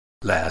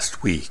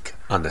Last week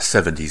on the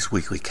 70s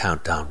Weekly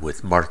Countdown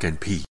with Mark and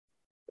Pete.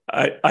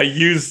 I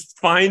used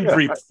find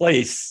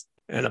replace,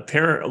 and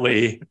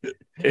apparently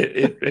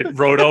it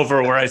wrote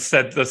over where I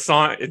said the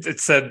song.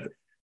 It said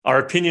our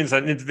opinions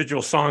on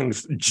individual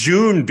songs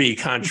June be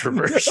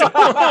controversial.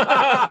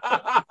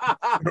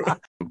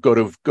 Go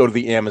to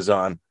the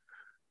Amazon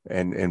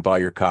and buy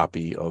your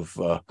copy of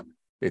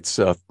it's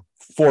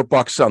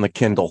 $4 on the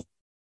Kindle.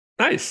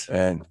 Nice.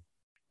 And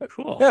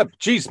cool. Yeah,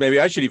 geez, maybe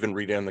I should even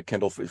read it on the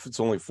Kindle if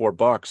it's only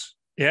 $4.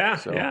 Yeah,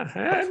 so, yeah.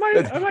 I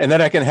might. And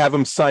then I can have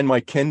him sign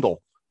my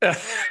Kindle.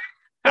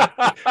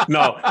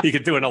 No, he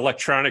could do an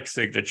electronic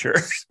signature.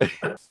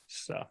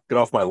 So get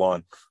off my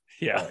lawn.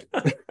 Yeah.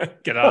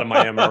 Get out of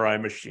my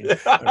MRI machine.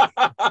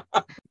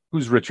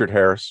 Who's Richard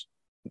Harris?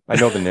 I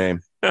know the name.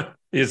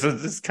 He's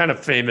this kind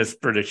of famous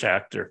British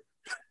actor.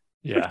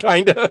 Yeah.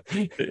 Kind of.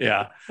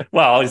 Yeah.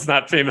 Well, he's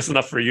not famous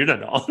enough for you to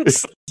know.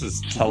 This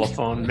is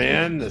Telephone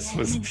Man. This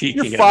was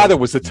peaking. Your father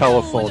was a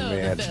telephone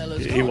man.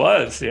 He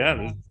was,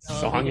 yeah. The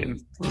song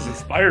was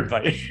inspired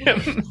by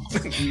him.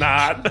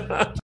 Not.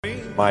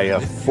 My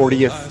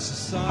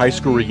 40th high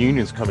school reunion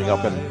is coming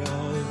up in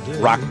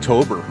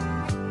Rocktober.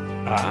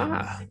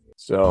 Ah.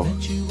 So.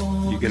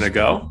 You gonna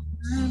go?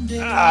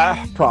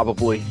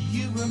 Probably.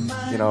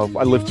 You know,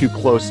 I live too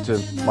close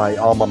to my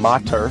alma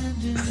mater.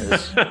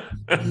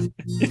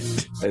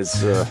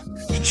 As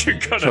you're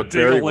going to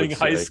Dingling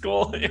High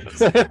School.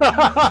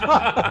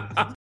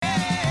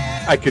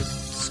 I could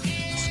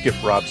skip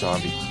Rob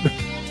Zombie.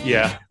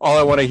 Yeah. All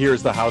I want to hear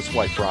is the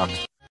housewife rock.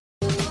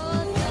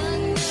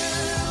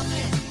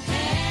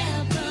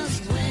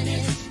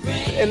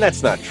 And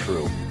that's not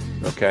true.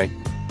 Okay.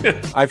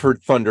 I've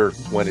heard thunder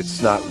when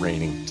it's not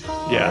raining.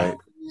 Yeah. Right?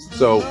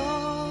 So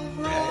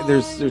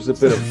there's a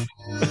bit of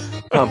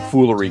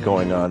tomfoolery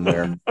going on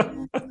there.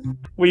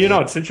 Well, you know,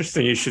 it's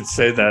interesting you should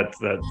say that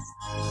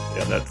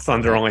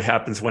thunder only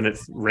happens when it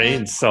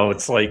rains. So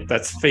it's like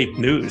that's fake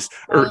news,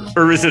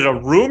 or is it a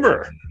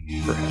rumor?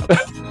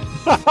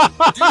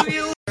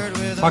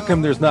 How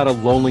come there's not a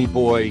Lonely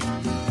Boy,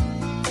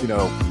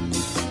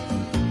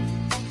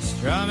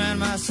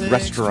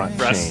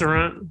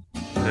 restaurant?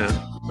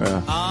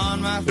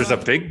 Yeah. There's a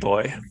Big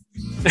Boy.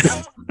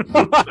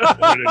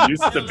 What it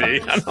used to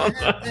be. I don't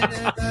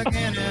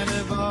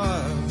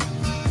know.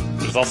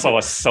 There's also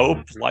a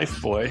soap,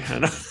 Life Boy.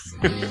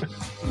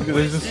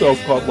 There's a soap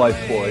called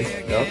Life Boy.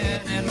 Yep.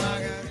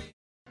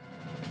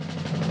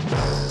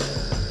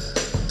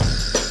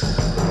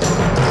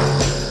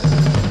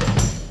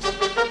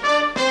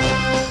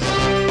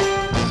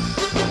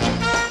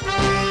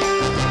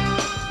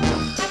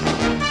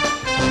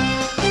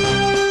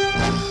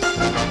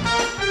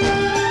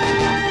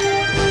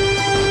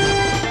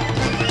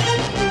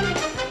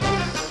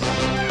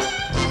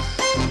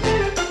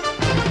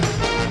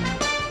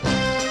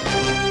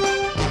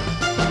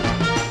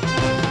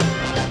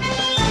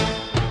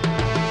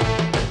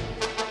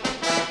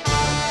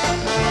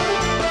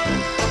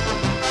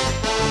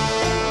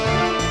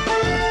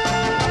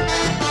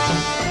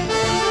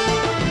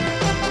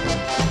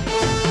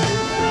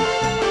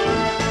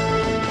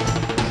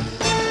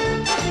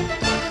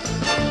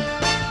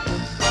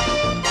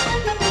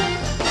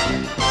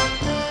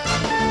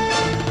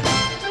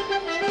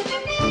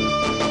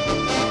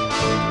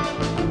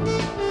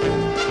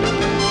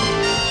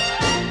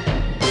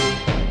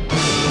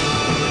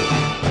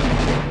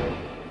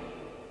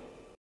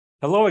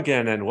 Hello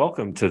again, and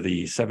welcome to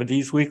the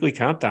 70s Weekly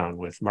Countdown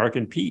with Mark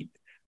and Pete,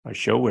 a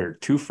show where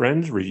two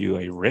friends review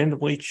a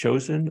randomly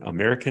chosen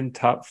American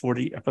Top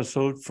 40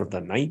 episode from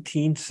the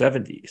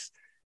 1970s,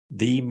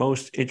 the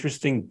most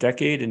interesting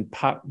decade in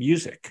pop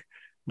music.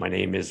 My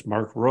name is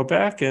Mark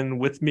Roback, and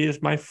with me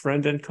is my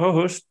friend and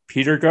co-host,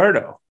 Peter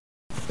Gardo.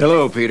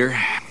 Hello, Peter.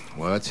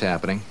 What's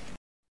happening?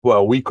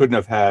 Well, we couldn't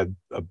have had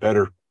a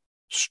better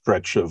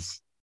stretch of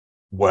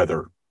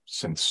weather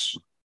since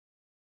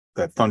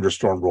that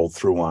thunderstorm rolled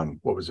through on,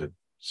 what was it,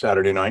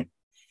 Saturday night?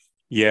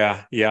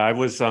 Yeah. I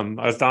was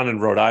down in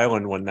Rhode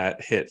Island when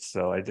that hit,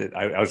 so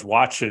I was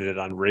watching it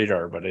on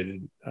radar, but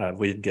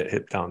we didn't get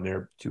hit down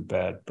there too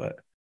bad. But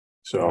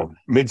so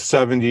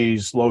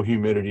mid-70s, low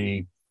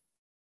humidity,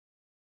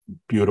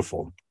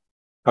 beautiful.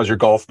 How's your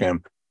golf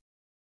game?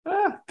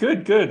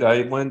 Good.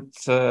 I went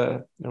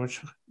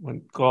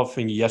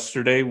golfing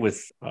yesterday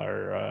with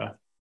our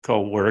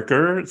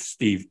co-worker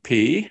Steve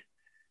P.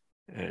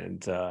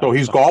 And so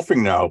he's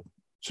golfing now.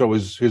 So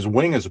his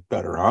wing is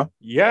better, huh?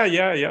 Yeah.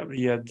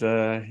 He had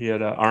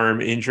an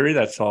arm injury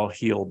that's all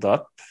healed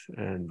up,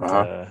 and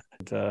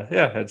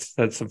had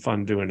some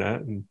fun doing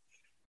that, and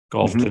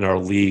golfed in our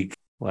league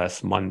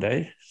last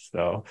Monday.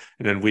 So,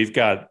 and then we've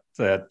got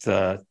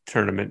that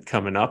tournament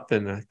coming up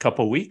in a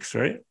couple weeks,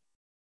 right?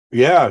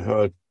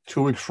 Yeah,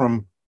 2 weeks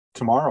from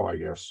tomorrow, I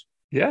guess.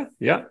 Yeah.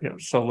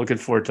 So looking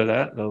forward to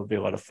that. That'll be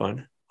a lot of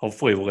fun.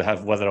 Hopefully, we'll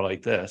have weather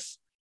like this.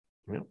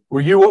 Yeah. Were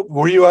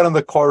you out on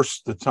the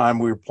course the time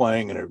we were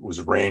playing and it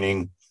was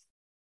raining,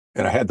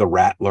 and I had the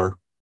rattler,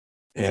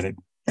 and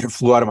it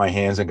flew out of my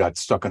hands and got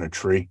stuck in a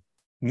tree?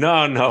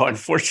 No,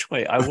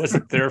 unfortunately, I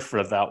wasn't there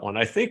for that one.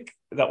 I think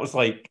that was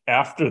like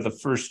after the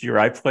first year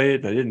I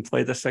played. I didn't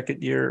play the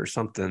second year or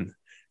something.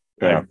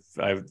 Yeah.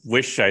 I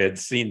wish I had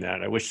seen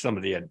that. I wish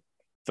somebody had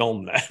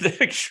filmed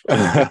that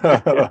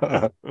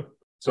actually.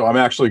 So I'm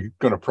actually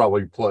going to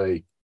probably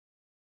play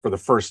for the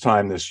first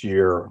time this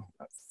year.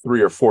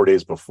 3 or 4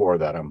 days before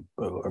that, I'm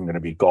going to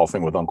be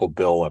golfing with Uncle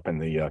Bill up in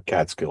the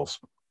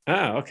Catskills.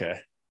 Okay.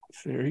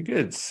 Very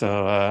good.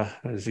 So,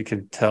 as you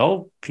can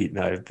tell, Pete and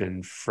I have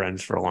been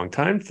friends for a long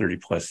time, 30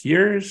 plus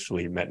years.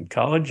 We met in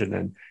college and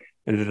then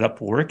ended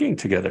up working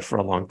together for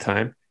a long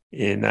time.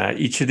 In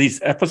each of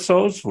these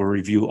episodes, we'll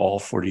review all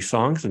 40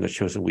 songs in the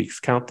chosen week's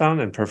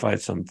countdown and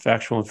provide some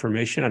factual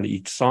information on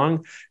each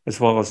song, as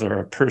well as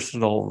our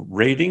personal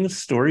ratings,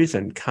 stories,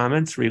 and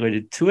comments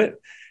related to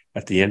it.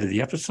 At the end of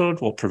the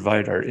episode, we'll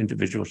provide our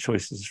individual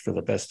choices for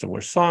the best and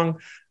worst song,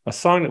 a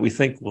song that we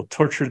think will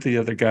torture the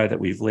other guy that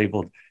we've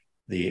labeled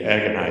the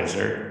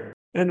agonizer.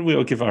 And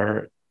we'll give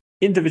our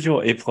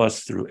individual A+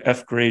 through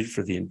F grade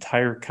for the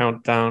entire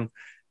countdown.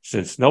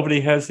 Since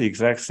nobody has the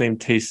exact same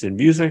taste in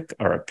music,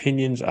 our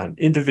opinions on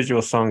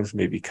individual songs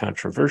may be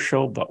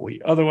controversial, but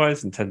we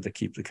otherwise intend to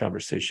keep the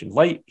conversation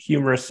light,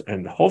 humorous,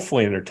 and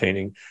hopefully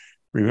entertaining.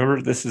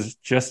 Remember, this is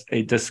just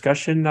a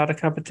discussion, not a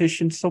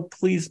competition, so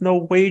please no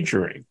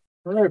wagering.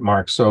 All right,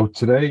 Mark. So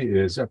today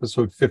is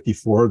episode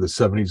 54 of the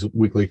 70s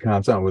Weekly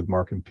Countdown with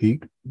Mark and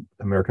Pete,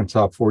 American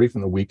Top 40 from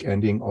the week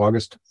ending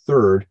August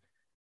 3rd,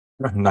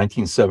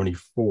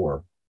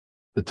 1974.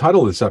 The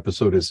title of this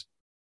episode is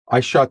I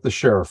Shot the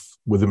Sheriff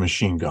with a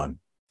Machine Gun.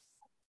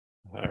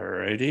 All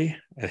righty.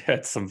 I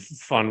had some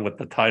fun with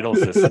the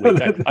titles this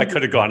week. I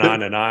could have gone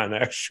on and on,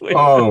 actually.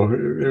 Oh,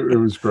 it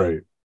was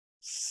great.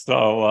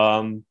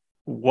 So,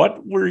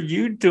 what were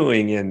you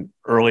doing in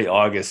early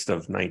August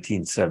of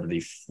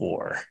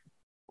 1974?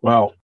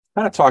 Well,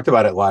 kind of talked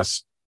about it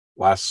last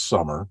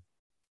summer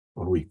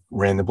when we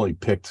randomly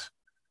picked,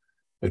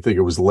 I think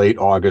it was late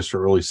August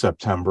or early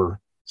September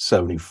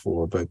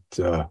 74, but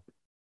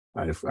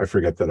I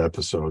forget that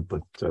episode,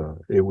 but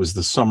it was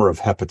the summer of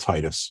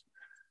hepatitis.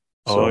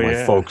 So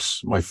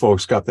my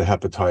folks got the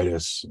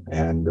hepatitis,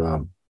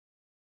 and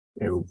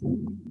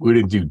we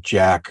didn't do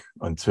jack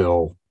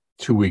until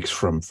 2 weeks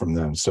from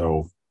then.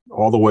 So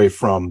all the way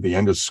from the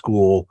end of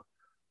school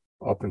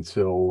up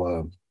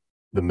until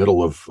the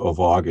middle of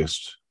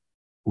August,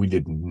 we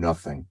did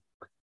nothing.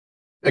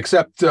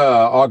 Except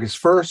August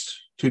 1st,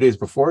 2 days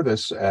before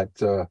this, at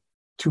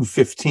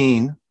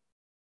 2:15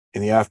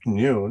 in the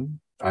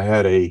afternoon, I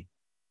had an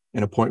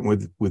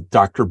appointment with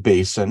Dr.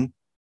 Basin,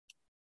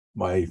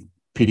 my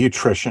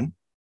pediatrician.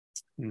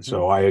 Mm-hmm.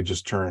 So I had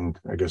just turned,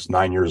 I guess,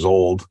 9 years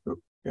old,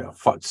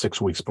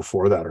 6 weeks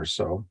before that or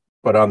so.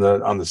 But on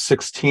the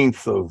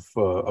 16th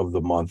of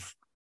the month,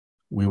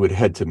 we would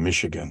head to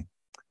Michigan,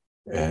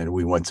 and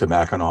we went to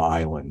Mackinac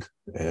Island.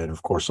 And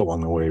of course,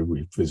 along the way,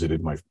 we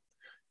visited my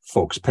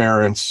folks'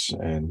 parents,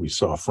 and we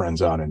saw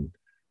friends out in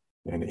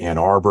Ann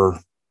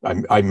Arbor.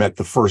 I met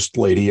the first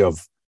lady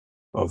of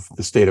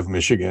the state of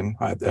Michigan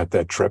at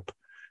that trip,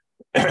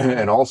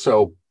 and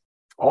also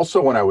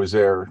when I was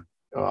there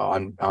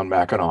on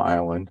Mackinac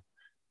Island,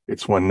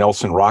 it's when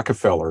Nelson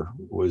Rockefeller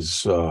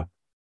was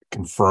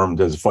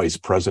confirmed as vice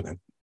president.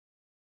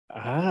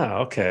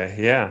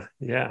 Okay.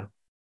 Yeah.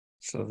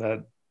 So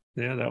that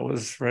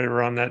was right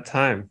around that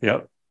time.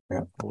 Yep.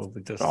 Yeah. We'll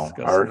be discussing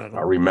that.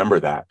 I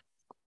remember that.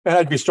 And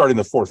I'd be starting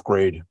the fourth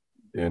grade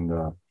in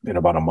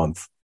about a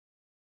month.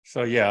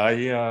 So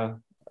yeah,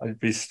 I'd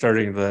be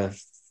starting the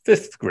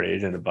fifth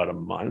grade in about a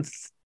month.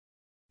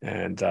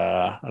 And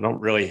I don't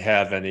really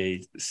have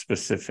any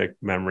specific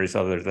memories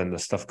other than the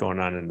stuff going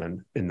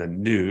on in the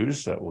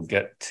news that we'll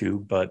get to.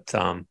 But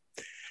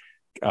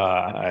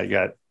I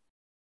got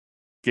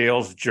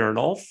Gail's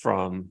journal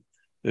from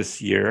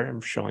this year.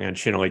 I'm showing on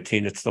channel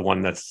 18. It's the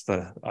one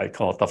I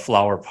call it the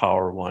flower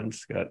power one.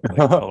 It's got like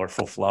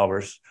colorful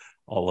flowers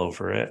all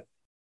over it.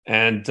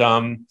 And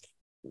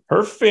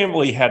her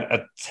family had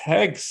a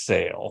tag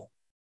sale.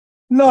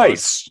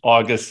 Nice.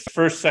 August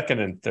 1st, 2nd,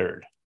 and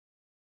 3rd.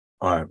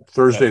 All right.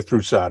 Thursday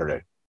through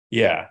Saturday.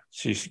 Yeah.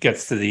 She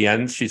gets to the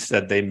end. She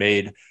said they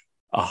made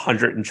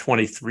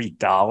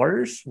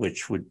 $123,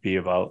 which would be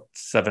about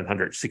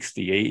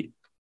 $768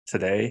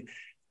 today.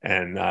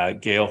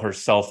 And Gail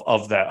herself,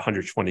 of that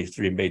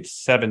 123, made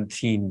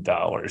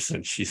 $17.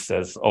 And she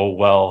says, "Oh,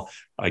 well,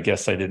 I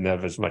guess I didn't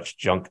have as much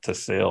junk to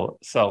sell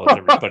as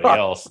everybody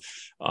else."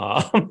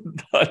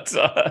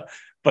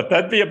 But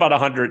that'd be about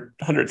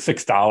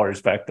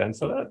 $106 back then.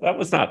 So that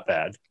was not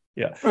bad.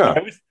 Yeah.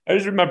 I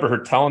always remember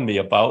her telling me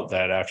about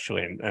that,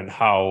 actually, and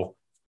how,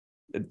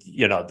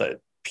 the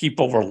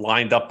people were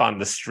lined up on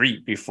the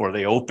street before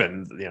they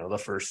opened, the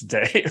first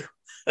day.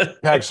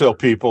 Tag sale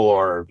people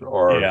are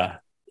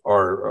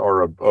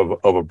of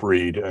a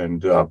breed.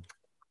 And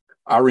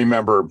I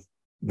remember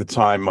the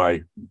time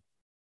my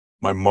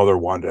mother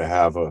wanted to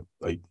have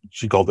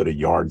she called it a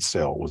yard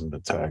sale. It wasn't a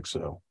tag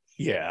sale.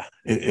 Yeah.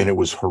 And it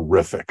was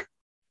horrific.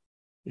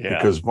 Yeah.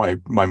 Because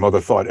my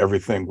mother thought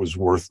everything was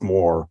worth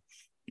more,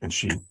 and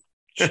she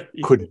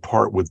couldn't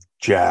part with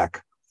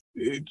Jack.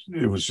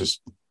 it was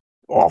just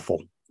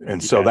awful.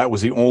 And so Yeah. that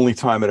was the only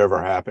time it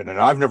ever happened. And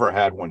I've never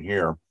had one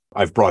here.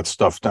 I've brought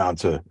stuff down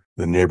to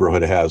the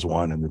neighborhood has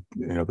one,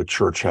 and the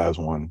church has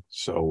one.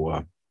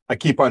 So I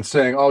keep on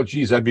saying, "Oh,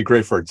 geez, that'd be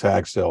great for a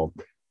tag sale,"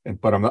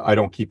 but I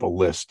don't keep a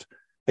list.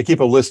 I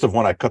keep a list of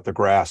when I cut the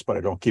grass, but I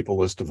don't keep a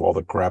list of all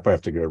the crap I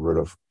have to get rid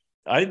of.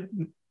 I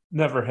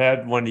never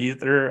had one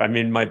either. I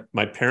mean,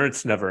 my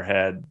parents never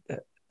had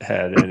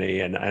any,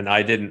 and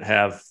I didn't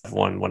have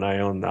one when I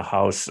owned the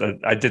house.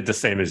 I did the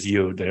same as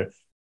you.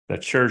 The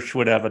church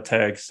would have a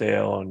tag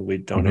sale, and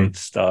we'd donate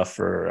stuff.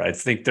 Or I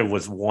think there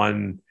was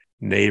one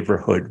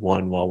neighborhood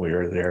one while we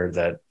were there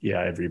that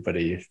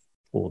everybody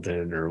pulled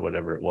in or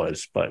whatever it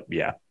was. But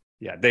yeah,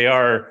 they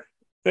are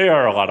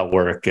a lot of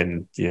work,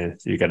 and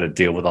you got to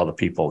deal with all the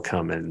people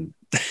coming,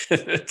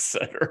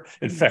 etc.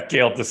 In fact,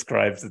 Gail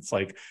describes it's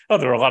like, oh,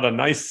 there were a lot of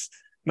nice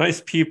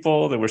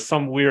people. There were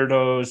some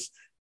weirdos.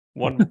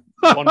 One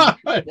So woman,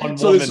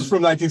 this is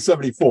from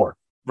 1974.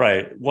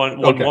 right?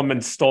 One Okay.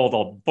 woman stole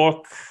the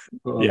book.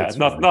 Oh, Yeah, that's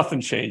fine.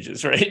 nothing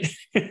changes, right?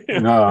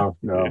 No,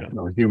 Yeah.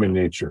 human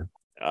nature.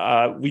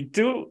 We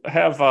do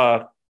have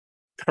a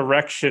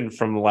correction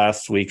from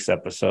last week's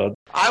episode.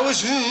 I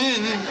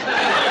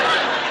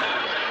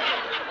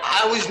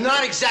was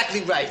not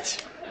exactly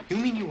right. You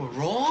mean you were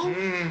wrong?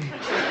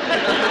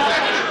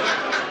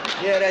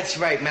 Yeah, that's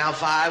right,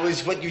 Malfoy. I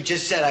was what you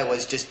just said I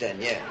was just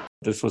then, yeah.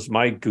 This was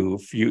my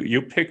goof.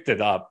 You picked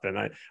it up, and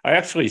I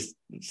actually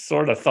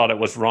sort of thought it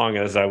was wrong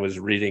as I was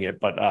reading it,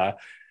 but I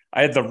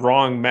had the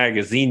wrong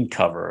magazine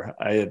cover.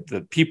 I had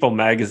the People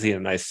magazine,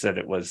 and I said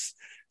it was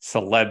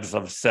Celebs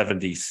of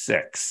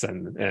 76,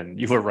 and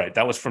you were right.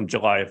 That was from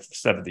July of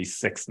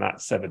 76,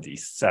 not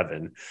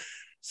 77.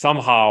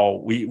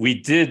 Somehow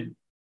we did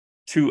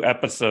 2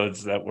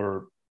 episodes that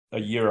were a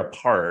year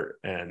apart,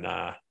 and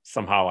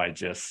somehow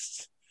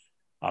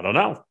I don't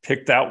know,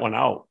 picked that one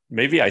out.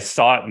 Maybe I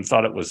saw it and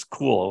thought it was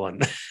cool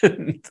and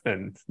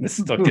and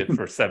mistook it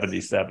for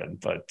 77.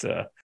 But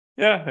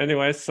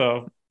anyway,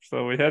 so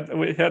we had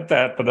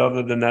that, but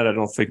other than that, I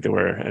don't think there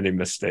were any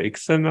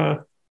mistakes. And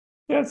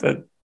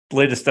the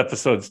latest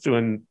episode's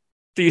doing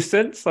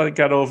decent. So I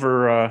got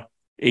over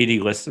 80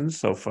 listens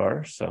so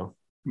far. So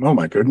Oh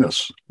my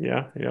goodness.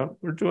 yeah,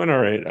 we're doing all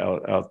right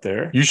out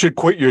there. You should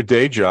quit your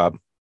day job.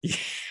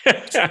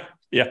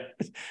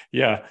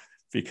 yeah,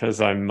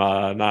 because I'm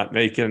not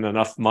making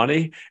enough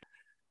money.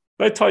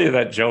 Did I tell you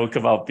that joke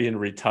about being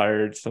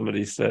retired?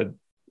 Somebody said,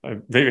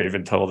 maybe I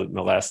even told it in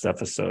the last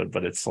episode,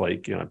 but it's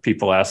like,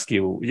 people ask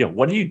you,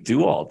 what do you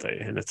do all day?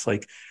 And it's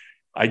like,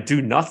 I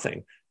do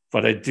nothing,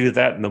 but I do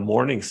that in the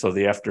morning so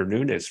the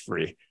afternoon is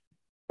free.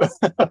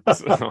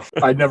 So,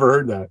 I'd never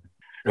heard that.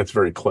 That's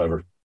very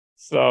clever.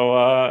 So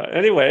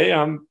anyway,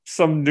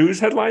 some news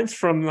headlines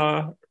from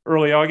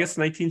early August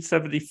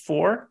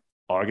 1974,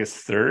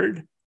 August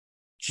 3rd.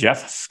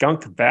 Jeff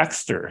Skunk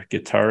Baxter,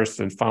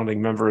 guitarist and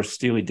founding member of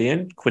Steely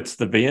Dan, quits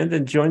the band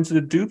and joins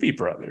the Doobie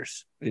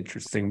Brothers.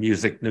 Interesting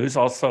music news.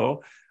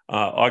 Also,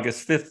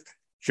 August 5th,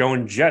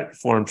 Joan Jett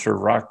forms her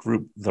rock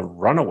group The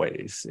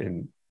Runaways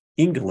in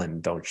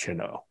England. Don't you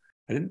know?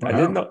 I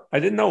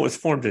didn't know it was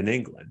formed in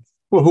England.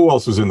 Well, who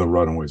else was in the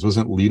Runaways?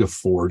 Wasn't Lita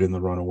Ford in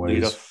the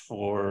Runaways? Lita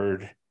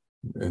Ford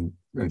and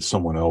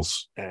someone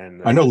else.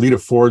 and I know Lita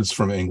Ford's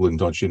from England,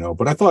 don't you know?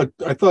 But I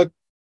thought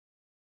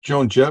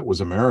Joan Jett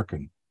was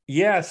American.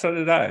 Yeah, so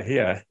did I.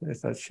 Yeah, I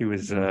thought she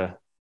was. I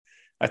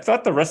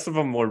thought the rest of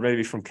them were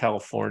maybe from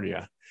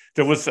California.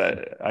 There was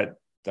I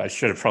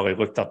should have probably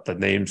looked up the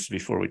names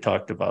before we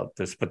talked about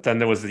this, but then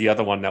there was the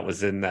other one that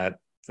was in that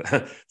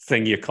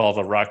thing you call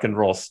the rock and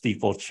roll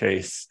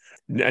steeplechase,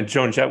 and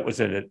Joan Jett was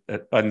in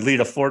it, and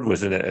Lita Ford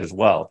was in it as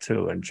well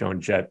too, and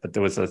Joan Jett. But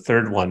there was a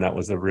third one that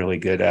was a really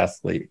good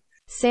athlete,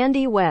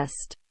 Sandy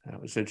West. That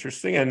was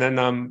interesting. And then,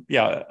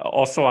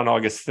 also on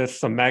August 5th,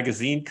 some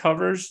magazine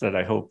covers that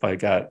I hope I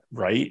got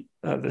right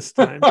this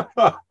time.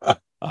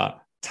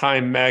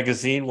 Time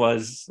magazine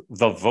was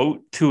The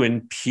Vote to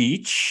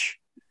Impeach.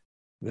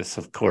 This,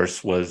 of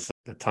course, was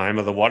the time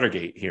of the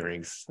Watergate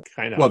hearings.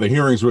 Well, the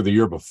hearings were the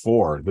year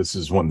before. This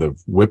is when the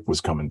whip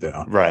was coming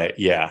down. Right.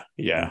 Yeah.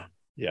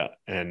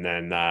 And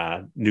then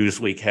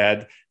Newsweek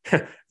had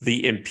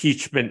the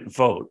impeachment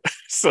vote.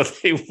 So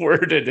they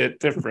worded it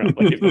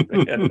differently, but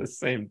they had the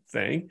same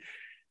thing.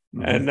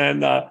 Mm-hmm. And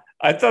then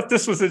I thought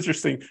this was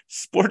interesting.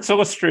 Sports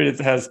Illustrated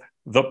has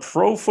the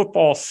pro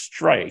football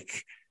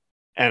strike.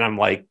 And I'm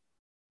like,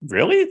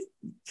 really?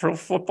 Pro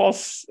football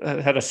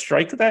had a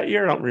strike that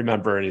year? I don't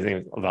remember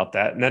anything about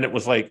that. And then it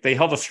was like they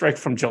held a strike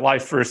from July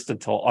 1st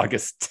until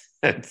August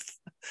 10th.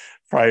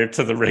 Prior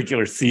to the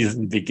regular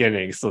season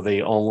beginning. So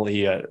they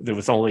only there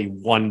was only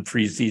one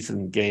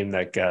preseason game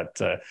that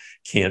got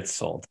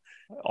canceled.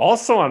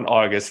 Also on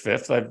August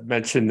 5th, I've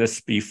mentioned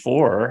this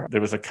before, there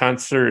was a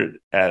concert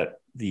at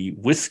the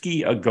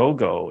Whiskey A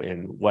Go-Go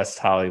in West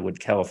Hollywood,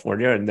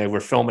 California, and they were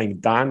filming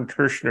Don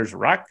Kirshner's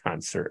rock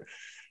concert.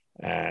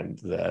 And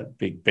the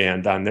big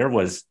band on there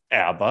was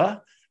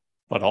ABBA,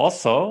 but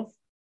also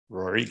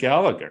Rory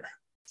Gallagher.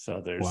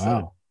 So there's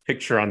a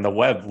picture on the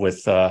web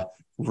with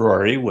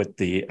Rory with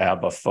the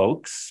ABBA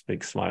folks,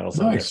 big smiles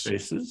on their Nice.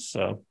 faces.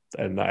 So,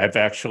 and I've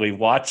actually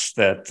watched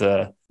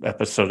that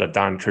episode of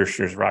Don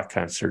Kirshner's rock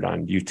concert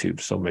on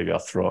YouTube. So maybe I'll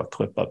throw a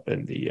clip up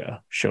in the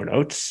show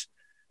notes.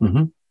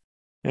 Mm-hmm.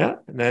 Yeah.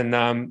 And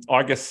then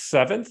August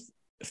 7th,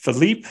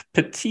 Philippe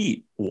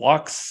Petit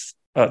walks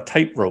a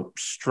tightrope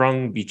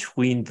strung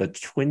between the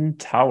Twin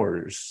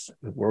Towers,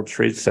 the World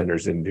Trade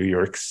Centers in New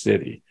York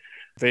City.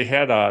 They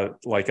had a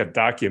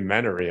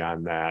documentary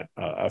on that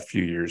a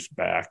few years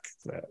back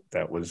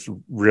that was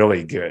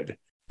really good.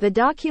 The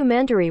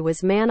documentary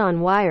was Man on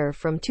Wire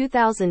from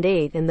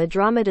 2008 and the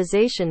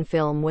dramatization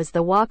film was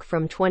The Walk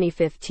from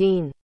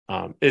 2015.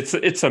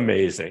 It's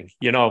amazing.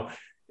 You know,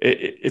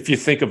 if you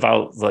think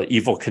about the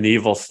Evel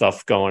Knievel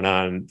stuff going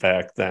on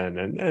back then,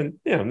 and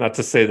you know, not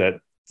to say that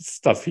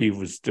stuff he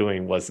was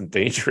doing wasn't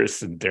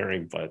dangerous and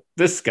daring, but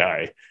this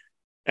guy,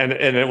 and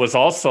it was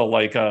also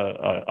like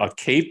a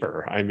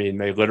caper. I mean,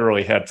 they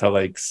literally had to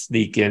like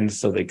sneak in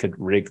so they could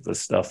rig the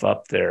stuff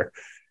up there.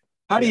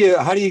 How do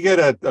you get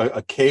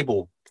a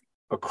cable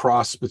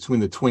across between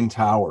the Twin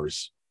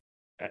Towers?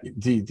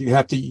 Do you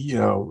have to, you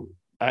know,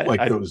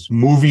 those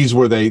movies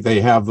where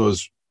they have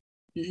those,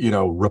 you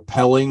know,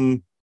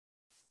 rappelling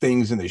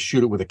things and they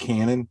shoot it with a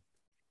cannon,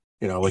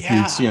 you know, like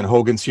you'd see on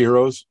Hogan's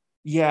Heroes?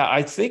 Yeah,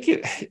 I think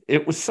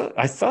it was.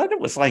 I thought it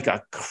was like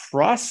a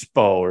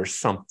crossbow or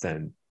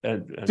something.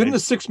 Didn't the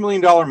 $6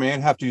 Million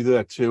Man have to do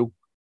that too?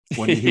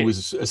 When he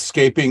was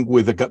escaping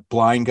with a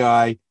blind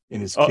guy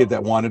and his kid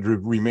that wanted to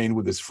remain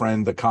with his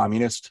friend, the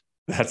communist?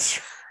 That's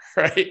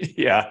right.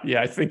 Yeah,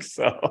 I think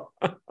so.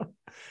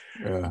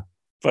 Yeah.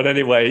 But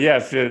anyway,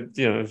 yeah, if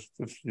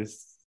you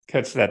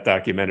catch that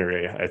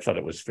documentary, I thought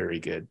it was very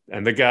good.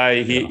 And the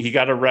guy, he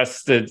got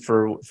arrested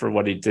for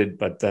what he did,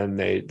 but then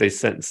they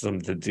sentenced him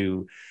to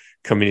do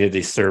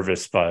community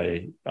service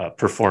by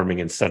performing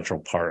in Central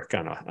Park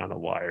on a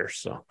wire.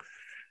 So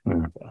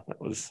that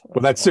was.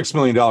 Well, that $6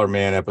 Million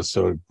Man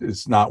episode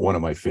is not one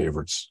of my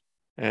favorites.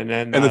 And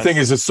then, the thing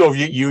is, the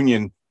Soviet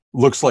Union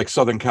looks like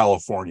Southern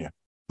California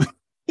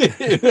in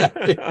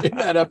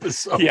that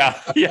episode. Yeah.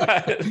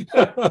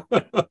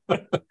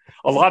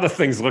 A lot of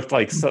things looked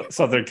like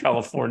Southern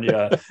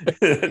California on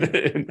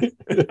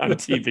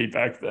TV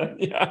back then.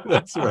 Yeah,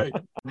 that's right.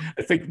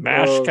 I think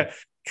MASH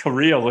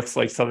Korea looks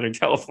like Southern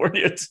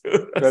California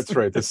too. That's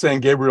right. The San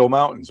Gabriel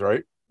Mountains,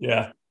 right?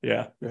 Yeah.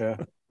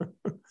 Did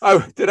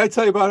I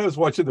tell you about it? I was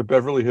watching the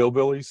Beverly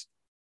Hillbillies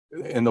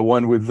and the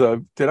one with,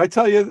 did I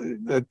tell you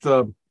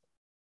that,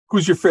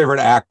 who's your favorite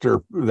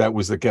actor that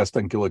was the guest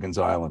on Gilligan's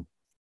Island?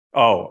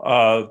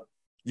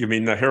 You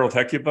mean the Harold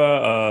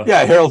Hecuba?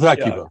 Yeah, Harold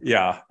Hecuba.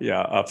 Yeah.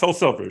 Phil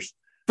Silvers.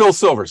 Phil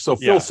Silvers. So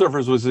Phil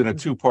Silvers was in a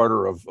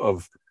two-parter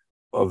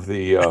of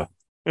the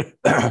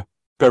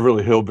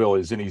Beverly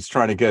Hillbillies, and he's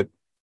trying to get,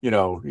 you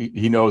know,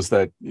 he knows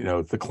that, you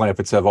know, the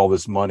Clampetts have all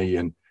this money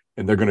and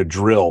they're going to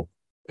drill,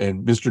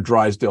 and Mr.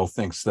 Drysdale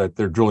thinks that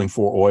they're drilling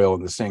for oil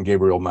in the San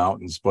Gabriel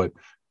Mountains, but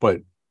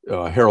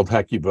Harold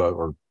Hecuba,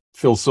 or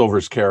Phil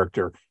Silvers'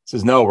 character,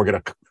 says, no, we're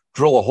going to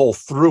drill a hole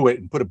through it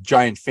and put a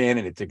giant fan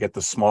in it to get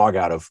the smog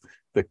out of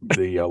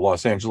the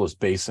Los Angeles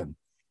basin.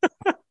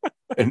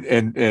 and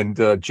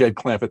Jed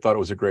Clampett thought it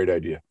was a great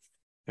idea.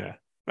 Yeah,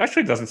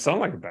 actually doesn't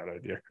sound like a bad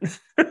idea.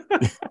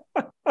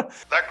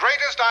 The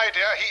greatest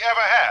idea he ever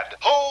had.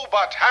 Who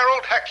but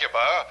Harold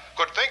Hecuba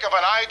could think of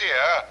an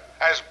idea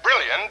as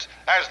brilliant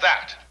as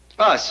that?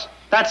 Us.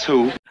 That's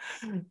who.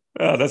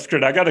 Oh, that's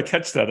great. I got to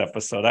catch that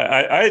episode.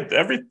 I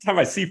every time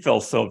I see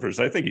Phil Silvers,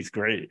 I think he's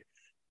great.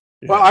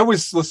 Yeah. Well, I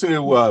was listening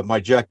to my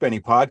Jack Benny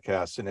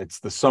podcast, and it's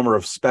the Summer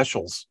of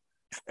Specials.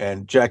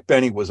 And Jack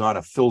Benny was on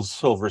a Phil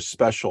Silvers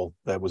special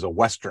that was a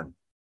Western.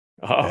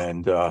 Oh.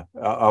 And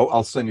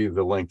I'll send you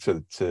the link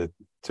to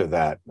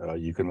that.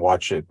 You can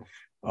watch it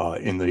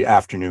in the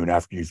afternoon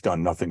after you've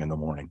done nothing in the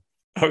morning.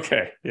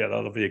 Okay. Yeah,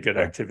 that'll be a good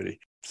activity.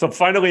 So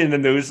finally in the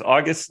news,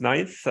 August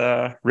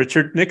 9th,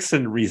 Richard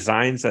Nixon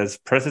resigns as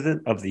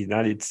president of the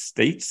United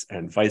States,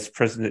 and Vice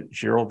President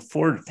Gerald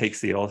Ford takes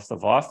the oath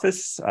of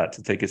office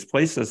to take his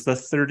place as the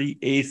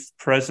 38th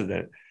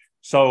president.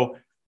 So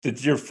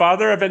did your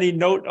father have any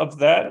note of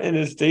that in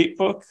his date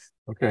book?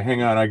 Okay,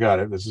 hang on. I got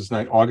it. This is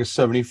August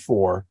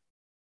 74.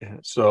 Yeah.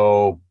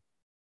 So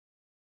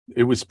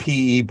it was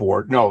PE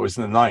board. No, it was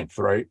the 9th,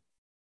 right?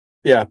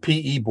 Yeah,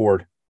 PE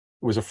board.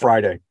 It was a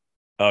Friday.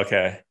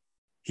 Okay.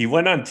 He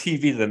went on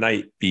TV the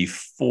night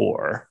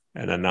before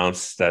and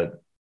announced that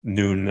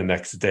noon the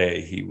next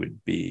day he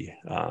would be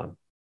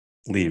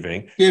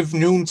leaving. Give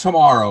noon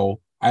tomorrow.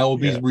 I will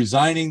be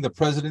resigning the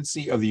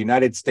presidency of the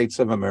United States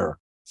of America.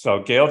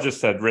 So Gail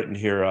just had written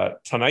here,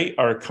 tonight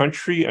our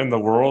country and the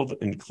world,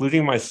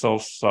 including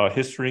myself, saw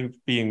history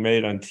being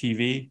made on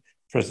TV.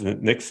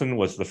 President Nixon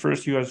was the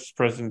first U.S.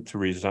 president to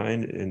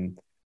resign in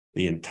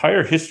the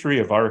entire history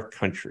of our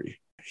country.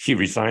 He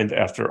resigned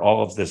after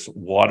all of this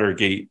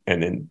Watergate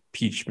and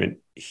impeachment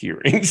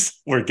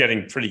hearings were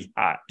getting pretty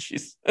hot. She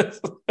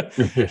says.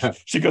 Yeah.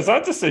 She goes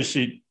on to say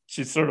she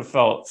sort of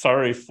felt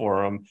sorry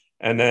for him.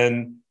 And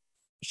then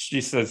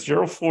she says,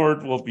 Gerald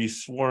Ford will be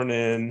sworn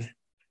in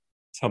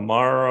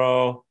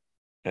tomorrow.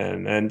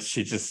 And then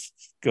she just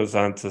goes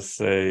on to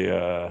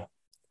say,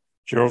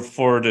 Gerald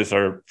Ford is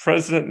our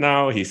president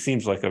now. He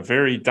seems like a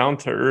very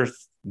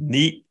down-to-earth,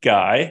 neat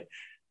guy.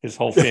 His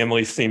whole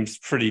family seems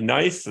pretty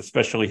nice,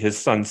 especially his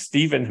son,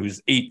 Stephen,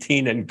 who's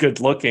 18 and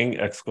good-looking,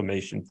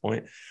 exclamation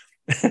point.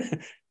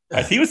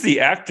 He was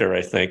the actor,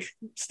 I think,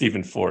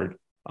 Stephen Ford.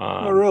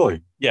 Oh,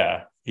 really?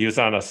 Yeah. He was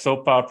on a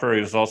soap opera.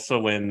 He was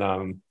also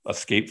in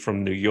Escape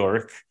from New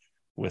York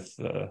with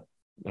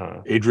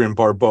Adrienne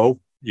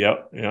Barbeau.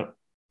 Yep.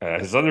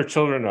 His other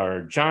children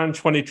are John,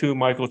 22,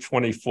 Michael,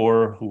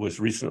 24, who was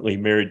recently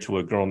married to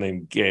a girl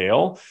named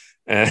Gail,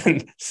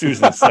 and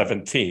Susan,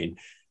 17.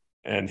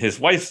 And his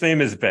wife's name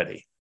is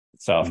Betty.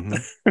 So,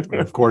 And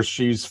of course,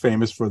 she's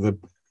famous for the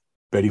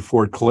Betty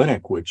Ford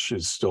Clinic, which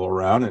is still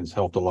around and has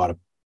helped a lot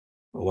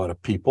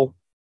of people.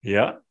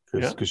 Yeah,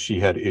 because she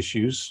had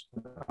issues,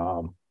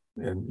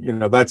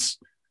 and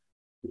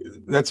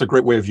that's a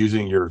great way of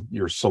using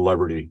your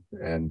celebrity.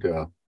 And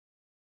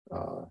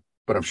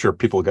but I'm sure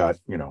people got,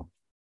 I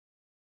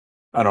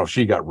don't know if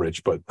she got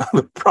rich, but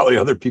probably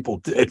other people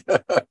did.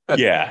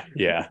 yeah.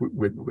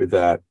 With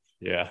that.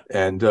 Yeah.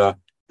 And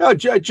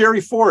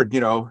Jerry Ford,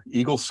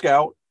 Eagle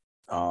Scout.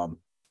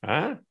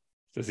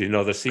 Does he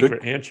know the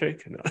secret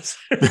handshake?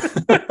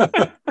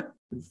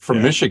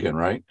 From Michigan,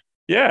 right?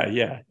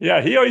 Yeah.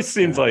 He always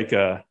seemed like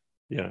a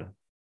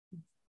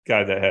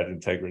guy that had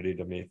integrity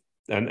to me.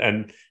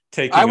 And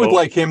taking. I would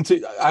like him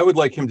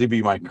to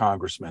be my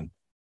congressman.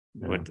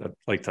 Would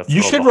like to.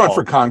 You should run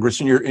for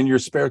Congress in your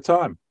spare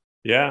time.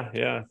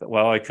 Yeah.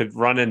 Well, I could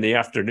run in the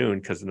afternoon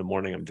because in the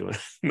morning I'm doing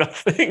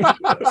nothing.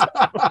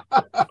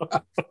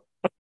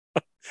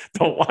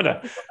 Don't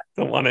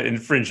want to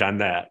infringe on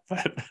that.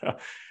 But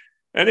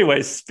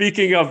anyway,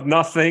 speaking of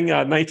nothing,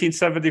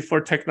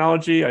 1974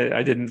 technology,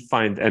 I didn't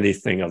find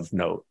anything of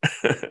note.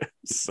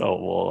 So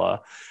we'll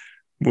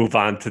move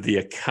on to the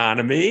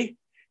economy.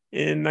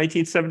 In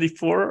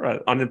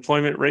 1974,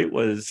 unemployment rate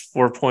was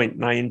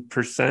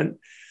 4.9%.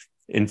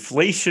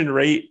 Inflation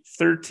rate,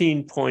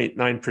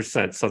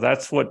 13.9%. So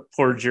that's what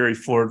poor Jerry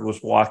Ford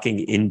was walking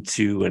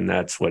into, and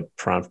that's what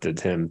prompted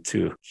him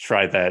to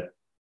try that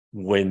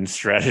WIN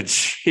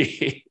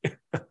strategy.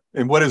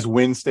 And what does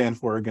WIN stand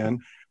for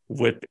again?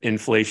 Whip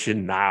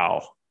inflation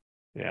now.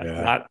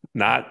 Yeah.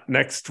 Not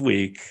next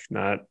week,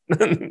 not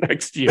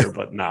next year,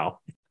 but now.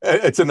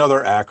 It's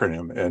another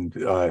acronym. And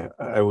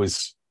I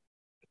was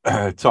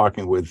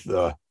talking with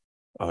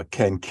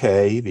Ken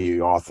Kay,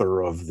 the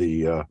author of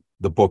the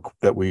book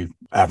that we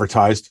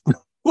advertised in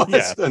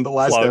the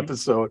last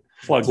episode.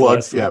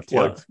 Plugged.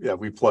 Yeah,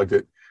 we plugged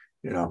it.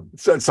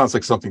 It sounds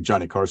like something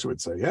Johnny Carson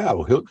would say. Yeah,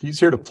 well, he's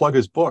here to plug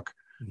his book.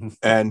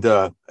 And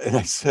I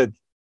said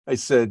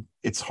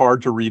it's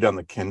hard to read on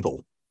the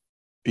Kindle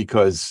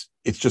because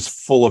it's just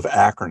full of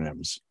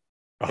acronyms.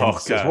 And he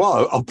says,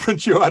 well, I'll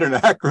print you out an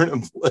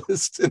acronym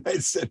list. And I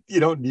said, you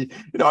don't need,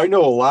 I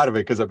know a lot of it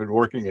because I've been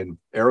working in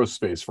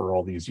aerospace for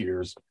all these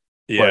years.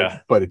 Yeah.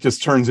 But it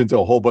just turns into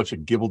a whole bunch of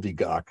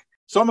gobbledygook.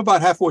 So I'm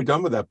about halfway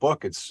done with that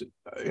book. It's,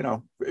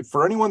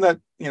 for anyone that,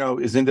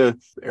 is into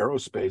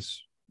aerospace,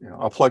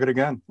 I'll plug it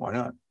again. Why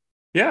not?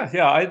 Yeah.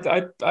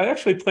 I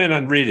actually plan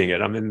on reading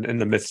it. I'm in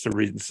the midst of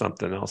reading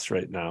something else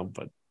right now,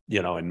 but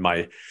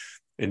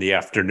in the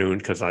afternoon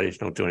because I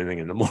don't do anything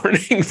in the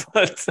morning.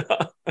 But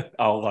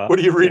I'll. What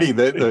are you reading?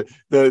 The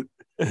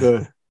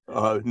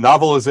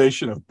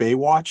novelization of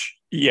Baywatch?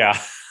 Yeah.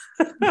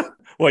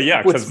 Well,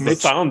 yeah, because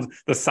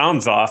the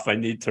sound's off. I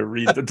need to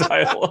read the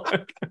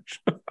dialogue.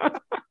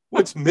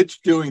 What's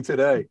Mitch doing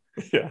today?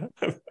 Yeah.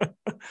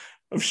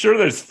 I'm sure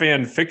there's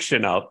fan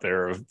fiction out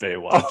there of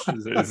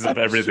Baywatch, of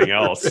everything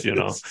else,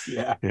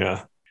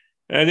 Yeah.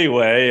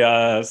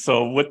 Anyway,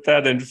 so with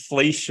that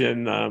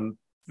inflation,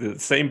 the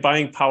same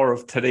buying power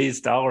of today's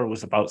dollar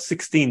was about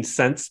 16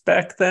 cents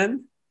back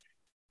then.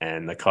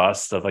 And the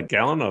cost of a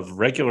gallon of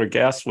regular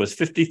gas was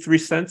 53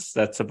 cents.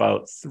 That's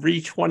about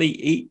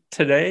 $3.28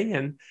 today.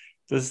 And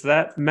does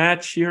that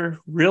match your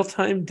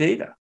real-time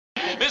data?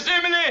 Miss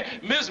Emily,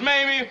 Miss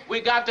Mamie,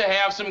 we got to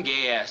have some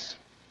gas.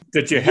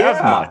 Did you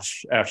have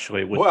much,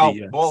 actually, with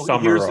the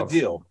summer? Here's the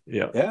deal.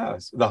 Yeah.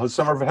 The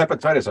summer of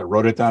hepatitis. I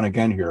wrote it down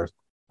again here.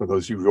 For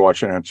those of you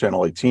watching on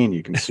Channel 18,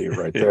 you can see it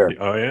right there.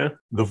 Oh, yeah?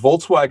 The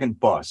Volkswagen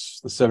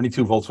bus, the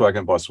 72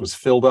 Volkswagen bus, was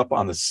filled up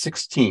on the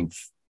 16th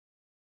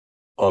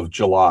of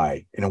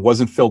July, and it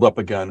wasn't filled up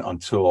again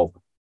until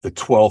the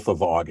 12th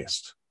of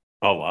August.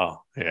 Oh,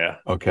 wow. Yeah.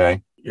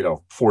 Okay.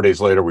 4 days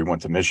later, we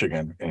went to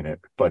Michigan in it.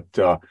 But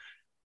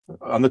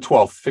on the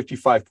 12th,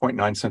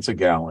 55.9 cents a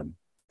gallon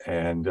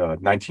and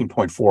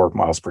 19.4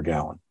 miles per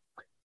gallon,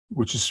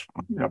 which is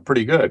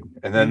pretty good.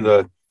 And then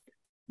the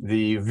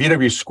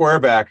VW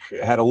Squareback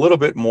had a little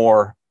bit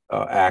more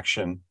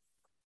action.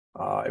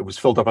 It was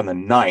filled up on the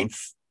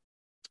 9th,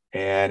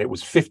 and it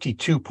was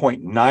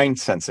 52.9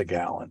 cents a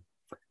gallon.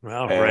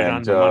 Well, right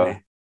on the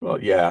money.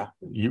 Well, yeah.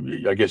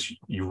 I guess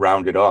you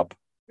round it up.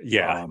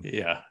 Yeah.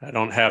 I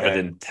don't have it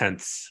in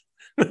tenths.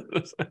 Your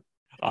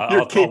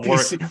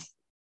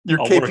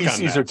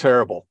KPCs are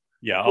terrible.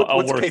 Yeah, I'll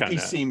what's work KPC on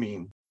that.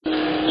 mean?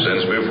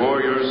 Since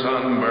before your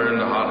sun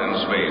burned hot in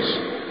space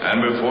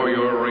and before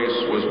your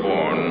race was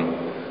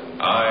born,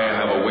 I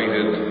have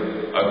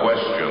awaited a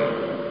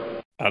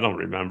question. I don't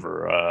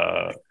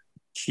remember.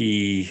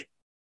 Key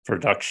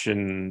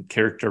production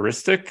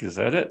characteristic, is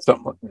that it?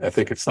 I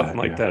think it's something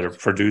like that, or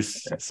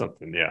produce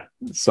something. Yeah,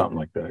 something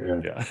like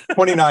that. Yeah.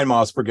 29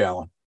 miles per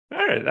gallon.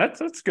 All right,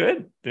 that's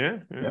good. Yeah.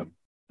 Yep.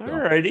 All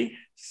righty.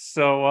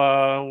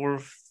 So we'll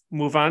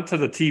move on to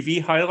the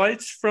TV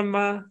highlights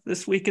from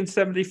this week in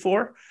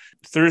 74.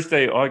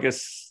 Thursday,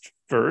 August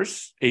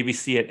 1st,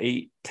 ABC at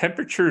 8,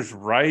 Temperatures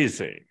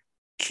Rising,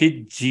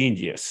 Kid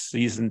Genius,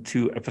 Season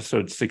 2,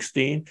 Episode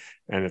 16.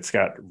 And it's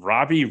got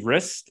Robbie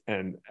Rist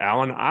and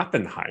Alan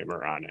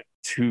Oppenheimer on it.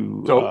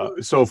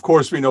 So of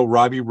course, we know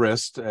Robbie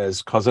Rist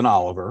as Cousin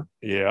Oliver.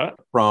 Yeah.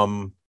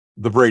 From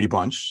The Brady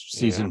Bunch,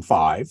 Season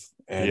 5.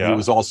 And he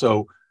was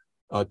also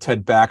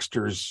Ted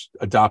Baxter's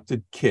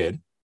adopted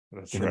kid.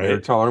 That's in right. the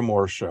Mary Tyler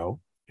Moore Show.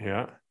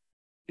 Yeah.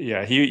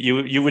 Yeah,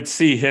 you would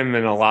see him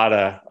in a lot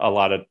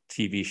of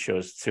TV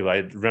shows too. I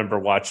remember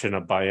watching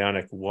a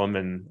Bionic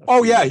Woman.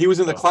 Oh yeah, he was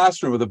in the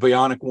classroom with a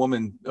Bionic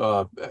Woman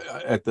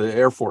at the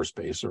Air Force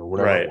Base or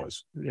whatever it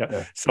was.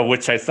 Yeah. So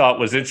which I thought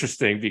was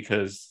interesting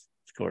because,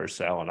 of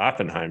course, Alan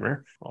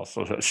Oppenheimer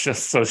also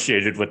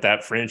associated with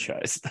that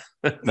franchise.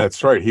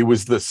 That's right. He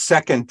was the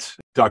second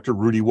Dr.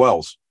 Rudy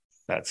Wells.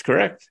 That's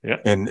correct. Yeah.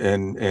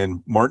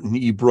 And Martin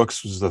E.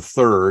 Brooks was the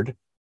third,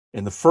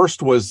 and the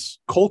first was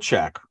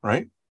Kolchak,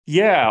 right?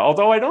 Yeah,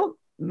 although I don't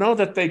know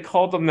that they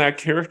called him that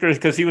character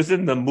because he was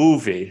in the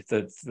movie.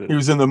 He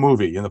was in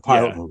the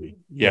pilot movie.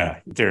 Yeah,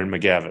 Darren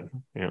McGavin.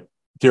 Yeah.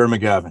 Darren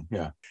McGavin,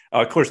 yeah.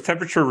 Of course,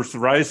 Temperature Was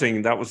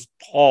Rising, that was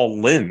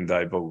Paul Lynde,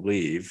 I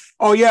believe.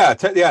 Oh, yeah.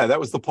 That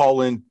was the Paul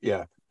Lynde,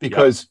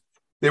 because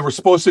they were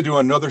supposed to do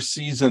another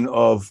season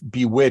of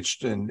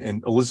Bewitched,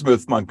 and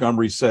Elizabeth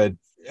Montgomery said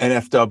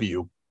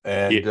NFW.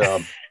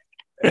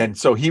 And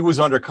so he was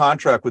under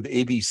contract with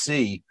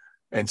ABC.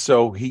 And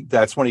so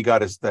that's when he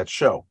got that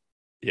show.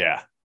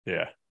 Yeah.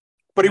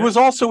 But he was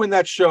also in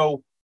that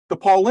show, the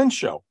Paul Lynde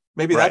Show.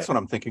 Maybe that's what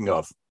I'm thinking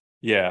of.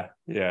 Yeah.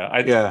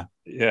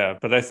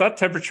 But I thought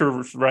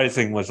Temperature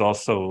Rising was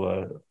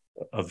also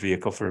a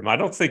vehicle for him. I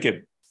don't think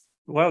it.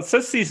 Well, it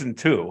says season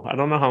 2. I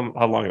don't know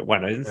how long it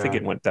went. I didn't think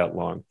it went that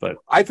long, but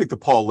I think the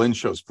Paul Lynde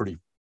Show is pretty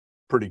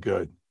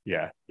good.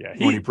 Yeah.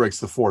 When he breaks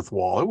the fourth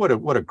wall,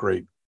 what a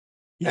great.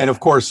 Yeah. And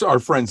of course, our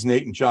friends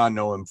Nate and John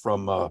know him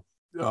from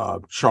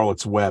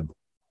Charlotte's Web.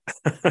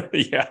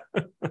 Yeah.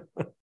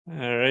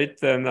 All right.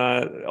 Then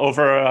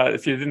over,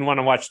 if you didn't want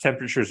to watch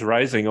Temperatures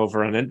Rising,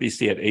 over on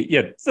NBC at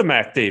 8, the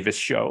Mac Davis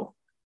Show,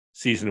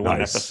 Season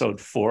 1, Episode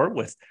 4,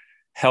 with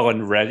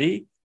Helen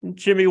Reddy and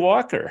Jimmy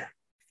Walker.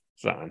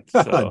 On.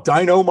 So,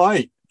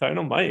 Dynamite. And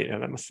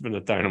that must have been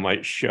a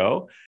Dynamite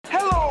show.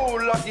 Hello,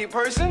 lucky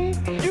person.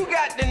 You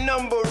got the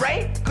number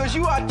right, because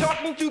you are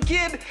talking to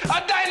Kid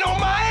a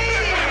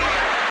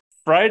Dynamite.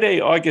 Friday,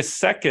 August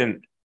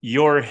 2nd,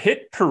 Your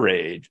Hit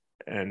Parade.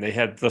 And they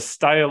had the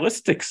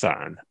Stylistics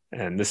on.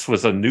 And this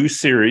was a new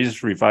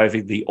series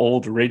reviving the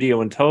old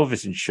radio and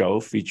television show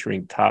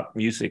featuring top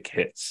music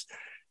hits.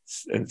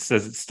 And it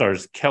says it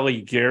stars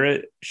Kelly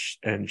Garrett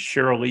and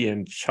Shirley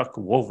and Chuck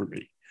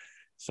Woolery.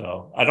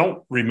 So I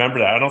don't remember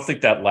that. I don't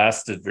think that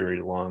lasted very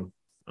long.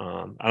 I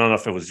don't know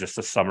if it was just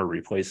a summer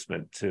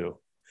replacement too.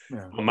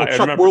 Yeah.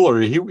 Chuck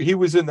Woolery, he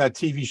was in that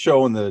TV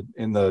show in the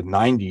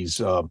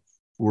 90s.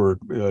 Were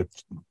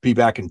Be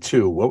Back in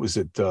 2. What was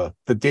it? The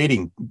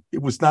dating.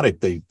 It was not a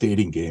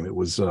dating game. It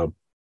was the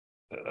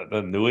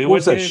Newlywed. What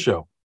was that game?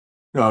 show?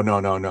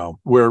 No.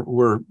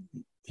 Where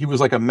he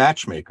was like a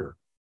matchmaker.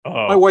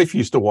 Oh. My wife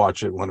used to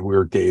watch it when we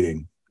were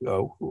dating.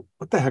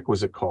 What the heck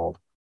was it called?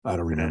 I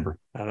don't remember.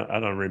 I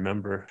don't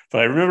remember.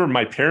 But I remember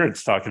my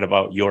parents talking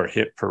about Your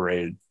Hit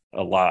Parade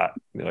a lot.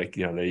 Like,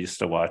 they used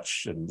to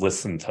watch and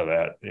listen to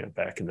that,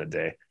 back in the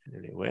day.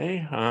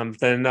 Anyway,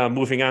 then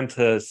moving on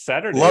to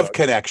Saturday. Love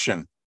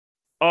Connection.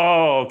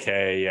 Oh,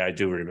 okay. Yeah, I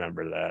do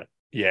remember that.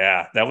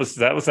 Yeah, that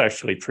was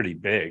actually pretty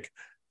big.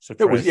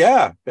 It was,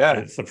 yeah.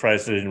 I'm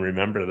surprised I didn't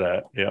remember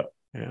that. Yeah.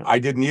 I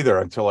didn't either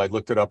until I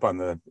looked it up on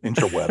the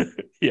interweb.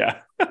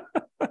 Yeah.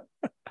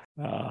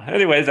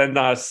 Anyway, then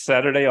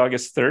Saturday,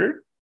 August 3rd,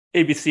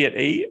 ABC at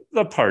 8,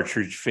 The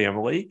Partridge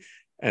Family.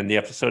 And the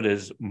episode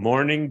is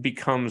Morning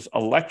Becomes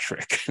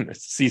Electric.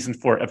 It's season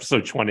 4,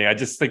 episode 20. I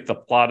just think the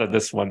plot of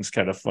this one's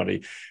kind of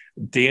funny.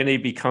 Danny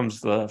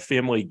becomes the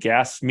family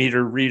gas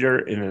meter reader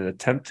in an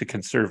attempt to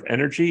conserve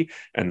energy,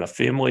 and the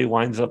family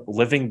winds up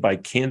living by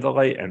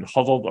candlelight and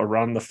huddled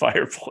around the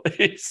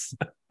fireplace.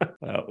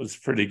 That was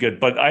pretty good.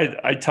 But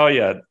I tell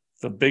you,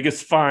 the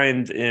biggest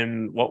find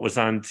in what was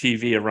on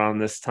TV around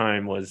this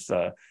time was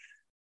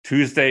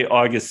Tuesday,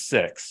 August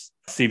 6th,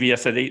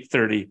 CBS at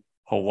 8:30,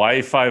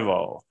 Hawaii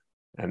Five-0.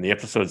 And the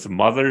episode's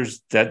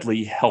Mother's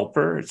Deadly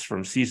Helper. It's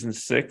from season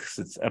 6.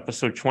 It's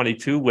episode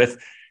 22 with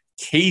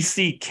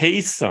Casey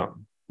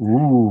Kasem.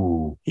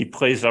 Ooh. He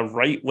plays a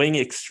right-wing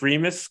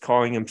extremist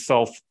calling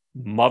himself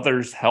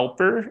mother's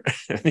helper,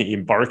 and he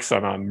embarks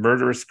on a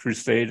murderous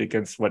crusade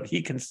against what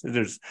he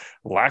considers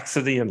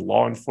laxity in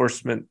law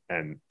enforcement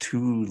and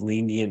too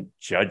lenient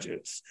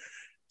judges.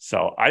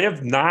 So I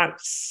have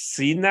not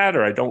seen that,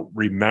 or I don't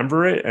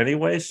remember it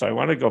anyway. So I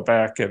want to go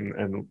back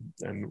and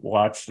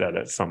watch that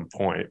at some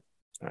point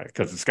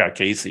because it's got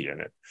Casey in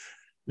it.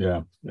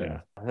 Yeah.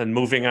 And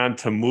moving on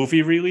to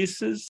movie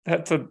releases, I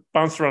had to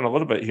bounce around a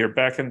little bit here.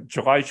 Back in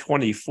July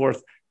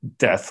 24th,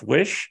 Death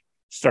Wish,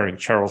 starring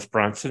Charles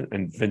Bronson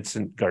and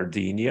Vincent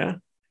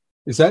Gardenia.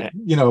 Is that,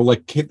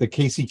 like the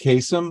Casey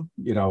Kasem,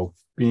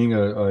 being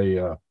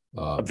a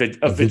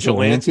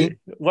vigilante?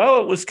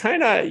 Well, it was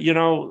kind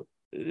of,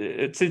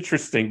 it's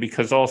interesting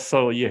because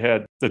also you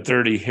had the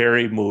Dirty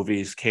Harry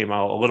movies came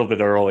out a little bit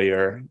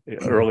earlier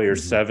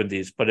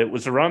 70s, but it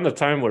was around the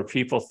time where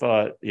people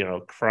thought,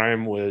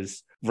 crime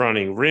was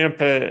running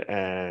rampant,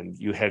 and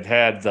you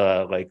had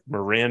the like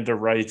Miranda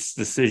rights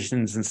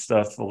decisions and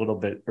stuff a little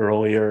bit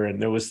earlier.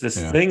 And there was this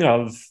thing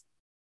of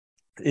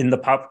in the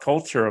pop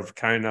culture of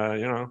kind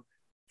of,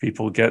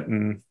 people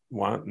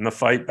wanting to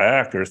fight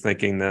back or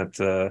thinking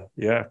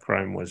that,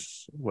 crime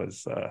was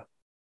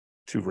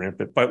too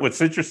rampant. But what's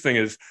interesting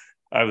is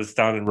I was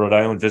down in Rhode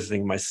Island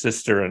visiting my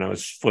sister, and I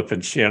was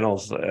flipping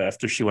channels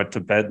after she went to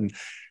bed, and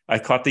I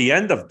caught the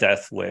end of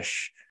Death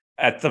Wish.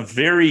 At the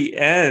very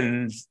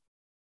end,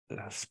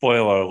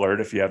 spoiler alert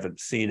if you haven't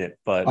seen it,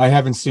 but I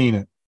haven't seen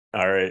it.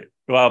 All right.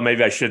 Well,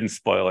 maybe I shouldn't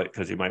spoil it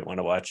because you might want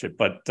to watch it.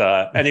 But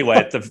anyway,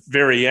 at the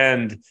very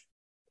end,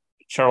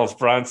 Charles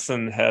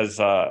Bronson has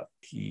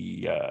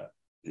he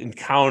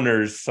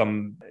encounters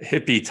some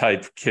hippie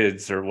type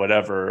kids or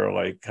whatever, or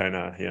like kind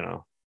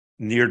of,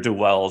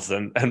 ne'er-do-wells.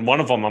 And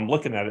one of them, I'm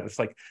looking at it, it's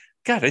like,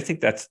 God, I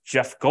think that's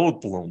Jeff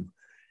Goldblum.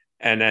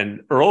 And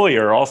then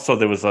earlier also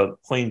there was a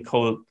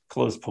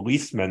plainclothes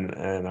policeman,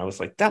 and I was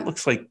like, that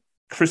looks like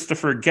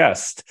Christopher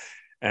Guest.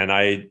 And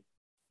I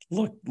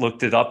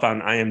looked it up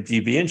on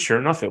IMDb, and sure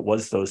enough, it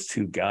was those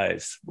two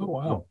guys. Oh,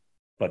 wow.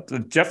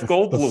 But Jeff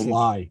Goldblum, The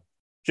Fly.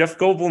 Jeff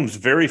Goldblum's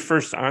very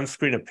first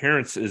on-screen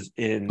appearance is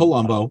in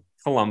Columbo.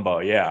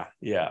 Yeah.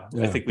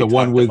 I think we the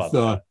one with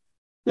the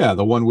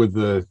one with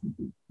the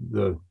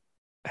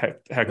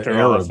Hector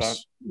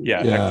Arabs.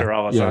 Elizondo. Hector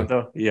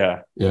Elizondo.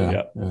 Yeah.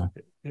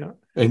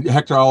 And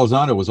Hector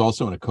Elizondo was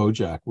also in a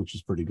Kojak, which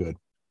is pretty good.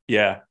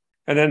 Yeah.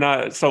 And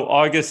then so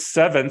August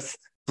 7th,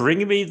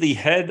 Bring Me the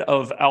Head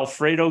of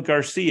Alfredo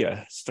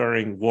Garcia,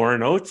 starring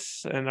Warren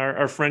Oates and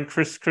our friend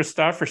Chris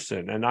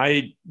Christopherson. And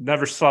I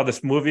never saw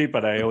this movie,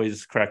 but I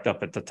always cracked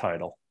up at the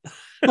title.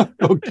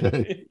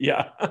 Okay.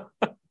 Yeah.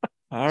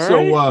 All right.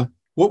 So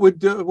what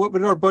would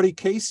our buddy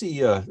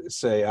Casey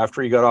say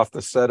after he got off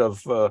the set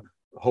of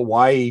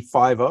Hawaii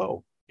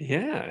 5-0?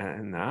 Yeah,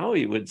 and now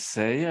he would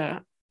say,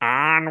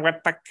 on with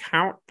the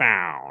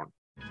countdown.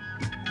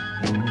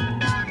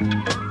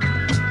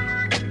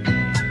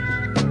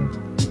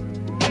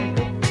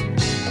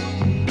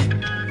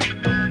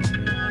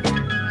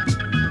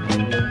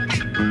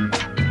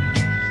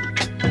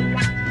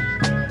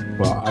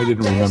 Well, I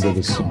didn't remember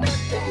this song.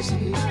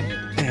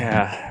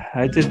 Yeah,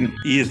 I didn't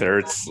either.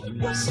 It's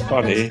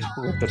funny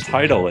what the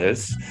title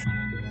is.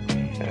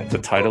 The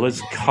title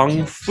is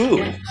Kung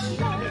Fu.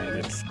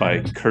 And it's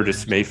by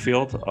Curtis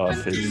Mayfield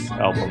off his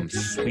album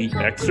Sweet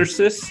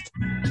Exorcist.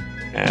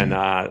 And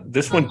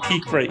this one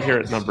peaked right here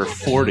at number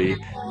 40.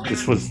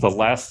 This was the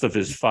last of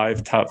his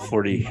 5 top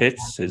 40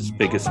 hits, his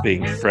biggest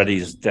being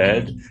Freddy's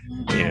Dead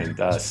and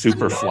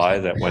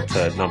Superfly, that went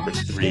to number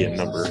 3 and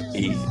number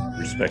 8,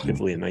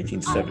 respectively, in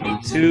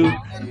 1972.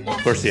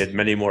 Of course, he had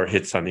many more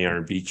hits on the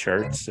R&B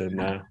charts,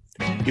 and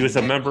he was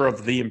a member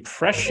of the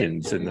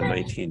Impressions in the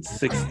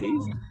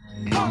 1960s.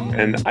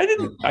 And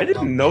I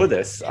didn't know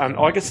this. On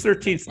August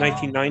 13th,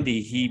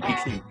 1990, he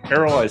became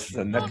paralyzed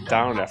from the neck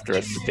down after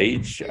a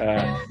stage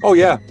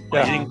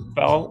lightning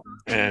fell.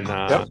 And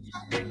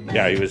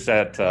he was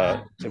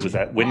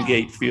at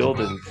Wingate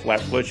Field in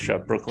Flatbush,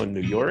 Brooklyn,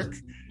 New York.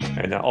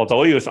 And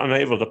although he was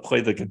unable to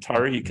play the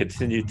guitar, he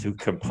continued to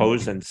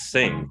compose and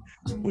sing,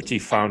 which he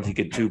found he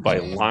could do by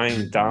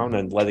lying down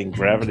and letting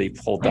gravity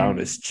pull down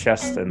his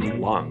chest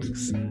and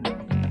lungs.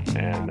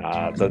 And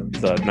the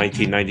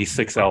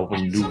 1996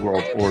 album New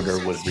World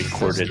Order was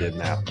recorded in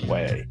that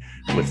way,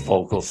 with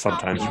vocals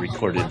sometimes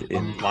recorded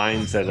in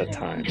lines at a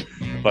time.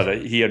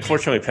 But he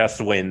unfortunately passed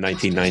away in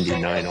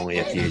 1999, only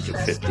at the age of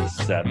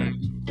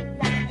 57.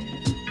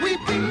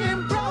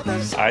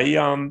 I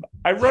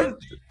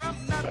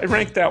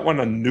ranked that one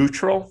a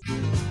neutral.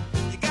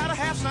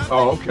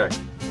 Oh, okay.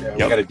 Yeah, we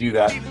got to do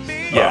that.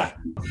 Yeah.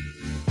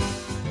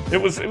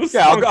 It was.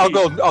 Yeah,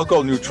 I'll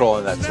go neutral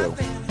on that too.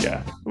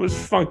 Yeah, it was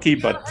funky,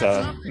 but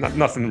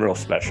nothing real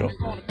special.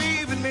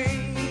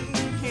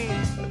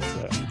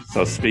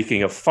 So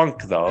speaking of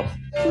funk, though,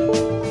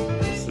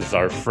 this is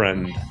our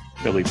friend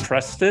Billy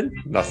Preston,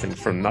 Nothing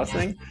from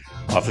Nothing,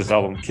 off his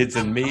album Kids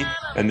and Me.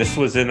 And this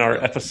was in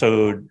our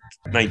episode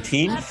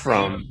 19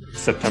 from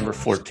September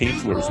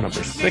 14th, where it was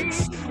number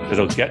 6.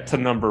 It'll get to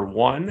number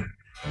 1.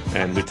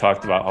 And we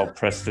talked about how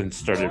Preston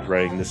started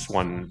writing this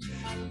one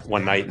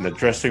night in the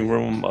dressing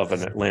room of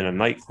an Atlanta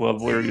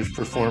nightclub where he was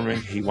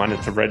performing. He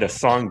wanted to write a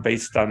song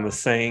based on the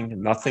saying,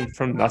 "Nothing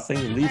from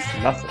nothing leaves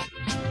nothing."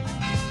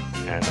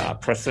 And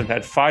Preston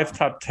had 5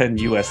 top 10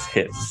 U.S.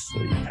 hits. So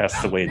he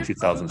passed away in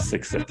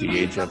 2006 at the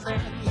age of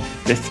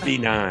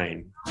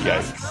 59.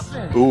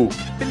 Yikes. Ooh.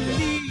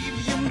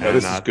 And,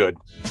 this is good.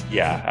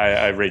 Yeah,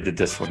 I rated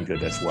this one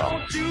good as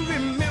well.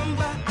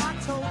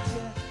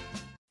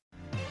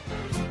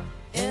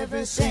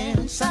 Ever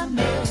since I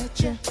met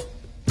you,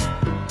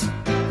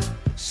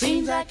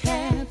 seems I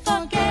can't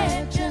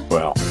forget you.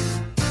 Well,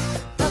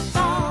 The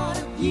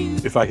thought of you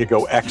if I could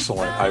go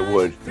excellent, I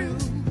would.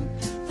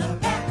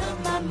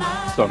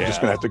 So I'm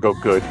just going to have to go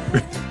good.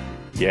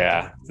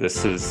 Yeah,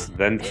 this is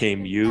Then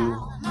Came You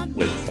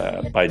with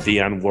by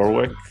Dionne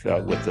Warwick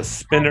with the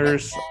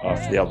Spinners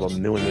off the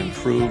album New and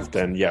Improved.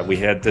 And yeah, we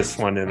had this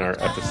one in our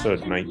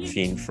episode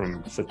 19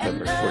 from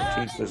September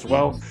 14th as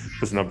well.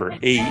 It was number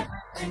 8.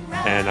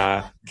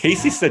 And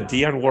Casey said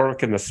Dionne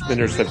Warwick and the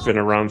Spinners have been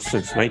around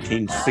since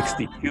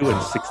 1962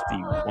 and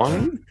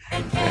 61.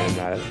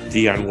 And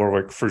Dionne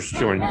Warwick first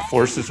joined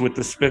forces with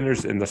the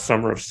Spinners in the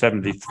summer of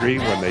 73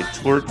 when they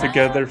toured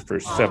together for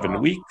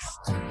 7 weeks.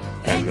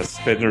 And the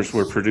Spinners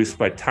were produced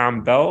by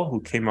Tom Bell, who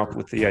came up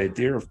with the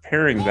idea of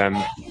pairing them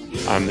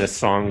on this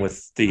song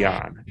with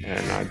Dionne.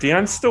 And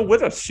Dionne's still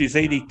with us. She's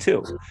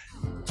 82.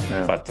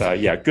 Yeah. But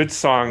yeah, good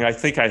song. I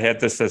think I had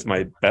this as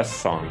my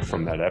best song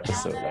from that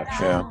episode,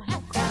 actually.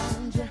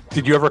 Yeah.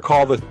 Did you ever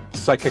call the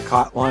psychic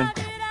hotline?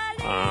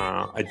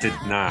 I did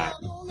not.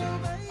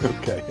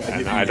 Okay.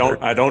 And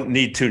I don't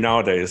need to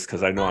nowadays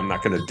because I know I'm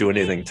not going to do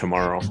anything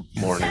tomorrow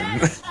morning.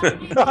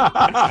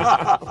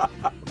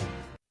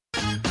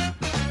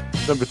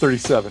 Number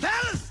 37.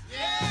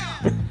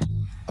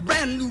 A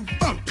brand new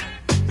funk.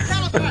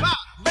 Tell us about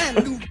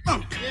brand new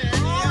funk.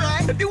 All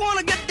right. If you want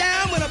to get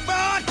down with a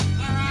broad,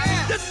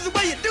 this is the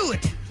way you do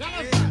it.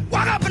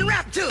 Walk up and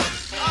rap to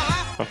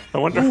it. I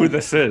wonder who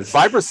this is.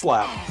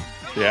 Vibraslap.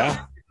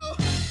 Yeah.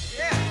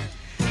 Yeah.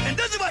 And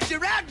this is what you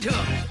rap to.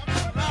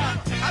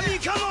 I mean,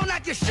 come on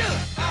like you should.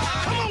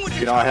 Come on with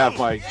your I have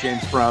my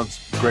James Brown's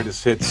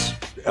Greatest Hits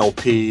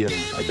LP, and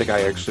I think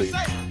I actually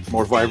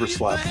more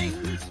Vibraslap.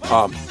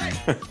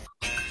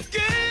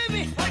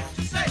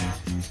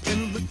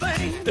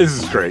 This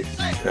is great.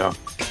 Yeah.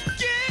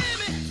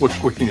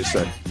 What can you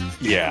say?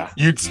 Yeah.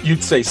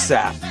 You'd say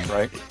sap,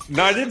 right?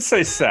 No, I didn't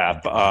say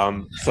sap.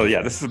 So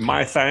yeah, this is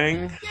My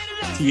Thang,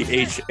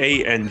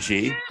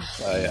 THANG,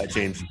 by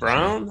James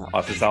Brown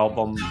off his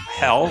album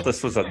Hell.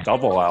 This was a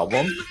double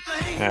album,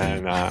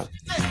 and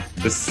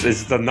this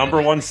is the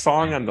number 1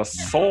 song on the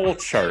Soul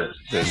chart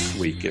this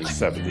week in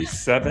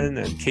 '77.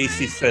 And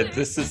Casey said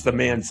this is the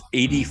man's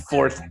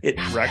 84th hit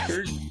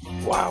record.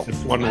 Wow.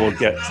 This one will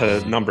get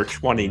to number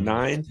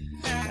 29.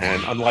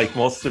 And unlike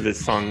most of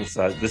his songs,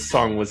 this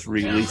song was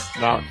released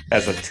not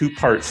as a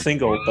 2-part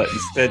single, but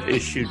instead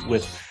issued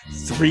with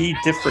 3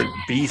 different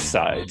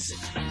B-sides.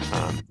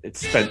 It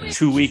spent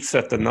 2 weeks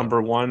at the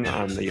number 1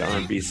 on the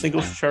R&B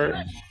singles chart.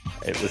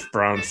 It was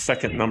Brown's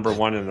second number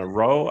 1 in a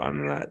row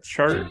on that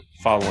chart,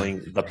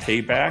 following The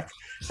Payback.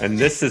 And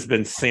this has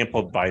been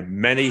sampled by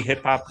many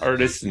hip-hop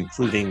artists,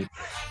 including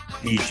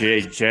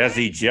DJ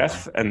Jazzy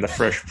Jeff and the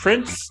Fresh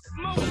Prince,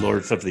 the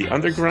Lords of the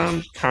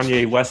Underground,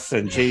 Kanye West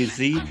and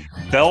Jay-Z,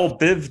 Belle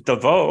Biv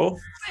DeVoe,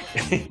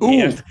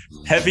 and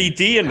Heavy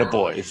D and the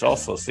Boys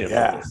also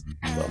sampled this.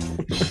 So.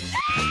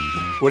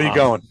 What are you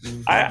going?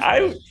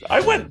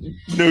 I went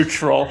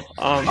neutral.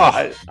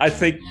 I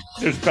think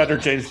there's better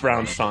James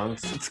Brown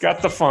songs. It's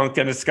got the funk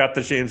and it's got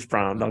the James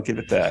Brown. I'll give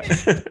it that.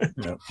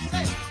 Yep.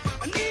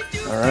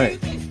 All right.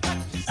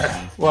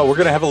 Well, we're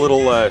going to have a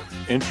little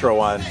intro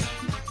on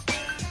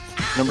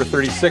number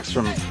 36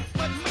 from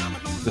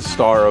the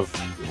star of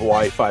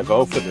Hawaii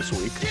Five-0 for this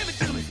week,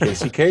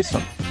 Casey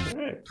Kasem.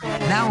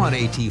 Now on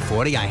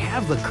AT40, I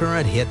have the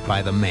current hit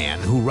by the man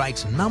who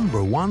writes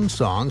number 1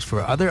 songs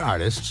for other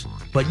artists,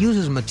 but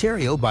uses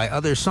material by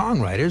other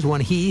songwriters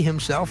when he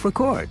himself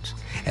records.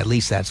 At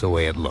least that's the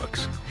way it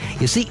looks.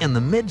 You see, in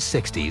the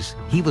mid-'60s,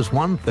 he was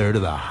 1/3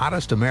 of the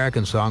hottest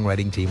American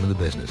songwriting team in the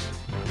business.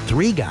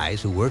 3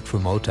 guys who worked for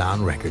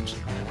Motown Records,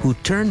 who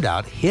turned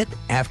out hit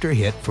after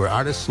hit for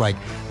artists like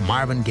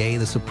Marvin Gaye,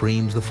 the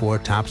Supremes, the Four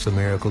Tops, the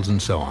Miracles,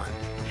 and so on.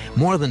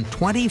 More than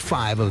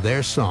 25 of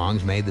their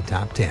songs made the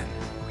top 10.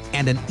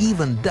 And an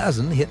even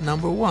dozen hit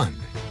number 1.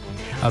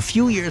 A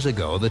few years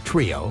ago, the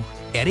trio,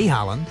 Eddie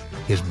Holland,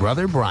 his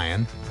brother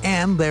Brian,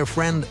 and their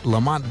friend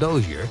Lamont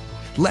Dozier,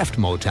 left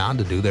Motown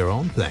to do their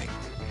own thing.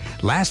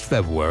 Last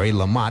February,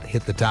 Lamont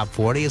hit the top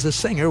 40 as a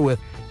singer with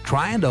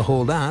Trying to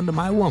Hold On to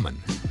My Woman,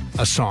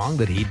 a song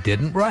that he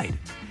didn't write.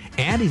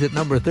 And he's at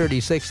number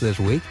 36 this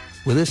week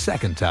with his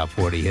second top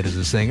 40 hit as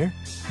a singer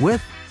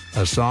with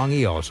a song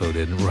he also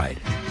didn't write.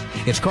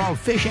 It's called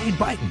Fish Ain't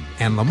Biting,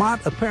 and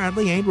Lamont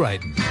apparently ain't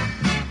writing.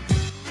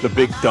 The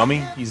big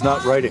dummy, he's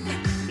not writing.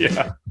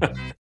 Yeah.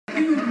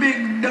 You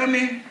big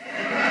dummy.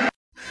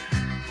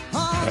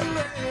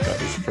 That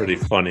was pretty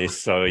funny.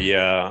 So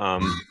yeah,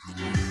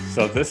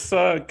 So this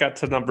got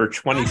to number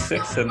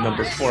 26 and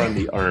number 4 on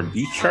the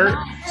R&B chart.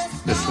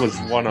 This was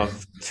one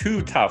of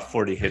 2 top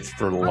 40 hits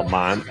for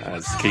Lamont.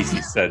 As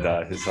Casey said,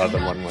 his other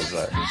one was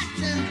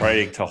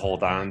Trying to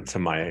Hold On to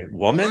My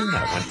Woman.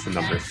 That went to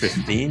number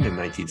 15 in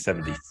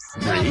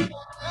 1973.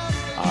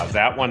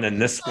 That one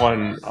and this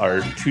one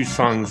are 2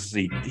 songs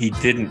he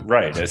didn't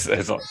write, as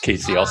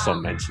Casey also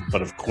mentioned.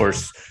 But of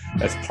course,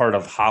 as part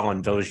of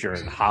Holland Dozier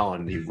and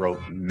Holland, he wrote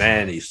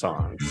many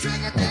songs.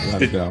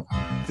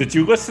 Did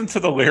you listen to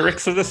the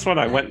lyrics of this one?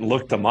 I went and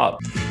looked them up.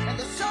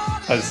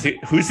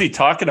 Who's he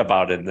talking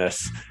about in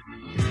this?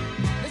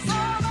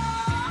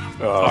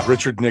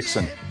 Richard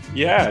Nixon.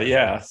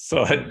 Yeah.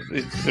 So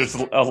there's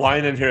a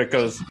line in here that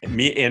goes,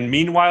 and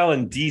meanwhile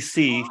in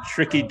D.C.,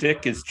 Tricky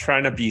Dick is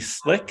trying to be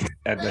slick,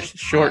 and the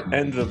short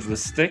end of the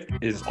stick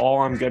is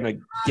all I'm going to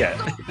get.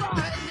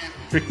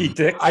 Tricky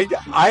Dick.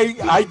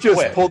 I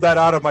just pulled that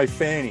out of my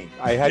fanny.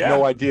 I had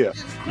no idea.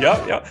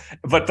 Yep.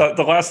 But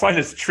the last line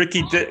is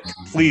Tricky Dick,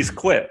 please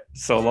quit.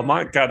 So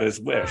Lamont got his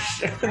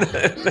wish.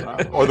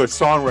 Or the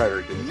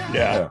songwriter did.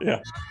 Yeah.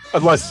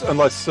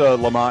 Unless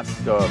Lamont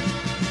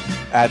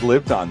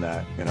ad-libbed on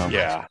that, you know.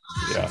 Yeah.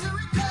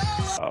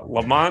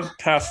 Lamont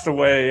passed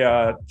away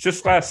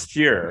just last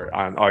year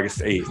on August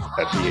 8th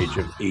at the age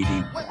of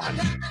 81.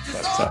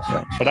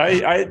 But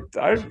I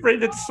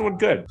rated this one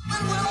good.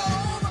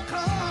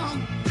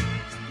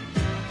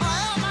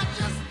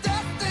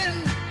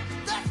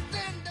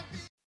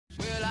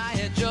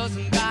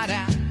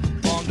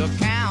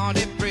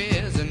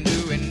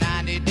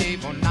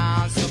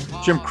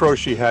 Jim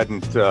Croce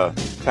hadn't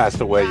passed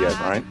away yet,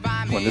 right?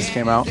 When this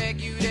came out?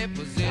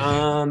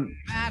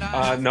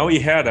 No, he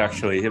had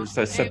actually. It was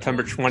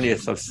September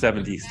 20th of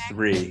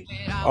 73.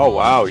 Oh,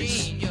 wow.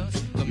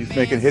 He's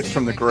making hits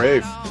from the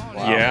grave.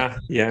 Wow.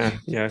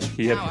 Yeah.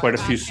 He had quite a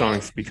few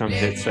songs become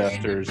hits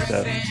after his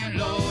death.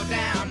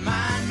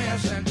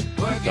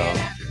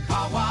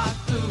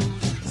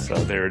 So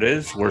there it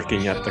is,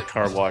 Working at the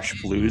Car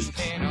Wash Blues.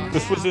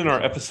 This was in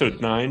our episode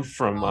 9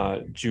 from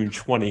June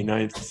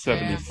 29th,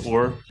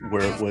 74,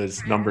 where it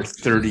was number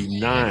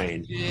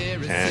 39.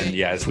 And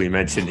yeah, as we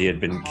mentioned, he had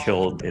been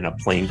killed in a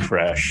plane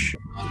crash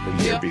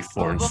the year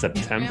before in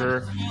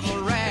September.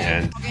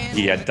 And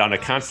he had done a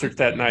concert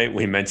that night.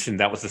 We mentioned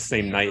that was the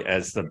same night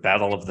as the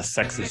Battle of the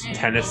Sexes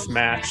tennis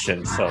match.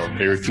 And so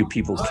very few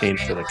people came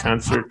to the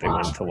concert. They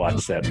wanted to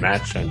watch that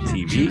match on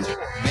TV.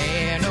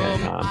 And,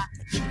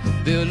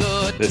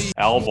 this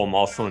album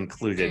also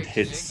included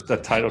hits, the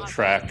title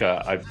track,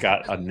 I've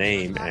Got a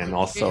Name, and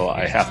also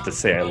I Have to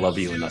Say I Love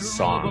You in a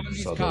Song.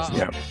 So those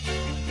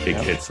big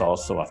hits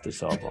also off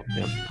this album.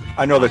 Yep.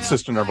 I know that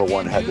Sister Number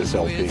One had this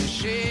LP.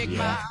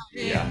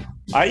 Yeah.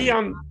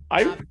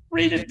 I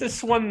rated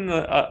this one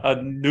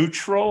a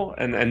neutral,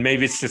 and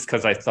maybe it's just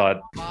because I thought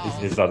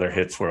his other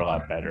hits were a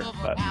lot better,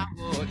 but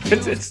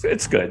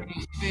it's good.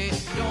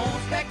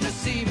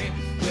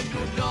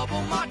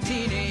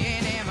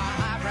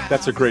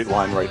 That's a great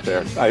line right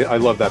there. I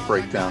love that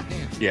breakdown.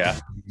 Yeah.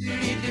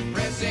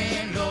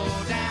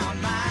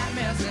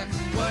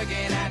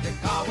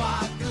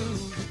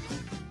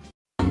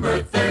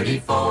 Number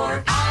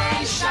 34.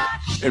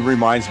 It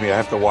reminds me, I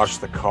have to wash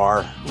the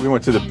car. We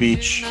went to the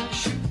beach,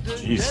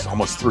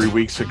 almost 3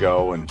 weeks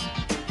ago, and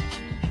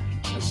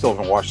I still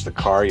haven't washed the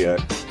car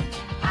yet.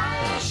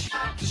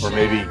 Or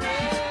maybe,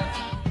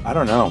 I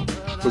don't know.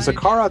 Was the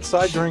car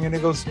outside during any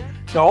of those?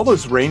 All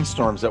those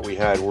rainstorms that we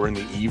had were in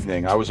the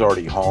evening. I was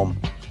already home.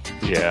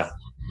 Yeah.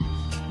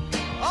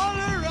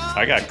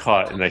 I got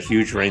caught in a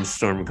huge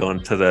rainstorm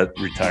going to that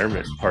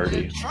retirement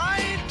party.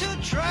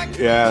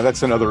 Yeah,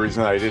 that's another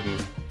reason I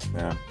didn't.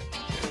 Yeah.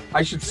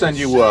 I should send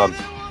you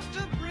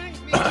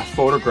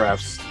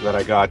photographs that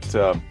I got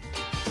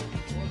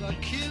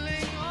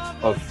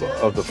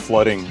of the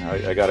flooding.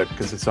 I got it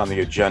because it's on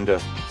the agenda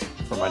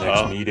for my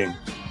next meeting.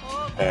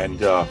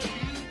 And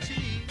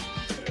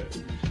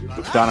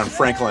down on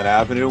Franklin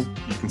Avenue,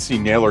 you can see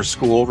Naylor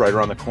School right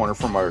around the corner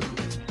from our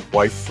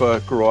wife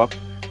grew up.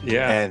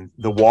 Yeah. And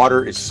the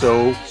water is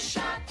so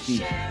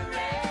deep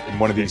in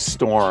one of these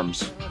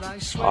storms.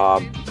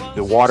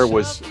 The water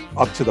was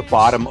up to the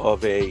bottom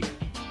of a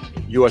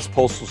U.S.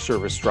 Postal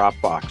Service drop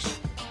box.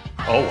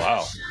 Oh,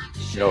 wow.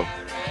 You know,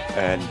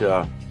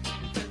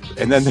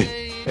 and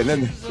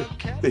then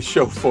they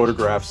show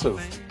photographs of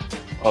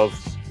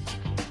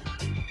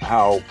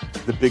how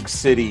the big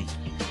city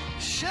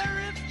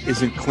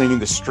isn't cleaning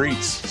the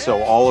streets,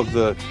 so all of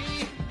the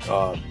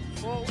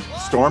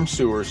storm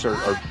sewers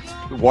are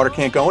the water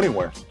can't go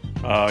anywhere.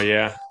 Oh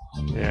yeah,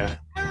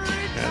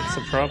 that's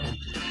a problem.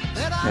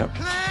 Yep.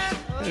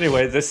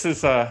 Anyway, this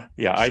is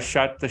I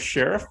Shot the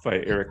Sheriff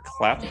by Eric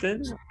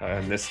Clapton,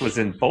 and this was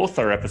in both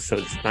our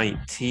episodes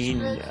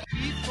 19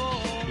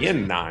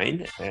 and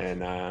 9,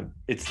 and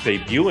it's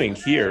debuting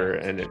here,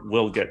 and it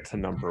will get to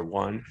number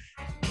 1.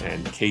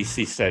 And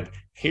Casey said,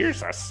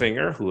 here's a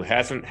singer who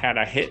hasn't had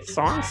a hit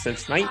song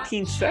since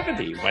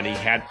 1970 when he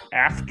had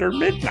After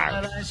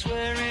Midnight.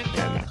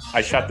 And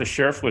I Shot the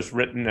Sheriff was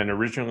written and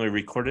originally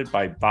recorded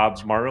by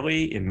Bob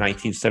Marley in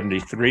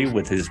 1973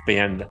 with his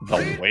band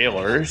The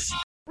Wailers.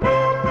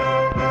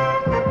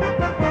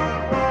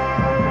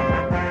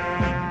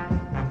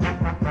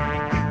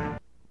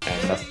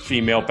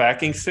 female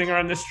backing singer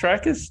on this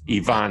track is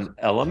Yvonne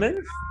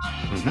Elliman.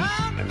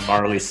 Mm-hmm. And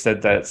Marley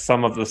said that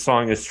some of the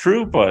song is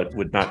true, but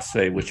would not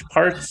say which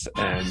parts.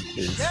 And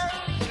his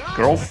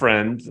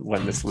girlfriend,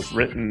 when this was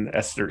written,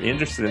 Esther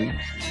Anderson,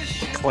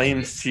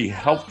 claims she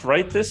helped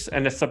write this,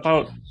 and it's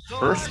about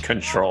birth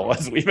control,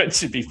 as we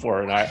mentioned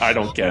before, and I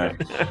don't get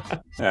it.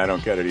 Yeah, I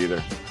don't get it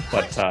either.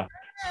 But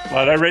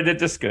I rated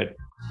this good.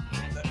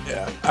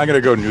 Yeah, I'm going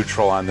to go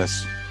neutral on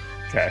this.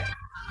 Okay.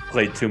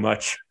 Played too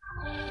much.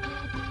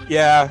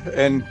 Yeah,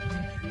 and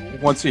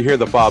once you hear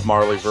the Bob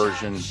Marley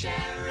version,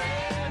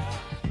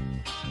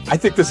 I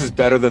think this is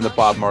better than the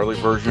Bob Marley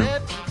version.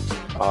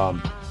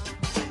 Bob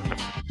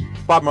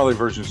Marley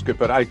version is good,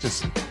 but I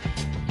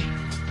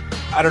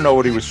don't know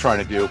what he was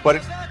trying to do, but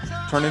it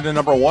turned into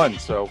number one,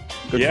 so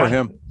good for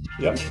him.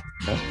 Yep.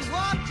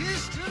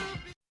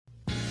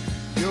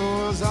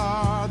 Yours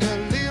are the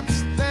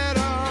lips that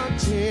are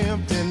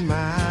tempting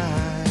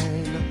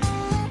mine.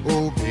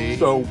 Oh, baby.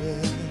 So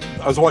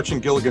I was watching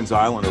Gilligan's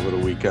Island over the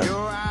weekend,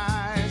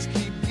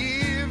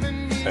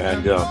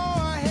 and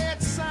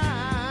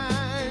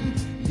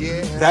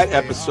that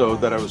episode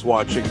that I was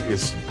watching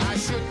is,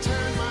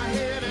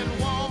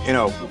 you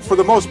know, for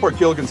the most part,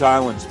 Gilligan's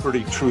Island's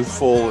pretty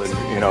truthful, and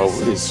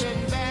is,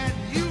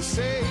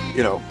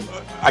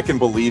 I can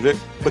believe it,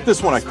 but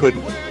this one I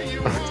couldn't,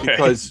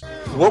 because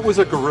what was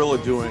a gorilla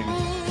doing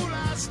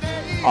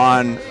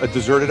on a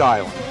deserted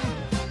island?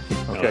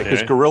 Okay,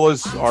 because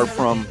gorillas are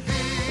from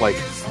like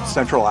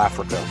Central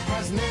Africa.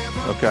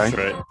 Okay, that's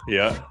right.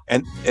 Yeah,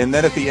 and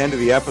then at the end of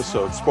the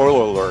episode,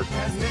 spoiler alert,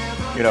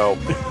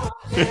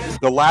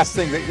 the last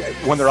thing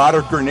when they're out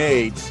of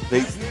grenades,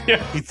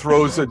 he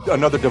throws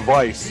another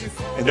device,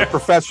 and the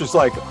professor's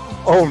like,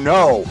 "Oh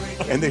no!"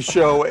 and they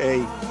show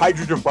a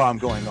hydrogen bomb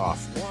going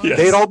off. Yes.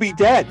 They'd all be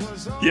dead.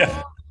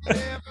 Yeah.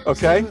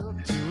 Okay.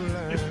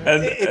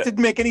 And it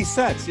didn't make any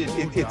sense.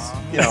 It's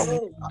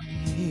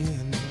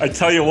I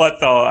tell you what,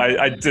 though,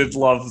 I did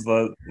love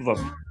the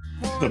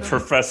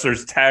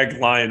professor's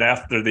tagline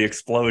after the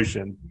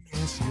explosion.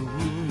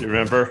 You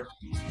remember?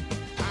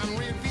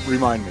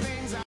 Remind me.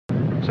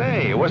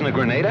 Say, it wasn't a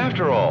grenade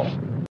after all.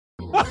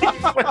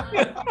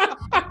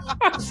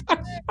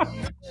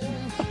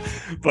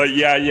 But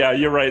yeah,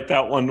 you're right.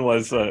 That one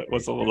was a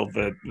little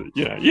bit,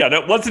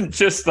 That wasn't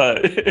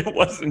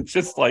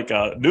just like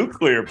a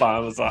nuclear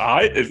bomb.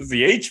 It was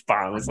the H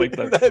bomb. It was like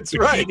the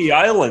Bikini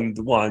Island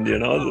one.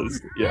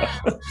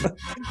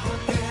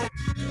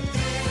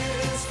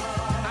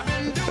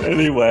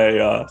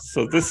 Anyway,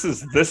 so this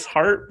is This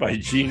Heart by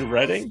Gene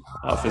Redding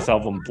off his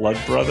album Blood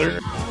Brother.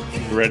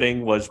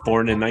 Redding was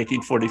born in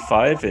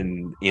 1945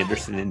 in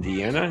Anderson,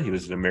 Indiana. He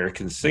was an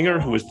American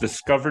singer who was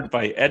discovered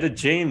by Etta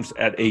James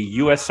at a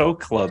USO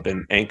club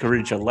in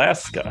Anchorage,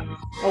 Alaska.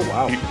 Oh,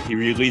 wow. He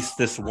released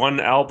this one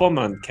album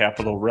on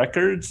Capitol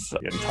Records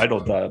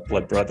entitled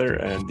Blood Brother,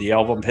 and the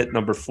album hit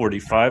number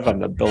 45 on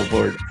the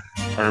Billboard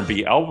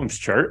R&B Albums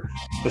chart.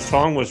 The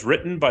song was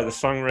written by the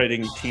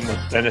songwriting team of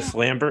Dennis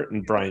Lambert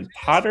and Brian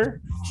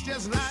Potter.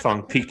 The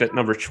song peaked at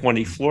number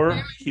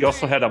 24. He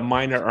also had a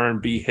minor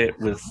R&B hit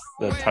with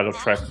the title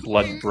track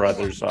Blood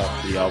Brothers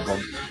off the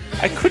album.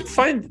 I couldn't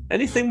find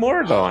anything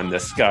more though on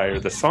this guy or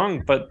the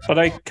song, but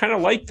I kind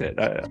of liked it.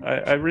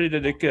 I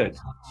rated it good.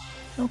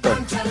 Okay.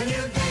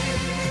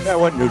 Yeah, I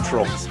went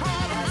neutral.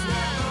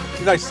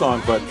 Nice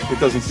song, but it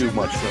doesn't do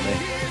much for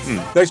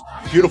me. Nice,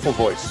 beautiful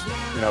voice.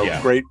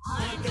 Great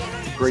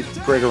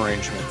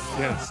arrangement.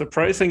 Yeah,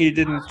 surprising he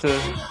didn't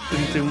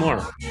do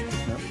more.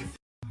 Yeah.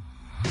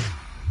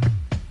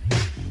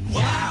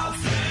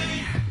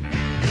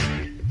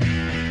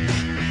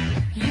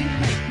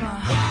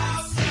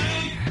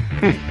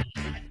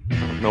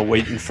 No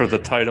waiting for the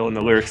title and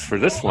the lyrics for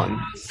this one.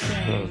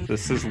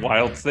 This is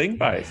Wild Thing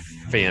by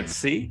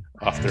Fancy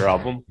off their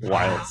album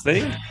Wild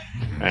Thing.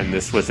 And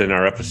this was in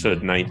our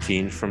episode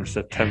 19 from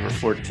September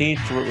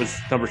 14th, where it was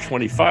number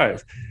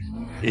 25.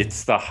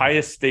 It's the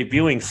highest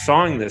debuting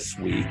song this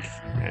week,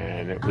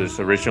 and it was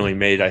originally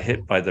made a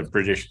hit by the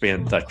British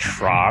band The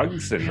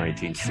Troggs in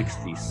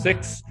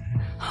 1966.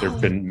 There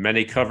have been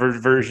many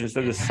covered versions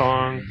of the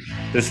song.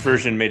 This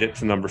version made it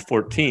to number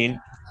 14.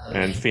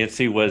 And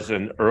Fancy was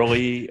an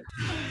early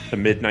to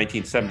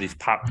mid-1970s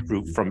pop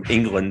group from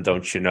England,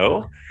 don't you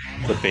know?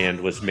 The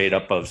band was made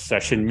up of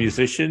session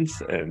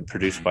musicians and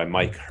produced by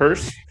Mike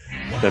Hurst.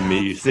 The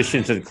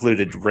musicians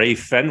included Ray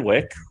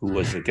Fenwick, who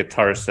was a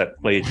guitarist that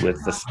played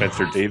with the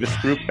Spencer Davis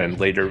Group and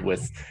later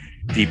with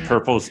Deep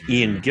Purple's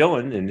Ian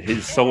Gillan in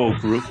his solo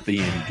group, the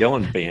Ian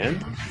Gillan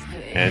Band.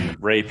 And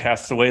Ray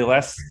passed away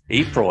last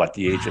April at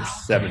the age of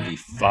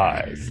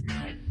 75.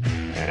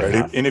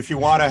 And if you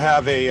want to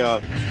have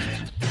a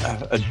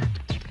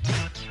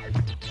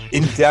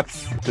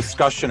in-depth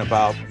discussion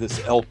about this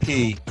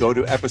LP, go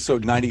to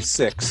episode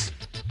 96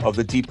 of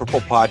the Deep Purple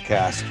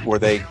podcast, where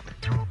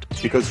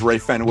because Ray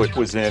Fenwick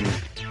was in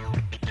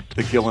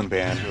the Gillan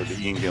Band, or the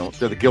Ian Gillan,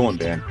 the Gillan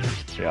Band.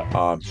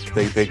 Yeah.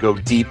 They go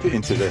deep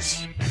into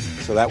this.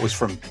 So that was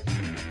from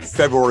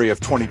February of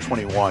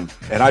 2021,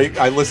 and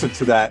I listened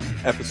to that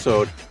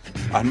episode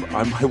on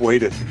my way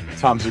to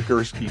Tom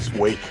Zagurski's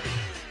wake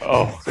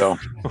Oh, so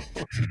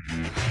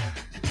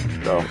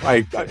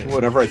I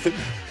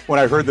when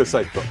I heard this,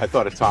 I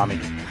thought of Tommy.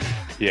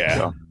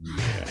 Yeah.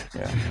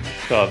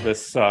 So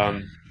this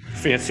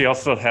Fancy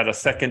also had a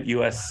second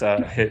U.S.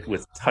 hit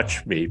with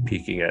 "Touch Me,"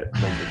 peaking at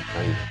number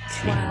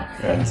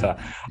 19. But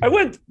I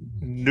went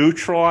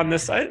neutral on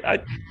this. I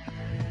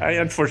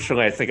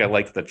unfortunately, I think I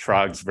like the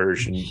Troggs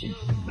version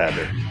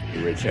better,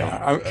 the original.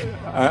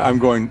 I'm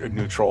going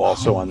neutral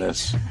also on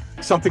this.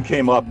 Something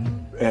came up,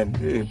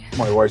 and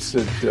my wife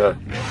said,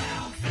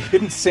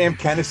 "Didn't Sam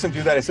Kinison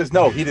do that?" I says,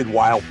 "No, he did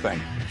Wild Thing."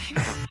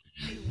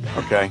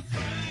 Okay.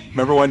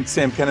 Remember when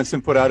Sam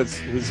Kinison put out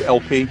his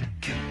LP?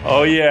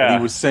 Oh yeah,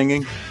 he was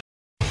singing.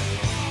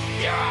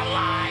 You're a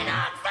lying,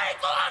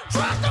 unfaithful,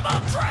 untrustable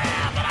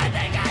tramp, and I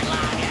think I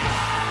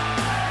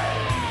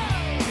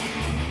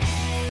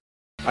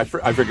love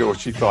you. I forget what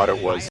she thought it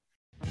was.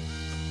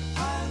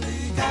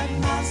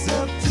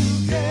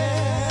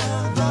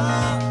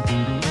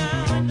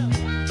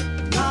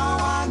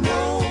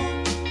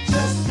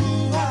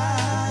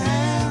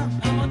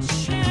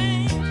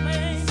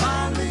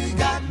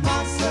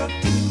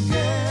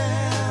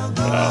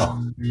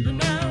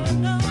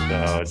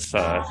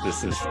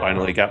 This is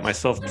Finally Got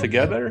Myself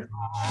Together,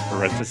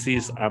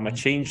 parentheses, I'm a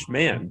Changed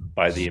Man,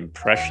 by The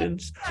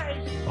Impressions,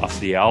 off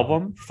the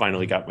album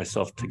Finally Got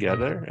Myself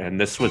Together. And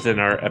this was in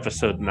our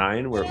episode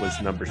 9, where it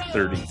was number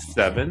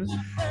 37.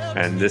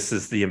 And this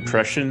is The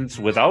Impressions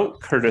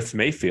without Curtis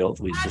Mayfield.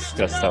 We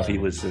discussed how he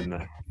was in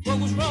the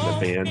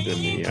band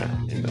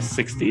in the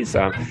 60s.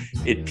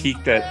 It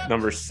peaked at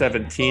number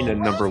 17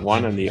 and number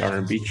 1 on the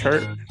R&B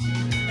chart.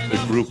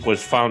 The group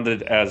was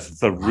founded as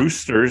the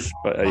Roosters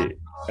by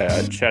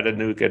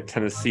Chattanooga,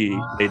 Tennessee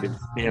native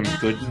Sam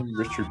Gooden,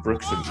 Richard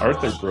Brooks, and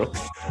Arthur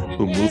Brooks,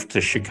 who moved to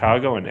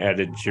Chicago and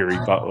added Jerry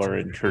Butler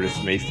and Curtis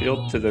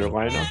Mayfield to their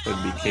lineup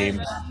and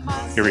became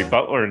Jerry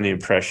Butler and the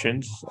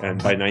Impressions. And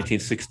by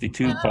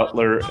 1962,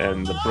 Butler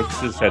and the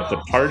Brookses had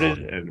departed,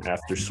 and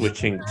after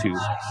switching to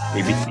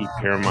ABC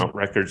Paramount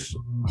Records,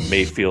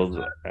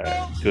 Mayfield,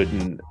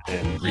 Gooden,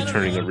 and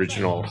returning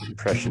original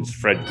Impressions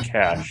Fred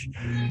Cash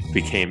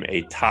became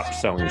a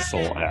top-selling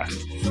soul act.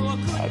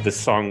 This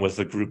song was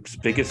the group's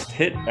biggest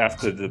hit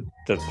after the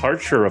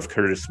departure of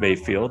Curtis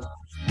Mayfield,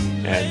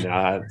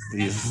 and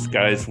these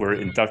guys were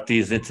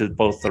inductees into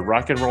both the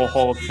Rock and Roll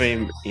Hall of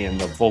Fame and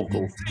the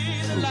Vocal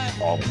Group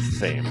Hall of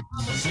Fame.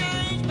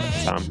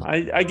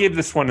 I gave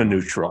this one a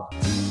neutral.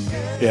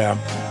 Yeah,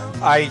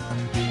 I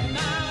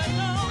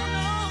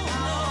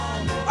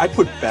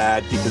put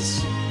bad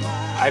because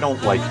I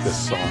don't like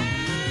this song.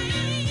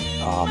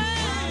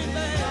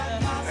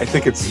 I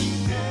think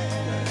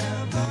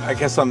I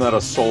guess I'm not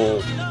a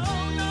soul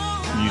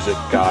music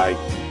guy.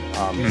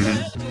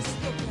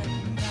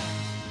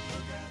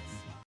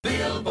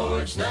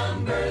 Billboard's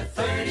number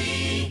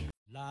 30.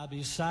 Lie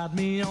beside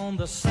me on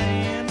the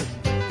sand.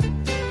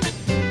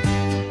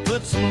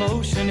 Put some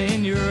lotion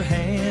in your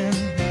hand.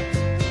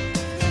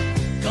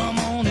 Come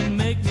on and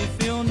make me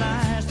feel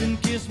nice and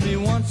kiss me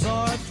once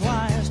or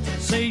twice.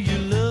 Say you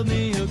love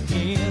me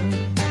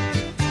again.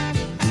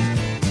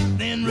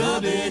 Then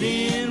rub it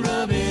in,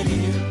 rub it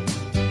in.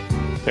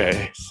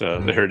 Okay, so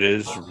there it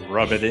is,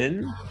 Rub It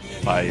In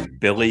by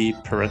Billy,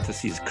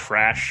 parentheses,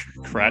 Crash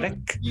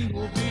Craddock.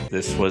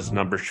 This was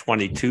number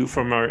 22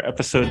 from our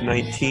episode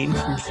 19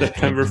 from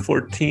September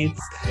 14th.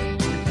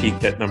 It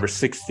peaked at number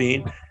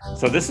 16.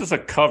 So this is a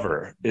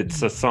cover.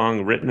 It's a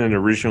song written and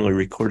originally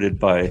recorded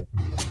by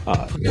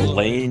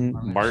Lane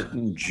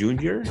Martin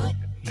Jr.,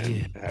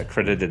 and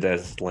credited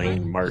as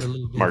Lane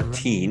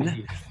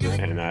Martine.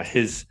 And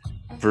his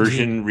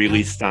version,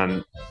 released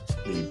on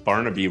the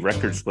Barnaby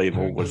Records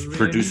label, was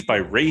produced by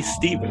Ray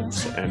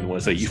Stevens and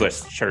was a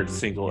U.S. chart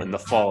single in the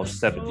fall of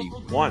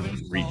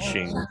 '71,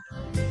 reaching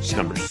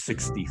number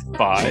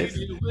 65.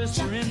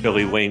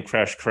 Billy Wayne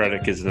Crash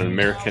Craddock is an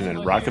American and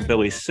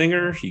rockabilly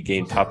singer. He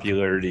gained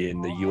popularity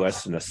in the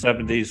U.S. in the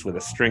 70s with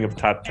a string of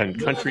top 10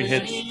 country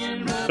hits,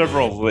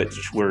 several of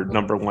which were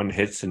number 1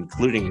 hits,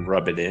 including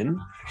Rub It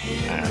In.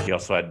 He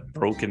also had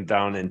Broken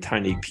Down in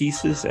Tiny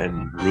Pieces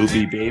and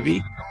Ruby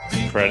Baby.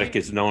 Craddock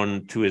is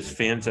known to his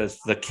fans as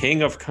the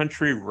king of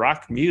country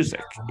rock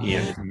music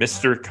and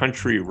Mr.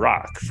 Country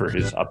Rock for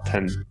his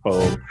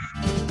up-tempo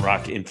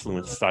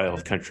rock-influenced style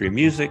of country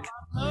music.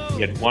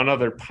 He had one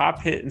other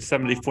pop hit in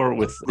 '74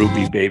 with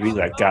Ruby Baby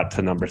that got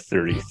to number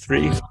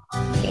 33.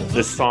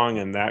 This song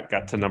and that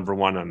got to number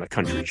 1 on the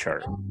country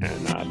chart.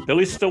 And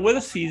Billy's still with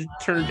us. He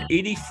turned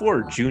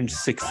 84 June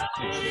 16th.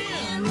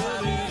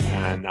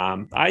 And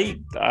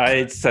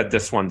I said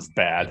this one's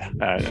bad.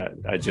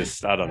 I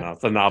don't know.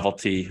 The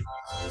novelty.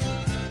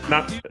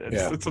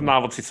 It's a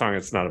novelty song.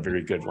 It's not a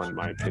very good one, in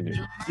my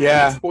opinion.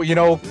 Yeah.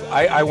 Well,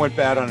 I went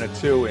bad on it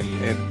too.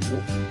 And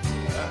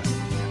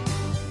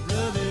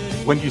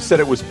when you said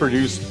it was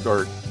produced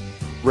or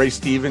Ray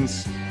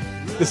Stevens,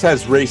 this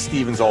has Ray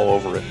Stevens all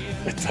over it.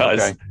 It does.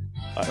 Okay.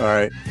 All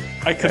right.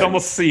 I could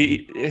almost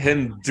see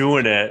him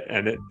doing it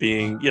and it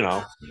being,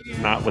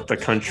 not with the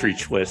country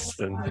twist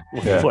and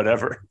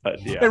whatever.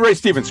 But yeah. And Ray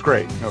Stevens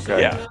great.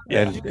 Okay. Yeah.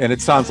 And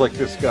it sounds like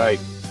this guy,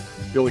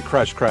 Billy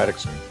Crash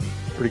Craddock's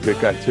Pretty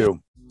good guy, too.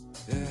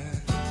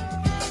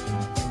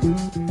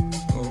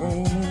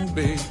 Oh,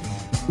 baby.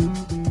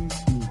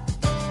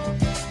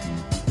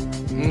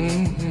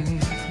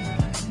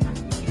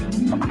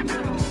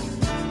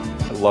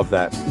 I love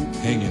that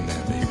Hang in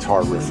there, baby.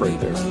 guitar riff right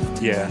there.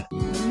 Yeah.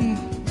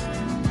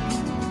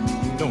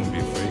 Don't be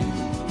afraid.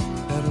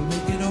 That'll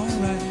make it all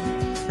right.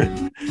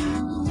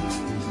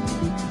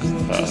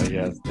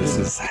 Yeah, this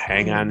is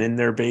Hang On In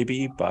There,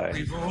 Baby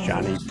by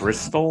Johnny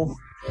Bristol.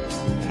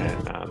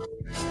 And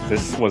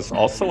this was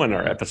also in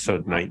our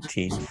episode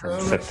 19 from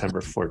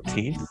September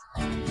 14th,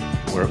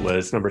 where it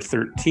was number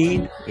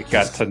 13. It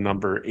got to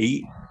number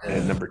 8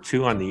 and number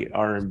 2 on the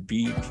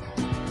R&B.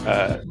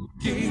 On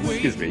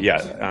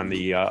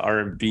the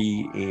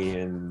R&B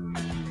and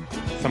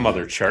some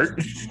other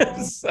chart.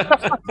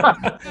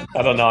 I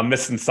don't know. I'm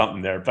missing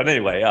something there. But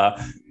anyway,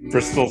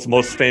 Bristol's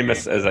most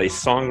famous as a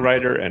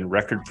songwriter and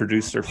record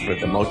producer for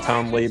the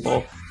Motown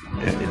label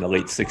in the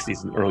late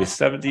 60s and early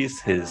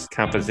 70s. His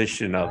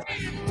composition of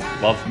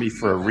Love Me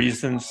for a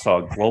Reason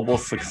saw global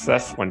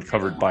success when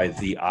covered by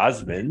the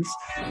Osmonds,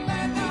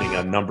 being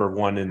a number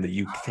 1 in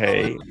the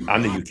UK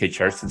on the UK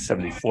charts in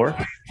 74.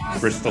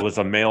 Bristol is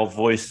a male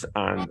voice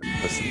on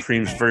the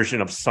Supremes'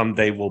 version of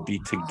Someday We'll Be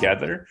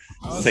Together,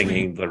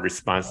 singing the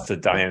response to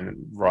Diana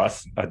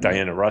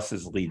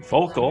Ross's lead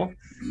vocal.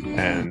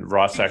 And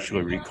Ross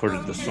actually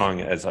recorded the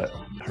song as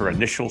her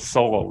initial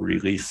solo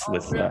release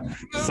with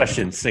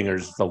session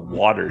singers the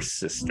Waters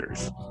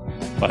Sisters.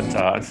 But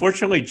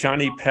unfortunately,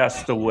 Johnny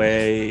passed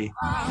away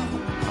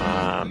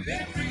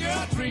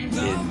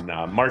in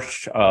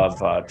March of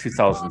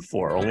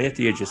 2004, only at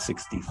the age of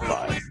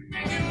 65.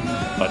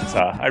 But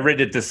I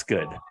rated this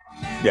good.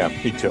 Yeah,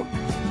 me too.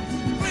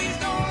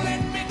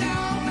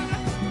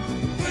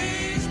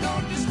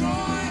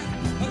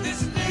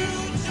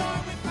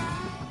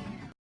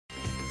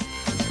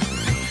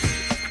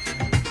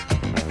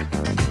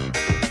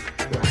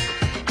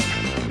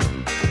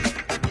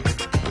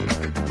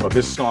 Well,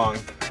 this song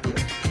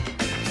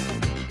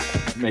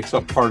makes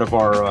up part of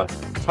our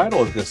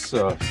title of this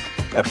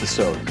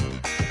episode.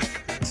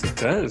 Yes, it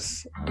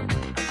does.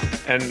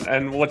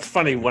 And what's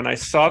funny, when I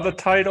saw the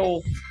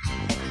title,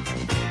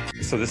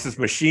 so this is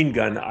Machine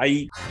Gun,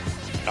 I'm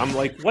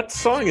like, what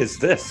song is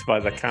this by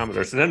the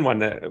Commodores? And then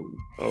when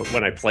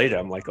I played it,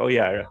 I'm like, oh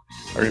yeah,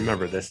 I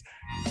remember this.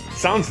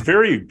 Sounds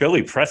very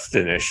Billy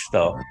Preston-ish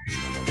though.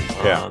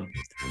 Yeah.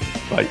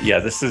 But yeah,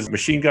 this is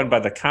Machine Gun by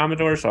the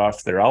Commodores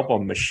off their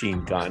album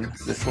Machine Gun.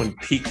 This one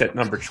peaked at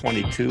number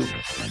 22.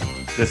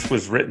 This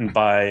was written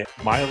by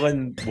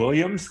Mylan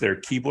Williams, their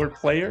keyboard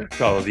player.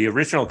 So the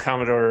original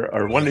Commodore,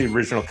 or one of the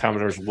original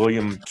Commodores,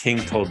 William King,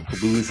 told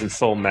Blues and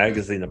Soul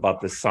magazine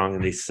about this song,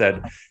 and he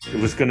said it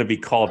was going to be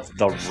called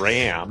The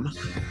Ram.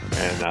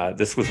 And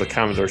this was the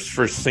Commodore's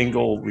first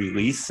single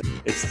release.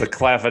 It's the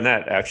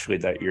clavinet, actually,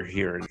 that you're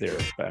hearing there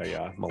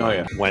by Malone. Oh,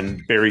 yeah.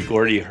 When Berry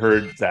Gordy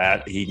heard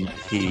that, he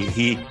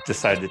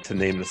decided to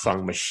name the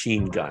song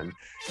Machine Gun,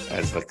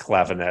 as the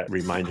clavinet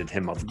reminded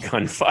him of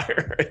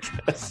gunfire, I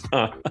guess.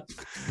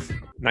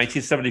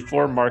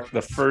 1974 marked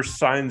the first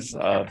signs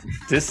of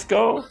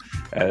disco,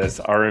 as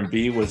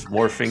R&B was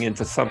morphing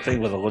into something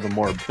with a little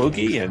more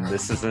boogie, and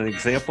this is an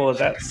example of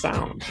that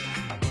sound.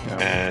 Yeah.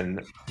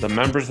 And the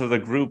members of the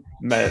group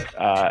met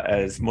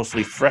as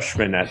mostly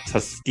freshmen at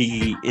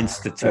Tuskegee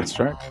Institute. That's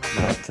right.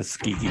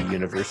 Tuskegee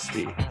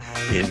University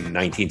in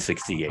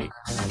 1968.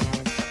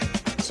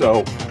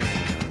 So,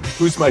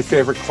 who's my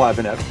favorite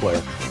clavinet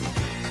player?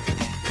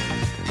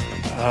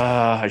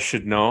 I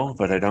should know,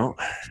 but I don't.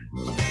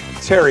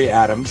 Terry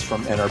Adams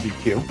from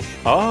NRBQ.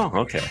 Oh,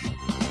 okay.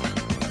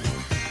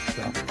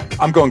 So,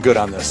 I'm going good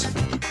on this.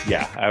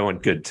 Yeah, I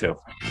went good too.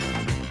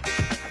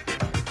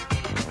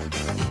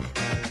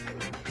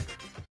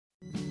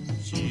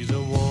 She's a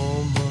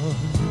woman.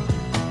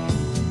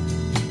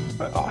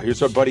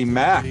 Here's our buddy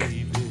Mac.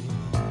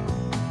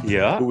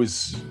 Yeah. Who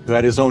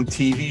had his own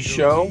TV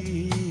show.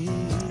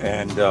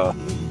 And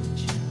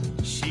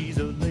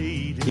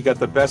he got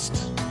the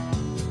best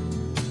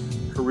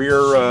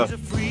career,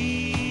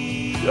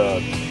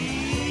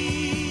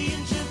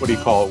 what do you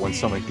call it when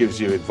someone gives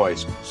you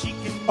advice?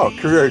 Oh,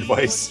 career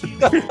advice.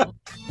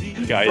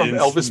 Guidance, from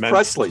Elvis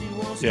Presley.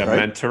 Yeah, right?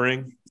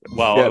 Mentoring.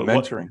 Well, yeah,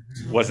 mentoring.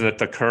 Wasn't it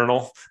the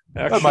Colonel?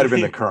 Actually? That might have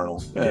been the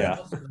Colonel. Yeah.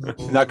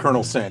 Not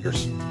Colonel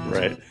Sanders.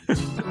 Right.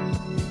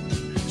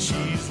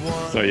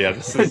 So yeah,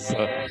 this is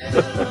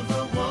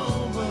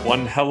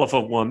One Hell of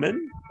a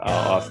Woman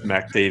off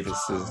Mac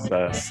Davis's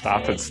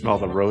Stop and Smell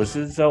the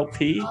Roses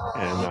LP.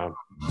 And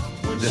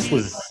this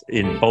was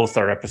in both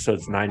our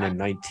episodes 9 and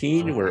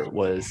 19, where it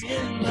was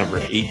number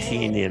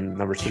 18 and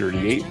number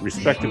 38,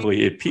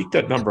 respectively. It peaked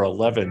at number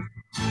 11,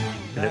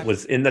 and it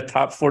was in the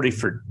top 40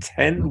 for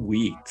 10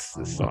 weeks,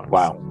 this song.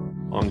 Wow.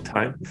 Long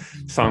time.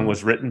 The song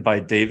was written by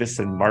Davis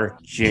and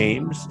Mark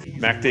James.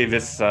 Mac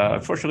Davis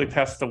unfortunately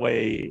passed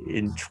away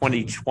in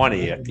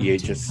 2020 at the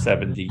age of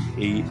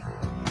 78.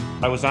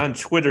 I was on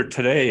Twitter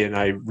today and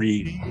I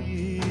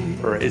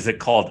or is it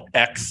called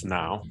X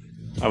now?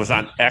 I was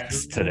on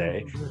X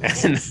today,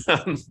 and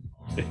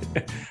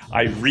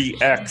I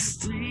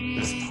re-X'd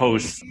this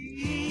post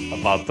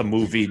about the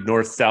movie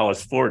North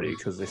Dallas 40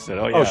 because they said,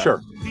 Oh,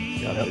 sure.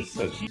 Yeah, it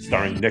said,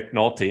 starring Nick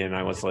Nolte, and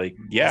I was like,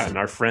 yeah, and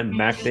our friend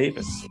Mac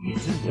Davis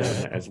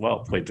as well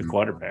played the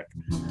quarterback.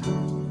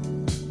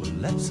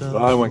 Well,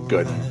 I went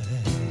good.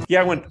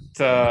 Yeah, I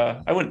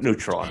went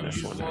neutral on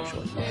this one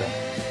actually.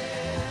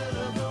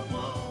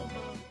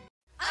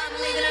 I'm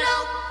leaving it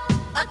all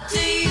up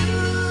to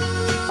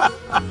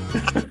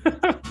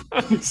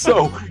you.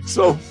 So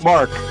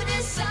Mark,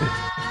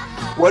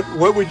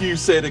 what would you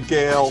say to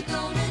Gail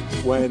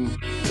when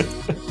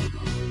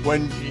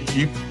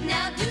you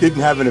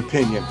didn't have an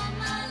opinion?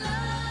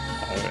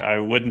 I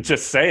wouldn't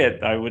just say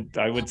it. I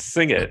would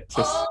sing it.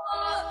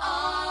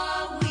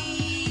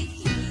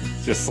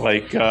 Just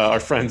like our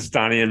friends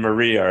Donnie and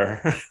Marie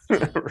are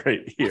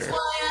right here.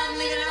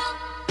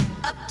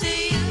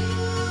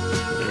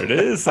 There it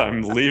is.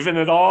 I'm leaving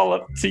it all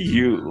up to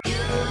you.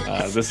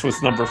 This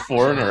was number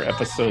 4 in our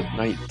episode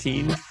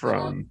 19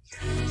 from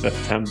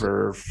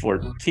September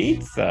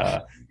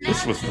 14th.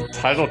 This was the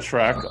title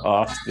track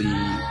off the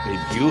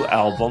debut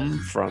album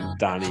from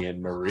Donnie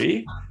and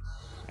Marie.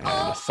 And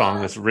the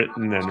song was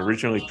written and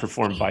originally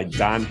performed by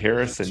Don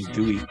Harris and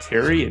Dewey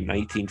Terry in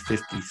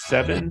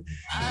 1957.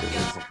 It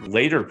was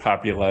later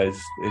popularized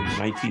in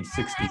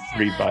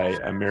 1963 by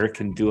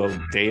American duo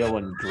Dale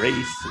and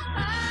Grace.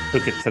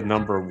 Took it to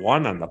number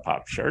 1 on the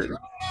pop chart.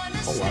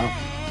 Oh, wow.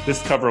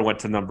 This cover went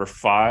to number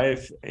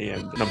 5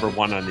 and number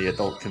 1 on the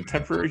adult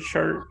contemporary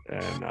chart.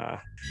 And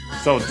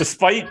so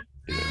despite,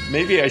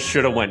 maybe I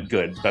should have went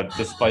good, but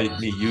despite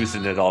me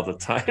using it all the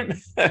time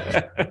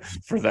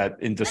for that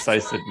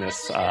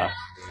indecisiveness,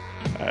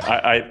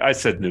 I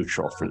said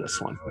neutral for this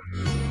one.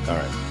 All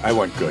right. I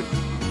went good.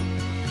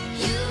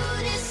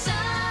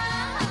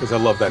 Because I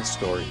love that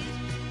story.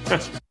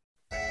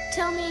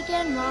 Tell me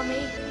again,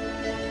 Mommy.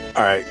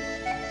 All right.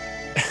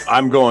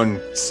 I'm going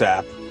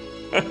sap.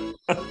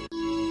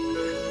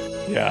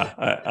 Yeah,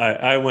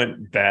 I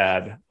went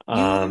bad.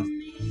 I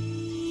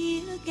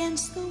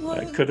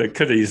could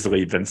have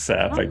easily been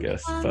sap, I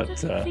guess, but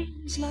so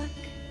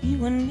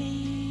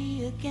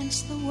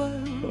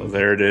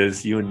there it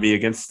is, You and Me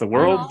Against the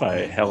World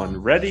by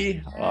Helen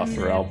Reddy off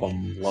her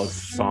album Love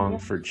Song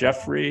for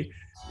Jeffrey.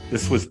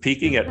 This was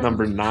peaking at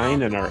number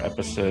 9 in our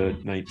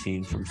episode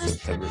 19 from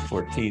September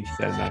 14th.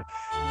 And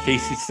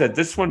Casey said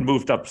this one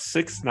moved up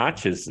 6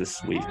 notches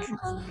this week.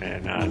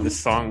 And this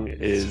song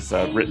is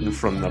written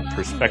from the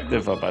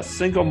perspective of a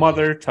single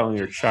mother telling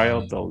her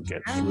child they'll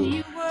get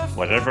through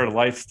whatever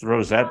life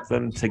throws at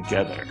them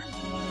together.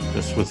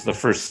 This was the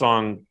first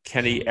song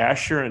Kenny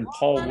Asher and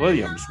Paul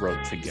Williams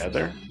wrote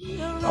together.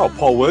 Oh,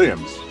 Paul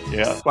Williams.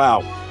 Yeah.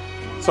 Wow.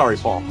 Sorry,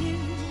 Paul.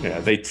 Yeah,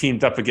 they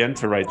teamed up again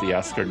to write the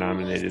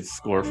Oscar-nominated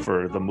score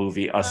for the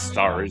movie A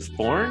Star Is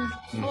Born,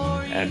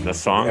 and the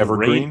song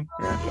Evergreen,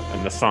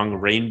 and the song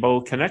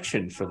Rainbow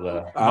Connection for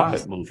the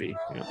Muppet movie.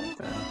 Yeah.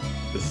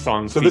 The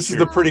song. So this is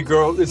the pretty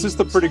girl. Is this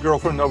the pretty girl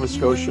from Nova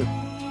Scotia?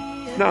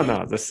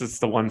 No. This is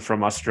the one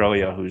from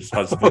Australia whose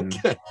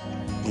husband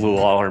blew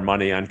all her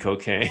money on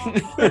cocaine.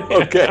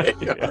 Okay.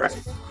 Yeah. Right.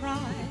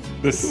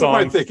 This song.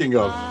 Who am I thinking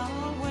of?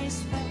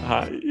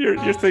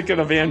 You're thinking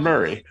of Anne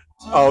Murray.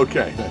 Oh,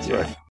 okay, that's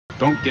right.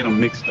 Don't get them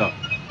mixed up.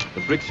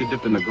 The bricks you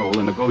dip in the gold,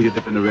 and the gold you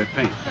dip in the red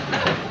paint.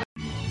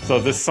 So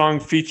this song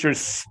features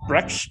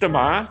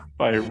Sprechstimme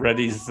by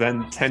Reddy's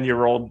then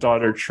 10-year-old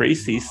daughter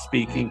Tracy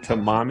speaking to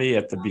Mommy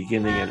at the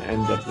beginning and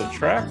end of the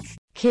track.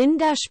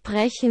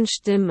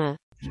 Kindersprechstimme.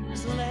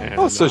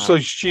 And, so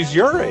she's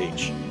your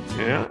age.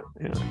 Yeah.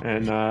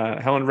 And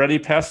Helen Reddy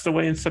passed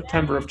away in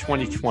September of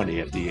 2020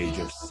 at the age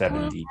of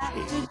 72.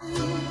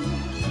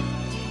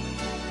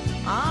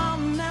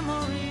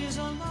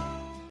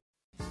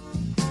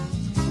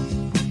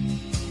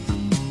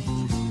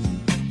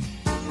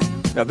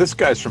 Now, this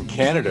guy's from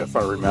Canada, if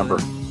I remember.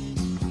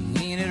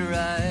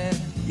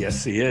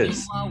 Yes, he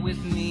is.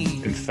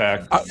 In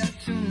fact,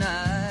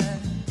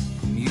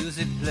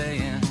 music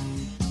playing,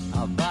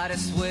 our body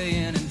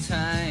swaying in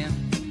time,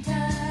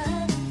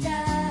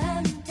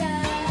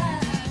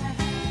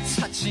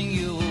 touching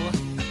you.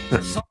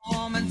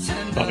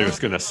 thought he was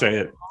going to say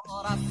it.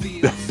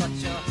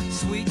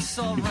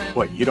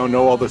 What, you don't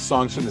know all the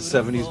songs from the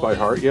 70s by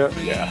heart yet?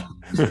 Yeah.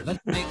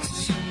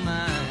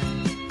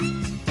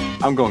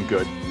 I'm going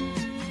good.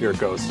 Here it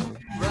goes.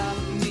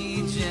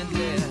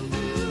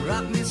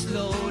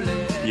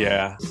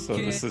 Yeah, so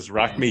this is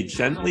Rock Me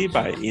Gently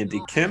by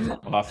Andy Kim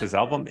off his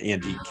album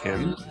Andy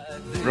Kim.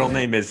 Real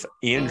name is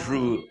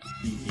Andrew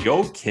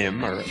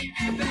Youakim, or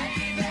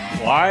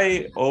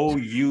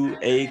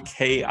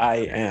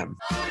Youakim,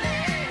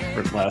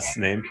 for last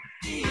name.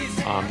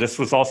 This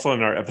was also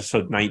in our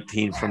episode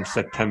 19 from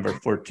September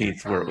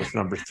 14th, where it was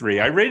number 3.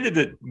 I rated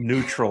it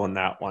neutral in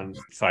that one,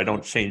 so I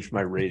don't change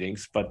my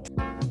ratings. But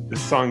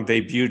this song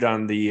debuted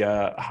on the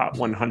Hot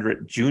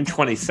 100 June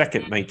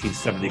 22nd,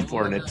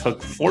 1974, and it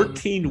took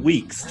 14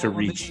 weeks to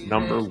reach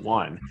number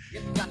 1.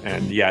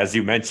 And yeah, as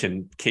you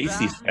mentioned,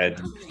 Casey said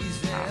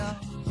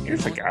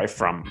Here's a guy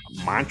from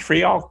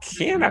Montreal,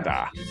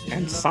 Canada,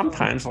 and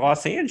sometimes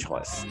Los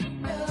Angeles.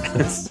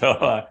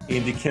 So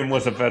Andy Kim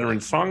was a veteran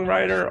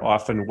songwriter,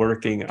 often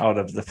working out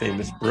of the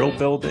famous Brill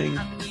Building.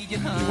 He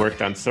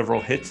worked on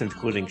several hits,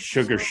 including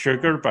Sugar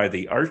Sugar by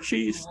the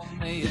Archies.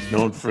 He's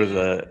known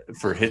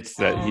for hits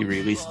that he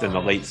released in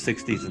the late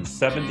 60s and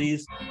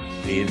 70s.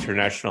 The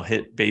international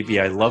hit Baby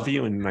I Love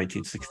You in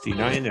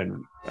 1969,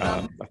 and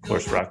of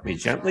course, Rock Me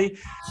Gently.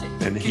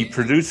 And he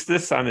produced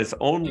this on his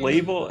own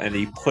label, and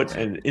he put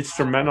an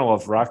instrumental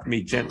of Rock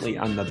Me Gently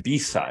on the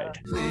B-side.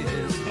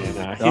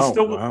 And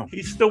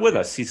he's still with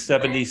us. He's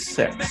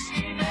 76.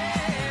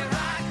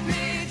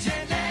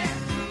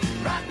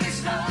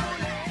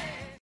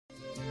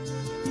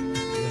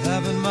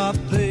 Having my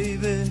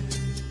baby,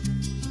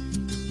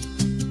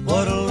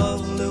 what a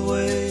lovely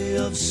way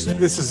of saying.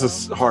 This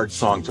is a hard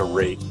song to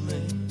rate.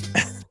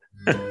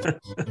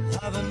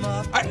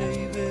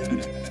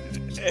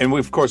 And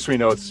of course we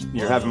know it's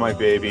You're Having My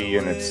Baby,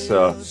 and it's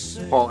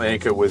Paul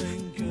Anka with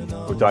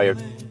Odia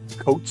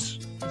Coates.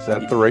 Is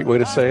that the right way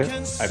to say it?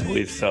 I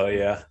believe so,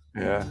 yeah.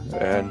 Yeah,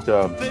 and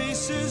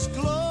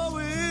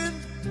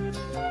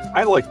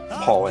I like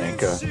Paul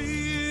Anka,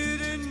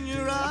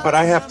 but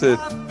I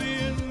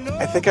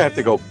think I have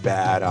to go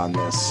bad on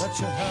this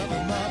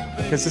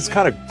because it's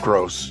kind of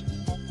gross.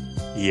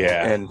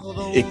 Yeah. And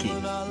icky.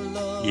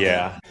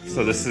 Yeah.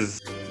 So this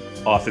is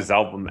off his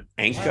album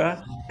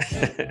Anka,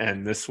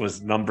 and this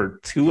was number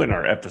 2 in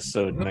our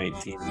episode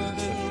 19,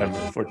 September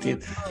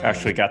 14th.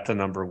 Actually got to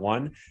number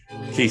 1.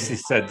 Casey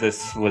said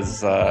this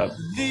was the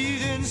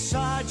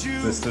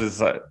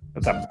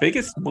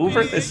biggest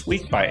mover this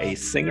week by a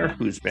singer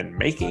who's been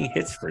making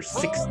hits for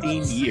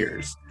 16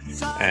 years.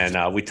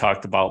 And we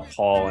talked about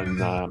Paul and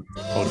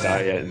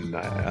Odia in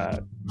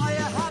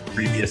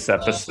previous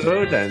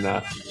episode, and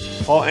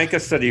Paul Anka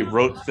said he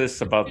wrote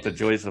this about the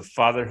joys of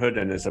fatherhood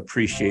and his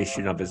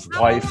appreciation of his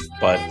wife,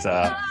 but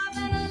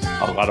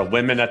a lot of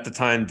women at the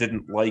time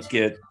didn't like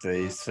it.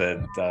 They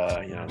said,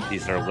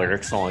 these are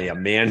lyrics only a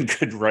man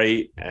could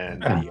write,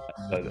 and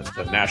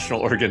the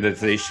National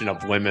Organization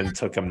of Women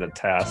took him to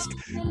task,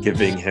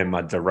 giving him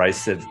a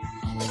derisive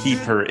Keep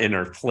Her in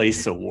Her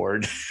Place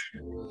award.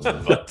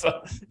 But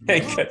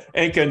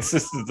Anka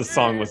insisted the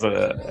song was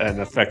an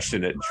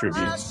affectionate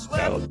tribute to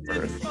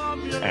childbirth,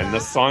 and the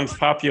song's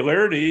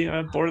popularity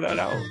bore that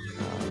out.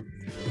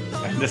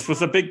 And this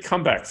was a big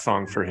comeback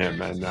song for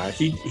him, and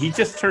he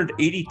just turned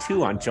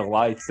 82 on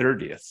July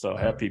 30th. So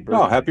happy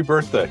birthday! Oh, happy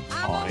birthday!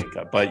 Oh,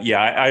 Anka. But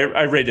yeah,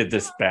 I rated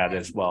this bad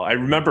as well. I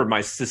remember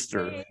my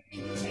sister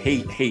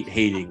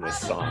hating this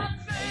song.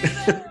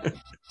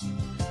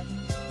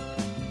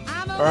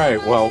 All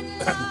right, well,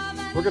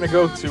 we're going to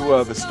go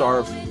to the star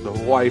of the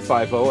Hawaii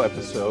Five-0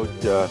 episode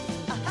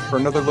for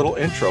another little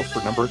intro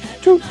for number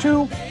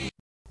 22.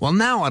 Well,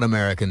 now on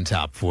American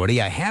Top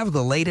 40, I have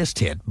the latest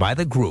hit by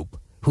the group,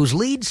 whose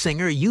lead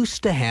singer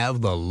used to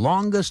have the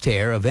longest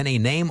hair of any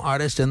name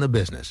artist in the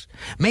business,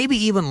 maybe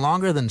even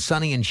longer than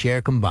Sonny and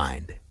Cher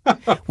combined.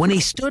 When he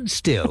stood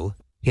still,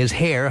 his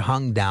hair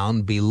hung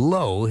down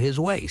below his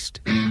waist.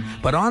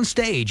 But on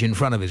stage in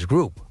front of his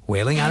group,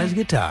 wailing on his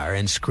guitar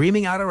and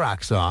screaming out a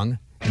rock song,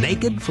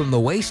 naked from the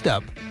waist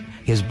up,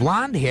 his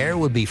blonde hair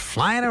would be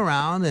flying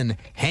around and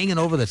hanging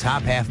over the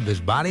top half of his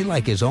body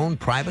like his own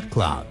private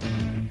cloud.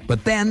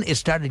 But then it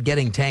started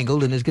getting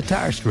tangled in his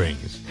guitar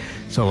strings.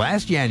 So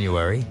last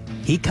January,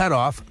 he cut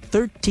off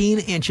 13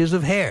 inches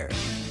of hair,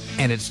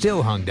 and it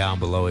still hung down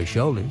below his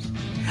shoulders.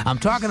 I'm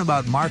talking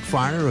about Mark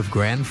Farner of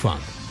Grand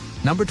Funk.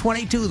 Number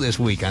 22 this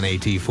week on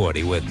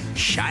AT40 with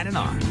Shining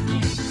On.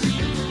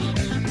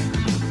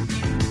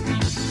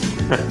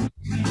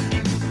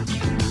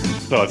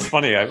 So it's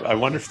funny. I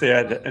wonder if they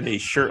had any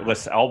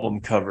shirtless album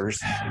covers.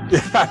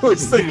 Yeah, I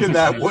was thinking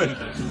that would.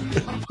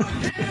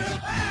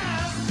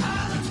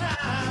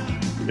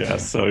 Yeah,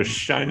 so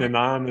Shining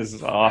On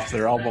is off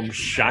their album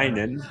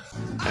Shinin',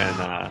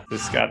 and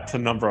this got to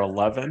number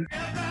 11.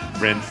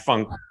 Grand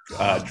Funk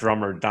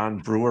drummer Don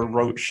Brewer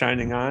wrote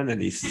Shining On, and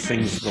he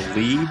sings the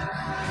lead.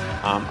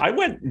 I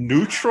went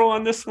neutral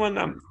on this one.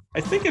 I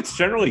think it's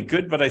generally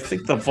good, but I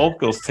think the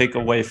vocals take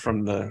away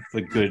from the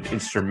good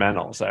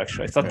instrumentals,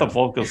 actually. I thought the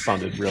vocals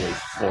sounded really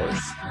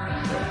forced.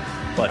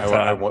 But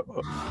I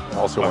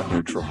also went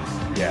neutral.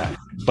 Yeah.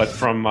 But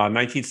from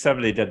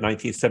 1970 to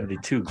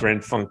 1972,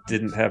 Grand Funk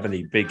didn't have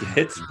any big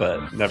hits,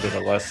 but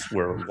nevertheless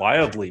were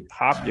wildly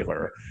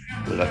popular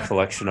with a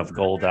collection of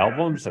gold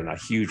albums and a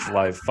huge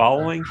live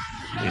following.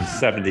 In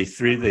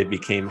 73, they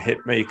became hit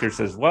makers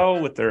as well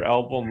with their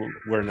album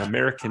We're an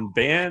American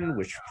Band,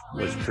 which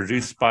was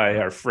produced by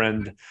our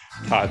friend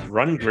Todd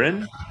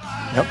Rundgren.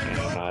 Yep.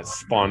 And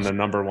spawned the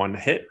number 1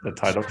 hit, the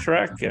title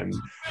track. And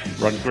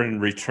Rundgren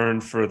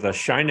returned for the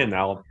Shining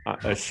On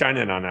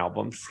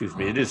album. Excuse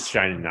me, it is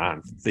Shining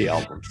On, the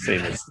album,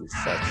 same as this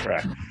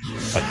track.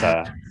 But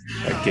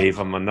I gave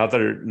them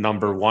another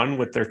number 1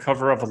 with their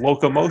cover of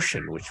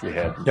Locomotion, which we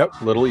had.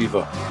 Yep, Little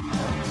Eva.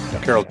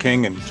 Carole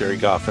King and Jerry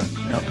Goffin.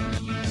 Yep.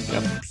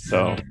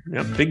 So,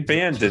 big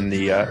band in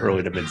the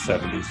early to mid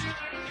 70s.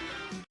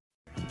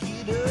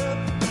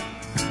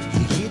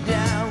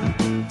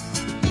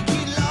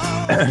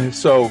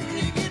 So,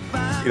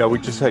 we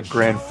just had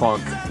Grand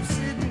Funk,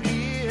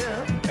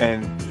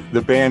 and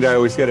the band I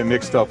always get it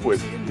mixed up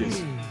with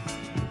is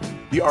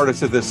the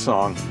artist of this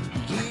song,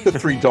 the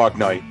Three Dog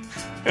Night.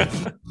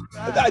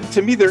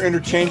 To me, they're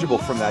interchangeable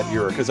from that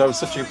era because I was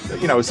such a,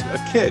 I was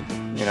a kid,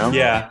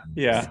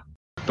 Yeah.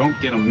 Don't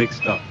get them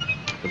mixed up.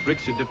 The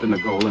bricks you dip in the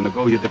gold, and the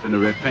gold you dip in the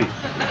red paint.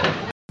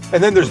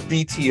 And then there's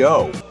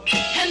BTO,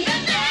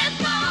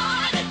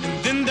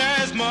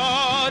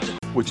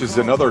 which is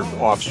another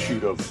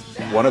offshoot of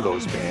one of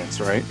those bands,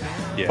 right?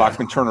 Yeah.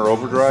 Bachman Turner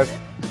Overdrive.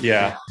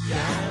 Yeah.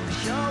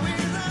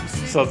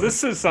 So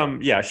this is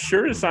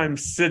Sure As I'm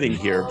Sitting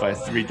Here by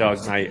Three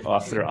Dog Night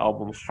off their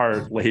album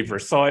Hard Labor.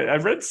 So I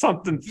read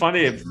something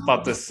funny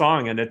about this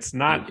song, and it's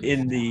not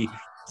in the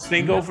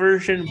single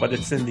version, but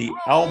it's in the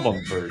album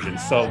version.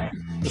 So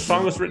the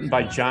song was written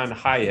by John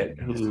Hyatt,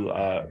 who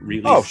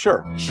released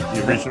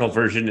the original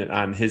version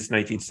on his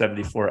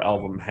 1974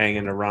 album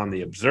Hanging Around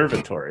the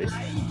Observatory.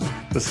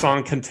 The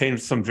song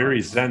contains some very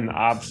Zen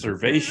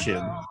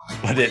observation,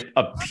 but it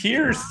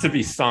appears to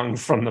be sung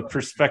from the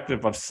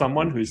perspective of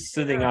someone who's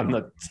sitting on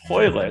the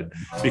toilet,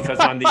 because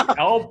on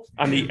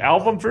the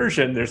album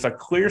version, there's a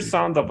clear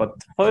sound of a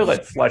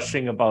toilet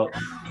flushing about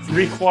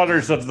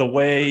 3/4 of the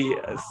way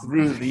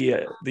through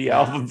the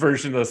album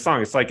version of the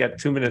song. It's like at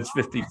 2 minutes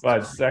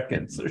 55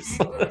 seconds or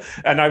something.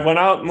 And I went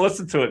out and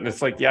listened to it, and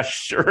it's like, yeah,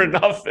 sure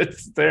enough,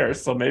 it's there.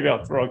 So maybe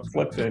I'll throw a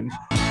clip in.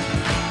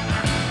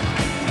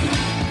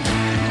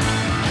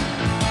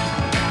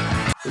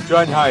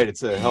 John Hyatt,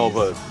 it's a hell of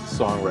a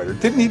songwriter.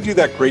 Didn't he do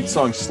that great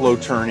song Slow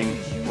Turning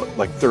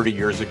like 30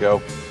 years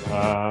ago?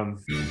 Yeah,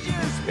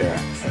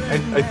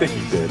 I think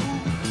he did.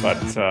 But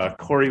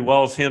Corey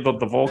Wells handled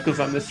the vocals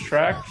on this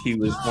track. He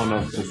was one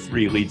of the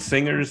 3 lead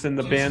singers in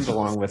the band,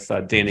 along with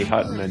Danny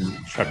Hutton and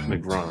Chuck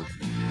McGrone.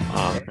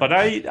 But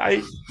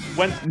I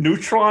went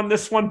neutral on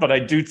this one, but I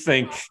do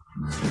think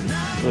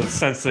the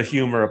sense of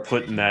humor of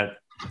putting that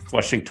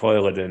flushing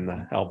toilet in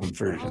the album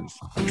versions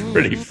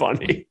pretty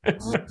funny.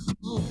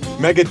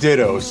 Mega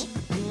Dittos.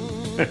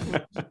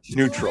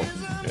 Neutral.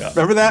 Yeah.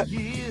 Remember that?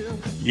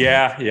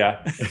 Yeah.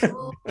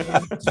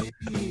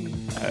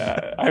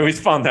 I always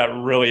found that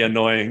really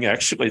annoying,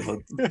 actually,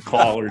 the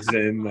callers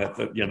in that,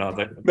 the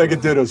Mega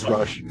Dittos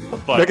rush.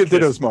 Mega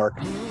Dittos Mark.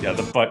 Yeah,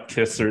 the butt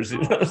kissers.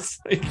 It's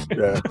like...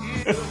 Yeah.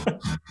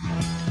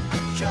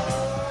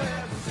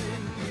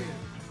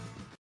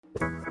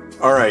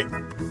 All right.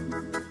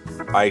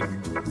 I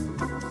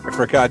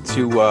forgot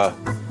to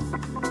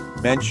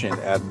mention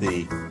at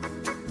the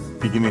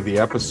beginning of the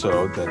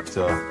episode that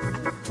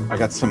I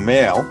got some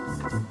mail.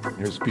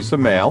 Here's a piece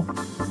of mail.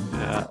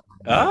 Yeah.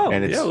 Oh,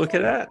 and look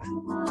at that.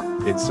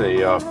 It's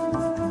a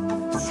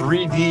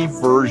 3D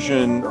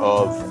version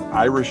of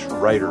Irish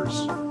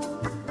Writers.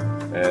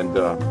 And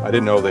I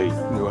didn't know they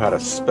knew how to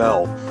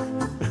spell,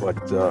 but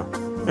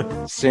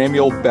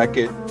Samuel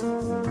Beckett,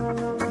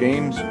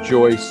 James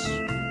Joyce,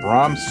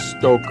 Bram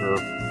Stoker,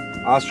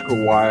 Oscar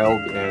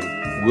Wilde, and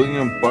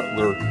William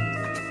Butler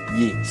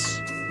Yeats.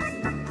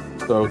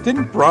 So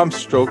didn't Bram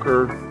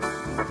Stoker,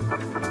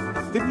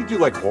 didn't he do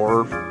like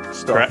horror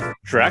stuff?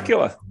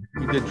 Dracula.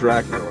 He did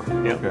Dracula.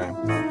 Yeah. Okay.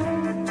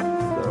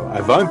 So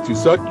I want to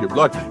suck your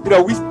blood.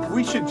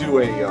 We should do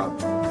a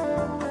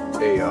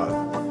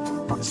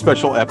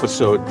special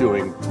episode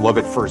doing Love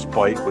at First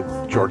Bite with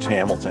George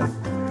Hamilton.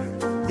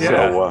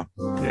 Yeah.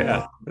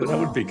 Yeah, that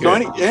would be good. So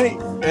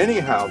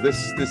anyhow, this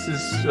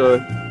is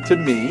to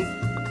me,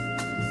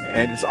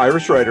 and it's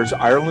Irish Writers.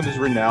 Ireland is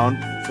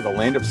renowned for the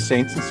land of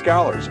saints and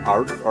scholars.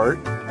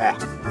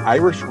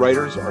 Irish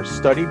writers are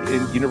studied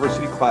in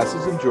university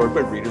classes, enjoyed by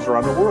readers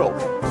around the world.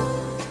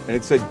 And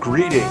it said,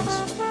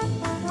 greetings.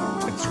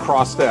 It's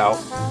crossed out.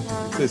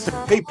 It says,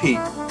 hey,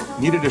 Pete,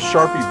 needed a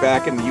Sharpie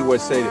back in the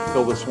USA to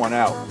fill this one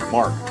out.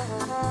 Mark.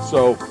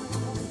 So,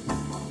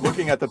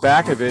 looking at the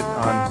back of it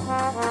on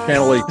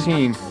Channel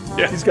 18,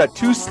 he's got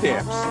 2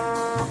 stamps.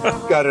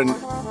 He's got an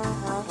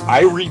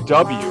Irie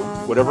W,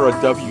 whatever a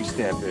W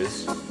stamp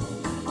is.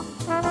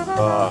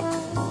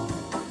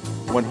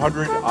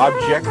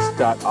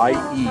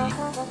 100objects.ie.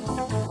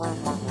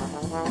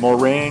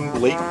 Moraine,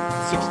 late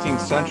 16th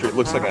century. It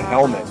looks like a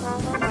helmet,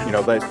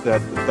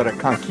 that a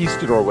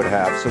conquistador would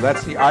have. So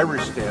that's the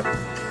Irish stamp.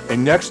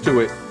 And next to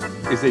it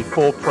is a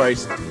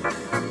full-priced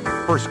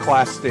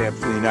first-class stamp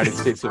for the United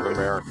States of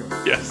America.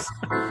 Yes.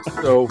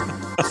 So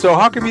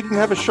how come you didn't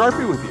have a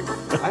Sharpie with you?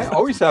 I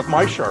always have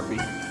my Sharpie.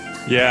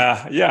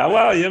 Yeah.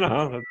 Well,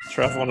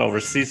 traveling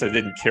overseas, I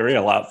didn't carry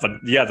a lot, but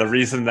yeah, the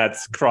reason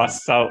that's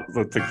crossed out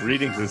with the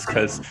greetings is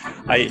because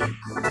I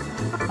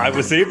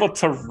was able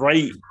to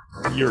write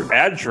your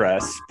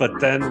address, but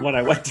then when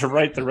I went to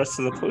write the rest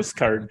of the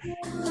postcard,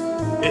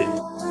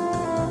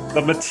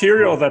 the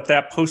material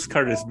that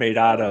postcard is made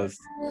out of,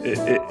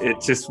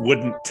 it just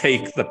wouldn't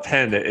take the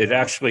pen. It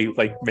actually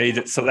made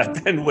it so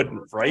that pen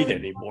wouldn't write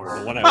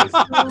anymore when I was,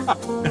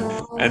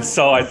 and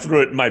so I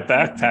threw it in my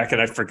backpack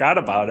and I forgot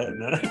about it.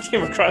 And then I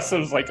came across it. I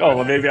was like, oh,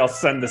 well, maybe I'll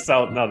send this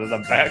out now that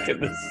I'm back in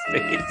the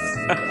States.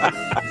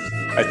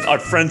 Our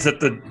friends at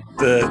the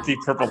the Deep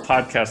Purple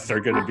podcasts are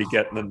going to be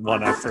getting the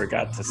one I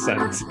forgot to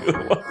send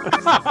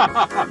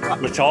to,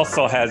 which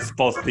also has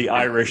both the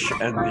Irish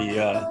and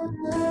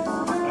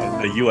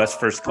the U.S.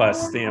 first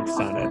class stamps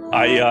on it.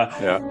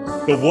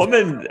 The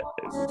woman,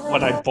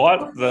 when I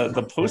bought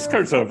the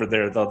postcards over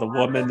there, though, the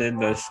woman in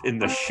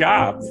the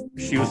shop,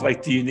 she was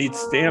like, "Do you need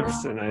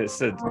stamps?" And I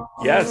said,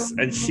 "Yes,"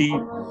 and she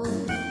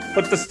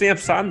put the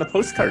stamps on the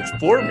postcards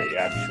for me,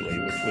 actually,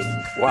 which was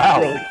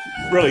really,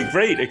 really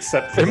great,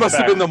 except for it must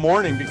have been the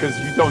morning, because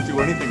you don't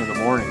do anything in the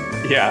morning.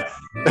 Yeah,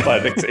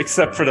 but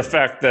except for the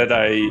fact that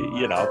I,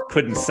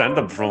 couldn't send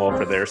them from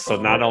over there. So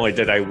not only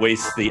did I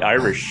waste the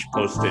Irish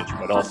postage,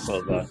 but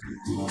also the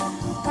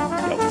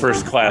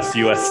first class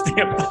U.S.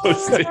 stamp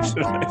postage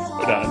that I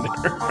put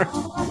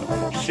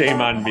on there. Shame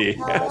on me.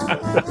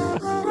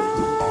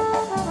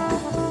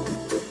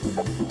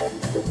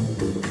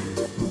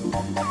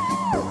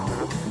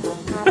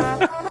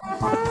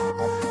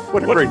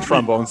 What a great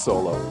trombone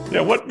solo.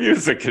 Yeah, what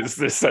music is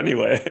this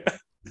anyway?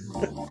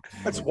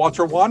 That's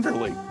Walter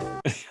Wanderley.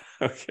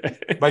 Okay.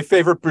 My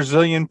favorite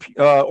Brazilian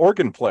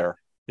organ player.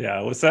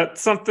 Yeah, was that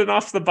something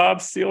off the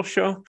Bob Steele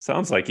show?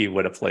 Sounds like he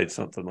would have played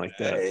something like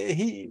that.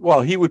 He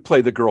would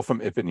play the girl from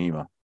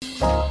Ipanema.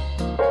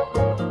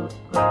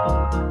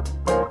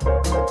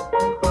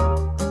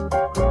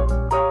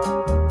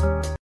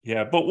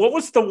 Yeah, but what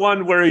was the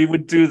one where he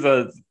would do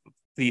the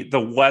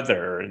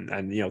weather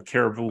and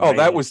Caribou? Oh,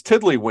 that was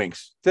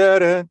Tiddlywinks.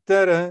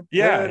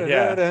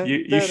 Yeah.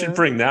 You should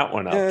bring that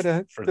one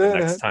up for the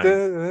next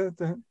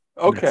time.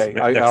 Okay,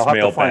 next I'll have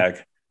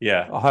mailbag.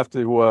 I'll have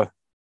to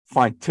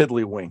find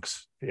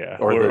Tiddlywinks. Yeah,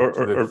 or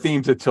the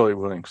theme to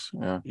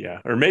Tiddlywinks. Yeah,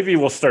 or maybe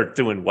we'll start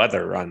doing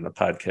weather on the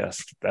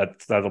podcast.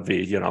 That'll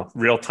be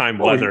real time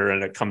weather,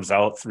 and it comes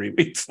out 3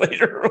 weeks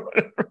later. Or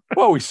whatever.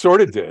 Well, we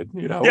sort of did.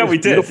 Yeah, we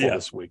did.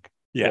 This week.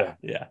 Yeah.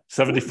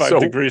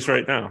 75 degrees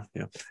right now.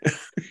 Yeah.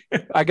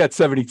 I got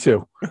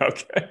 72.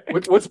 Okay.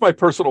 What's my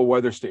personal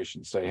weather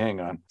station say? Hang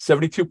on.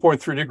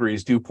 72.3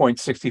 degrees, dew point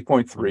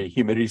 60.3,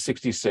 humidity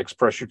 66,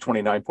 pressure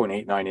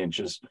 29.89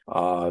 inches.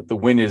 The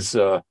wind is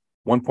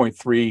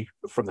 1.3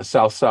 from the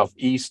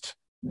south-southeast,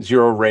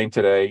 0 rain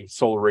today,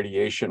 solar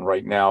radiation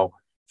right now,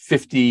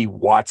 50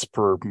 watts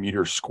per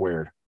meter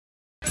squared.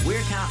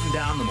 We're counting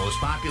down the most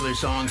popular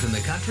songs in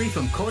the country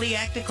from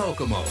Kodiak to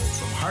Kokomo,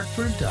 from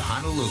Hartford to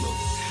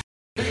Honolulu.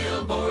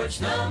 Billboard's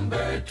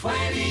number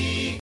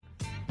 20.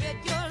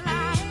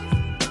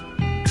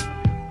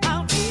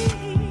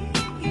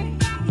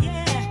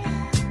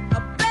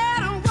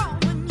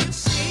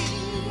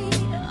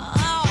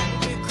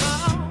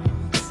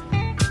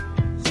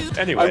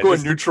 Anyway, I'm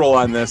going neutral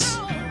on this.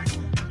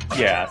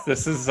 Yeah,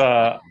 this is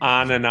On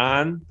and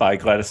On by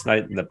Gladys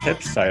Knight and the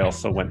Pips. I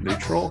also went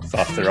neutral. It's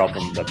off their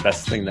album The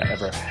Best Thing That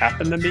Ever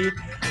Happened to Me.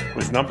 It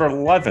was number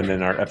 11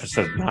 in our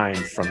episode 9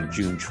 from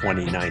June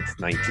 29th,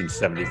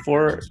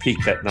 1974. It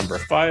peaked at number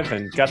 5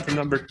 and got to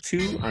number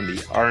 2 on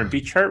the R&B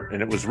chart,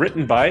 and it was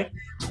written by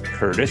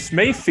Curtis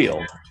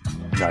Mayfield.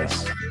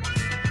 Nice.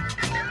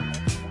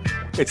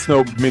 It's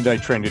no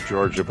Midnight Train to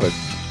Georgia, but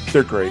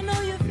they're great.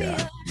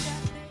 Yeah.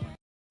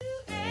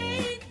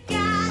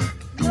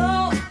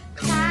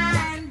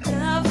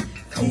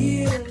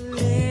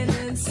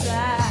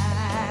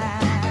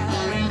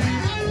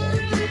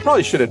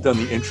 Probably should have done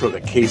the intro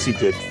that Casey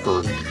did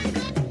for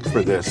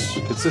this,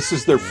 because this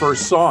is their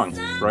first song,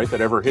 right, that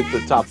ever hit the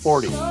top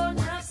 40. If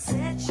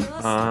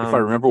I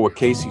remember what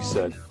Casey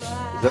said,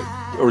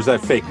 is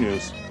that fake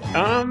news?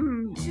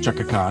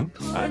 Chaka Khan.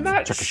 I'm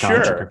not Chaka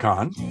sure.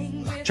 Khan.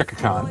 Chaka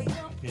Khan.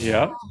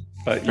 Yeah,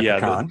 but Chaka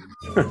Khan.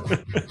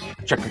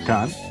 Chaka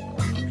Khan.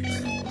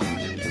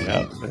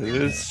 Yeah, it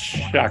is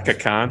Chaka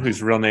Khan,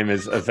 whose real name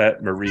is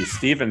Yvette Marie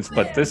Stevens,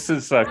 but this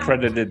is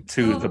credited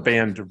to the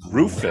band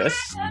Rufus,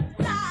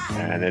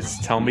 and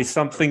it's Tell Me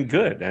Something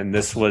Good, and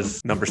this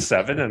was number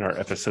 7 in our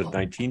episode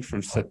 19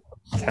 from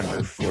September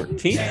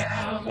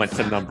 14th, went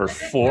to number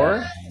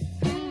 4,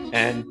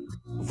 and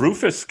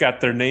Rufus got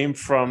their name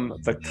from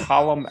the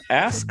column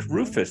Ask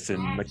Rufus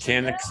in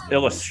Mechanics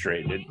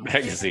Illustrated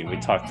magazine. We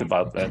talked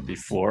about that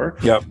before.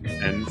 Yep.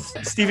 And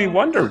Stevie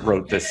Wonder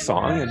wrote this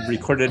song and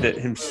recorded it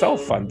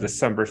himself on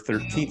December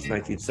 13th,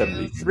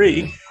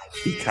 1973.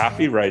 He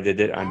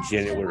copyrighted it on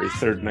January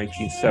 3rd,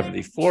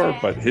 1974,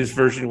 but his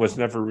version was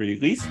never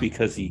released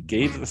because he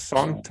gave the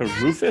song to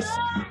Rufus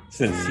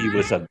since he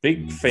was a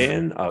big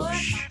fan of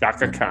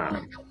Chaka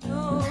Khan.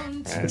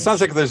 And it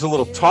sounds like there's a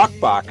little talk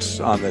box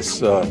on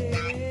this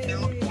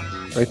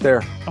right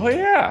there. Oh,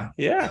 yeah.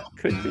 Yeah,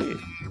 could be.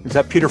 Is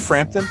that Peter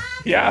Frampton?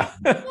 Yeah.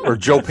 Or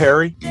Joe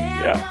Perry?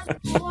 Yeah.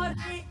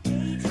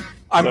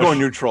 I'm going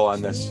neutral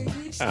on this.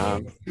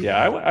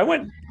 I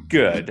went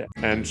good.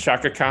 And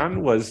Chaka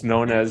Khan was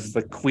known as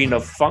the Queen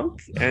of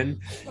Funk, and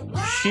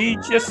she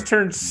just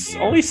turned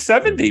only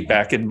 70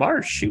 back in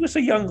March. She was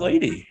a young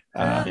lady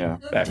back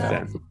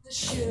then.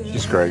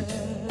 She's great.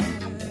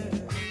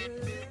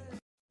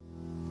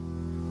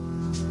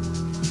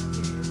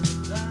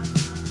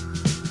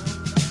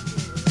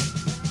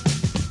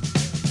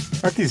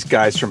 Aren't these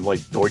guys from like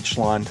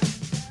Deutschland?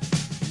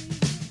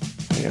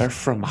 They are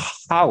from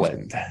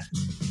Holland.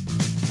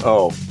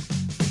 Oh,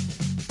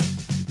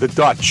 the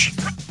Dutch.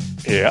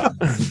 Yeah.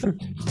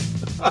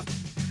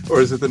 Or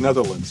is it the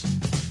Netherlands?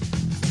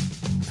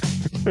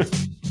 I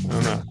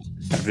don't know.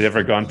 Have you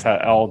ever gone to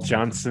Al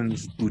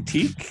Johnson's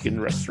boutique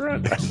and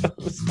restaurant? I've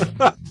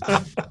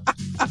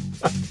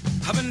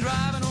been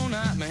driving all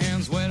night, my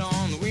hands wet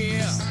on the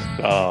wheel.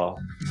 Oh,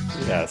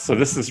 yeah. So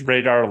this is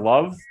Radar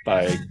Love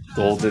by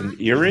Golden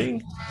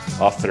Earring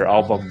off their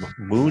album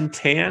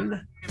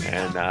Moontan.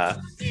 And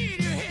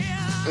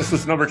this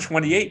was number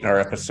 28 in our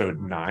episode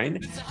 9.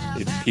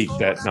 It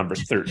peaked at number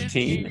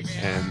 13.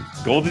 And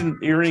Golden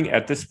Earring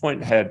at this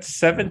point had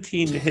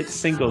 17 hit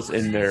singles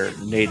in their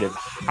native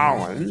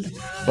Holland,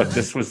 but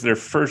this was their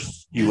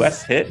first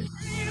U.S. hit.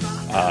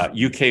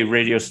 UK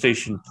radio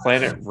station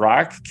Planet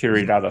Rock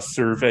carried out a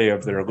survey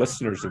of their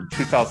listeners in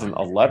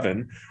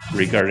 2011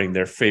 regarding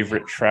their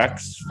favorite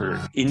tracks for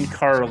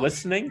in-car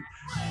listening.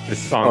 This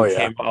song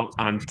came out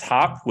on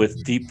top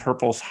with Deep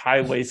Purple's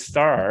Highway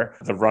Star,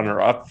 the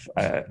runner-up,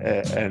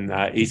 and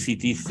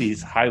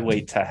AC/DC's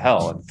Highway to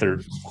Hell in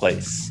third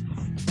place.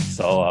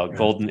 So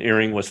Golden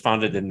Earring was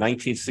founded in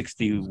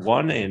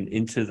 1961 and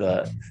into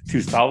the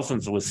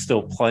 2000s was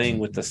still playing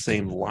with the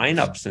same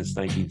lineup since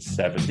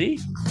 1970,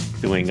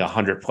 doing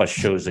 100+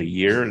 shows a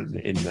year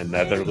in the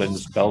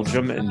Netherlands,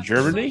 Belgium, and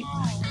Germany.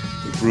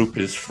 The group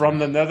is from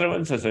the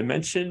Netherlands, as I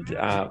mentioned,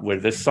 where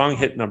this song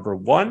hit number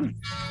 1.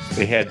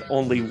 They had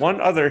only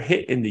one other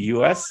hit in the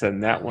U.S.,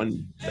 and that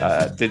one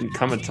didn't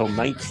come until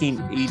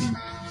 1982.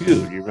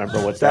 Do you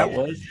remember what that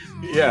was?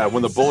 Yeah,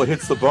 When the Bullet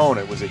Hits the Bone.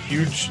 It was a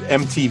huge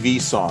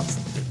MTV song.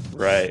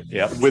 Right,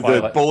 yeah. With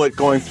the bullet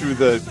going through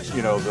the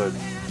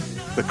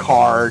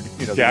card.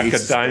 Jack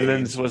of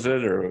Diamonds, was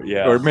it?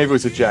 Or maybe it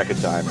was a Jack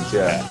of Diamonds,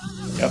 yeah.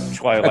 Yep,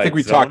 Twilight I think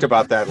we Zone. talked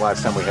about that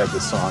last time we had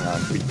this song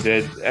on. We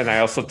did, and I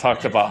also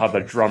talked about how the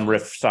drum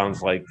riff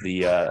sounds like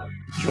the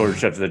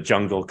George of the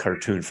Jungle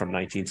cartoon from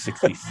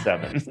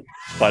 1967.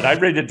 But I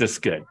rated this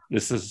good.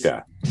 This is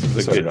a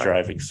good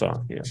driving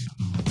song. Yeah.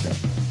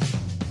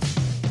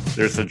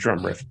 There's a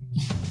drum riff.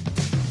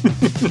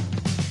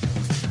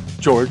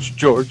 George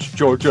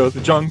of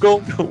the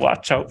Jungle.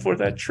 Watch out for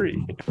that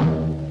tree.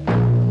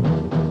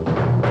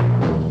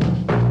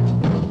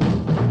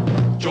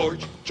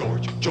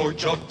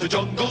 George of the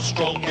Jungle,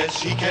 strong as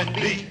he can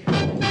be.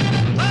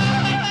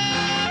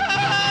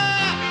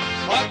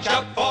 Watch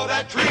out for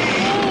that tree.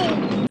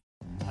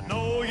 I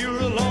know you're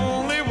a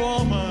lonely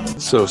woman.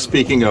 So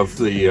speaking of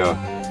the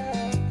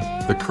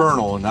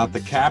colonel and not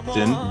the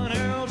captain,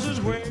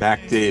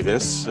 Mac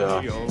Davis,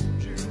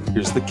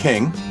 here's the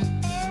king.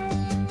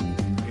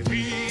 If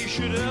he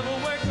should ever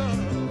wake up,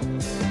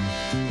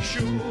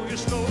 sure your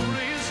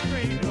story is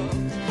straight up.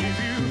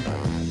 If you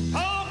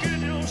talk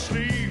in your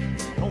sleep,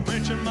 don't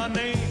mention my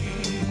name.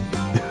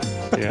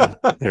 Yeah,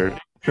 there.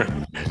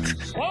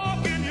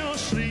 Walk in your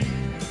sleep,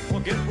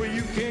 forget where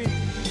you came.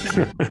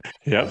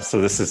 Yep.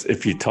 So this is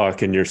If You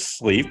Talk in Your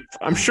Sleep.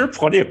 I'm sure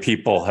plenty of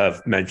people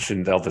have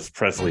mentioned Elvis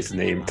Presley's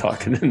name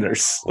talking in their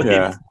sleep.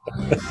 Yeah.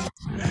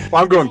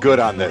 Well, I'm going good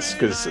on this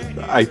because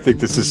I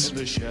think this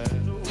is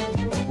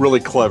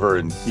really clever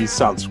and he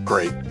sounds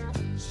great.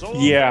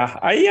 Yeah,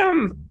 I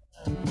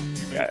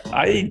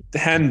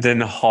hemmed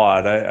and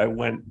hawed. I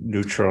went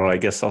neutral. I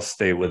guess I'll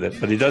stay with it.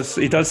 But he does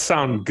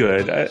sound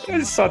good. I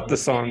just thought the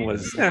song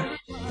was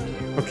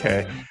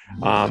okay.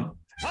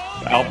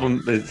 The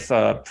album is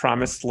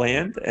Promised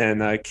Land,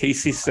 and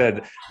Casey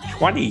said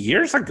 20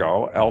 years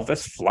ago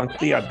Elvis flunked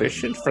the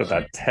audition for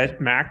the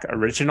Ted Mack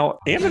Original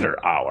Amateur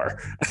Hour.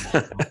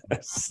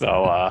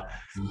 So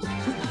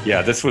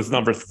yeah, this was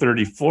number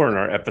 34 in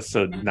our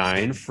episode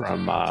 9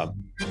 from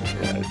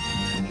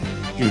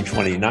June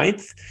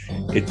 29th.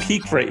 It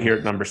peaked right here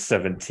at number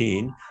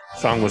 17. The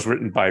song was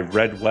written by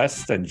Red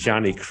West and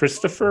Johnny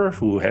Christopher,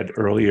 who had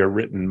earlier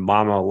written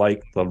Mama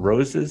Like the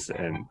Roses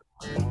and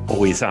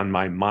Always on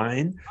My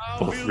Mind,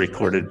 both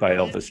recorded by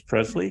Elvis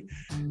Presley.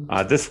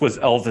 This was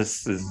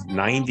Elvis's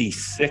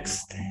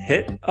 96th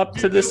hit up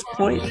to this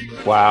point.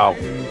 Wow.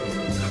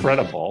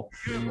 Incredible.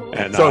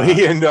 And so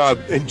he and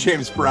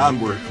James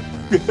Brown were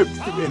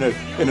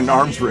in an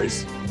arms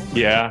race.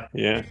 Yeah.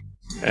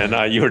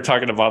 And you were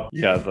talking about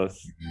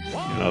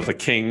the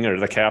king or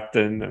the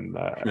captain, and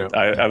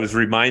I was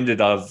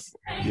reminded of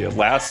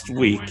last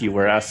week you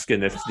were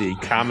asking if the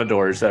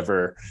Commodores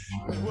ever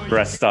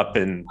dressed up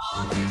in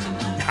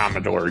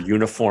Commodore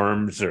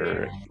uniforms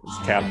or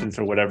captains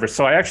or whatever.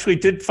 So I actually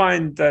did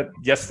find that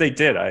yes, they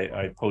did.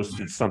 I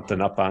posted something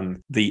up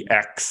on the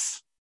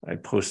X. I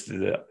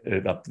posted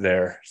it up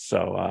there.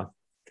 So.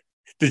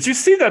 Did you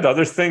see that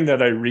other thing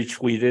that I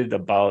retweeted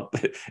about?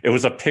 It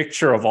was a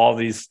picture of all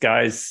these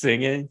guys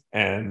singing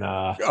and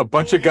a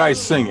bunch of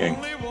guys singing.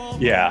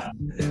 Yeah.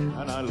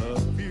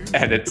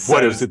 And it's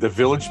what is it? The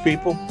Village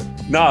People?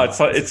 No,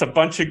 it's a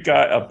bunch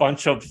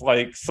of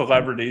like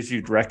celebrities.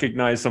 You'd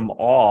recognize them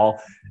all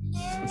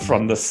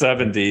from the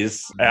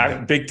 70s,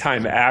 big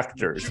time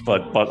actors,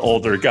 but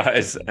older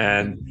guys.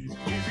 And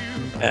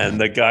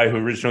And the guy who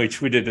originally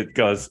tweeted it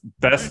goes,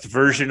 "Best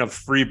version of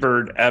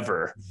Freebird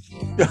ever."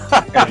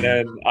 And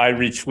then I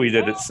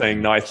retweeted it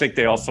saying, "No, I think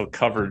they also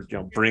covered,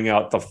 Bring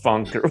Out the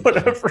Funk or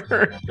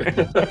whatever."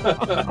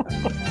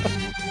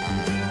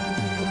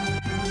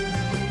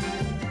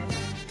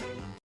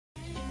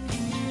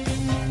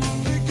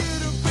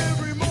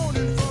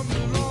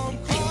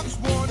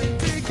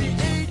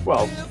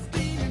 Well,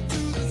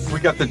 we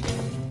got the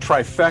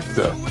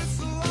trifecta.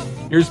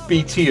 Here's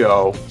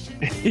BTO.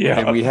 Yeah.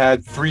 And we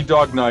had Three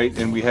Dog Night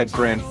and we had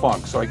Grand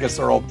Funk. So I guess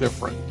they're all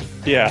different.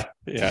 Yeah.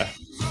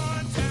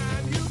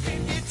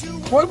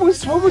 What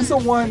was the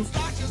one?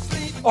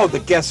 Oh, the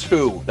Guess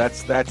Who.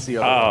 That's the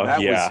other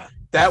one.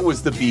 That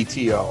was the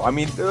BTO. I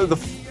mean, the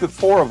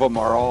four of them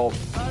are all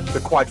the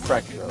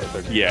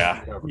quadfecta.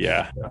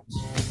 Yeah.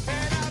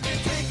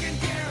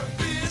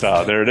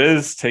 So there it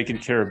is, Taking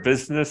Care of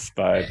Business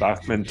by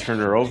Bachman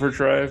Turner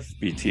Overdrive.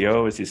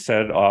 BTO, as you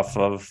said, off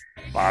of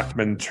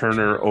Bachman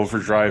Turner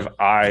Overdrive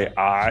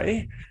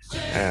II.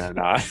 And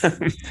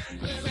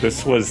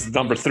this was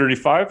number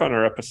 35 on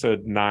our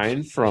episode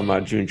 9 from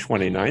June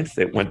 29th.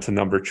 It went to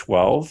number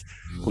 12.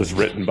 It was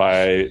written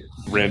by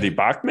Randy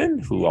Bachman,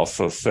 who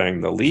also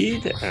sang the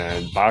lead.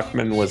 And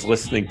Bachman was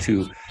listening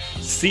to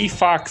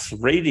CFox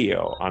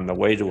Radio on the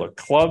way to a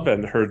club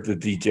and heard the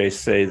DJ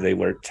say they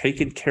were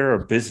taking care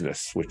of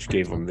business, which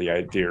gave him the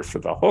idea for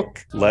the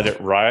hook. Let It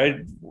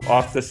Ride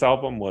off this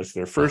album was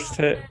their first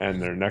hit,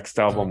 and their next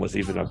album was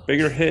even a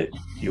bigger hit,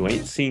 You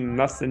Ain't Seen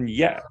Nothing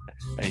Yet,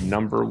 a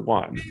number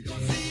 1.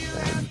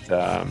 And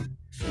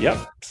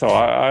so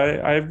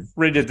I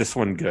rated this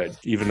one good,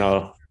 even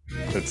though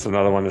it's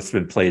another one that's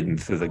been played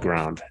into the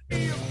ground.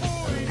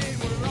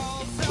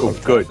 Oh,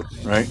 good,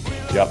 right?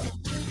 Yep.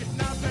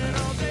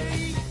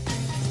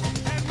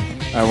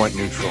 I went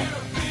neutral.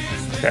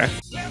 Okay.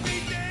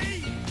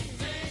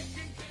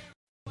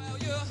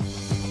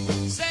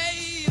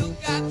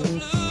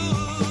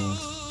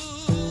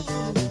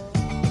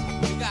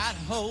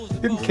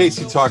 Didn't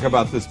Casey talk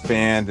about this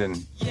band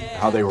and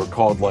how they were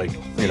called, like,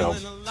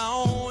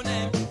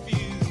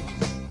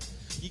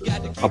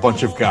 a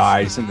bunch of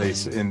guys, and they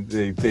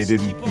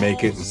didn't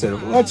make it and said,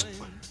 well, let's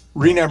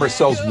rename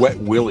ourselves Wet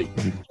Willie.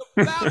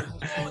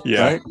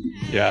 Yeah. Right?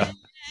 Yeah.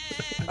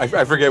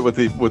 I forget what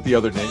the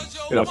other name.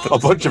 A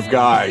bunch of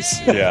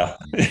guys. Yeah.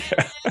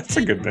 That's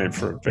a good name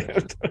for a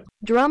band.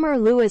 Drummer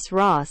Louis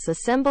Ross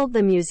assembled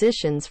the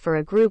musicians for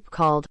a group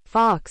called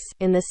Fox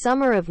in the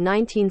summer of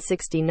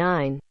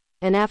 1969,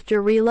 and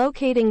after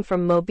relocating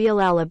from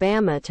Mobile,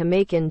 Alabama to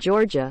Macon,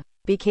 Georgia,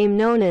 became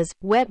known as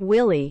Wet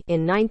Willie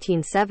in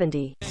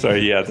 1970. So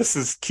yeah, this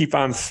is Keep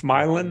On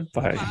Smiling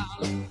by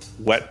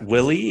Wet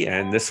Willie,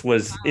 and this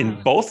was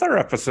in both our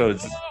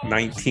episodes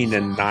 19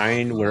 and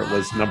 9, where it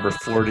was number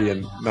 40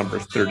 and number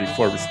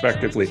 34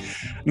 respectively.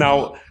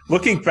 Now,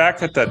 looking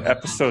back at that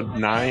episode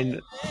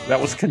 9,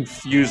 that was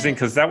confusing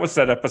because that was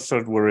that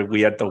episode where we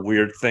had the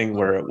weird thing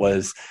where it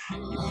was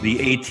the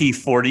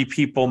AT40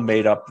 people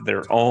made up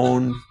their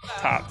own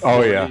top 40.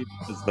 Oh yeah,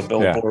 because the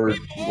Billboard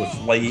was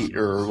late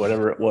or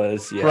whatever it was.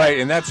 Yeah. Right,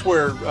 and that's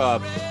where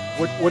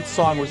what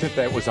song was it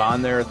that was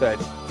on there that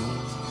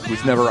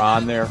was never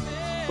on there?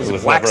 Was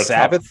it Black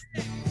Sabbath?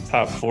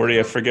 Top 40,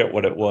 I forget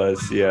what it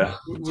was. Yeah.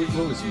 What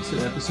was it? You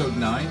said episode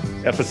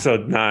 9?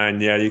 Episode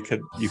 9. Yeah, you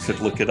could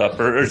look it up,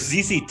 or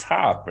ZZ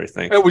Top, I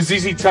think. It was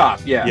ZZ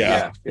Top.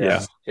 Yeah.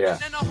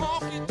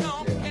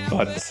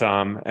 But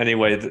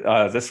anyway,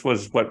 this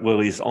was Wet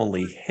Willie's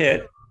only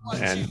hit,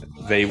 and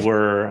they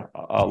were,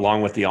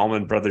 along with the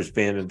Allman Brothers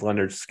Band and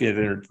Leonard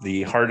Skinner,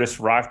 the hardest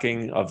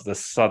rocking of the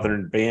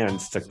Southern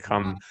bands to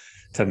come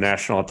to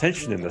national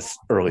attention in the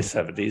early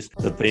 70s.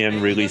 The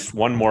band released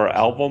one more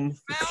album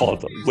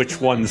called Which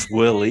One's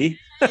Willie?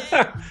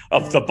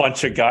 Of the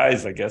bunch of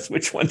guys, I guess.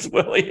 Which One's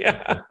Willie?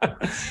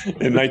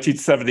 In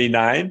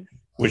 1979,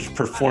 which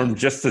performed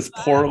just as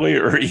poorly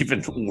or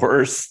even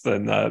worse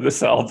than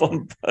this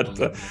album. But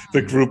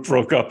the group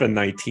broke up in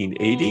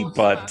 1980.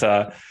 But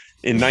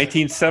in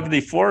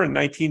 1974 and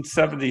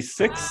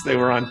 1976, they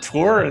were on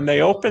tour and they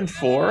opened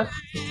for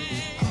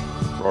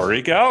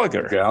Rory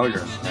Gallagher.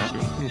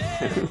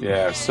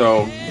 Yeah,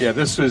 so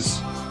this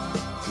was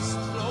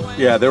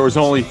there was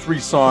only 3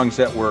 songs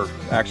that were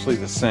actually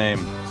the same,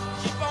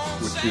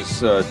 which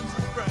is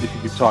If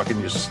You Could Talk in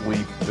Your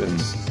Sleep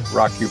and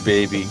Rock You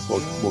Baby.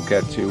 We'll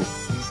get to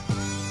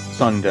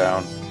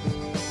Sundown.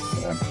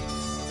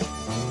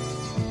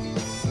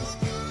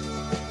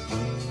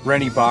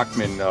 Rennie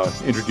Bachman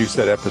introduced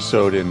that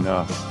episode in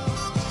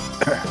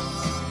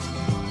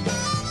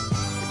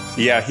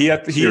he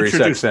introduced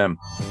XM.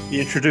 He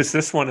introduced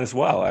this one as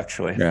well,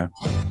 actually. Yeah.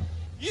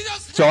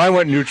 So I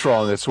went neutral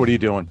on this. What are you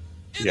doing?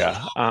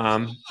 Yeah.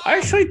 I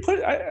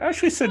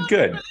actually said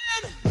good.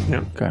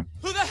 Yeah. Okay.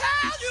 Who the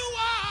hell you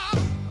are?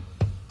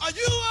 Are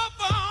you a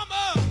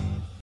bomber?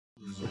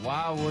 The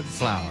Wildwood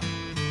Flower.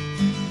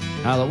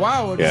 Now, the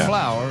Wildwood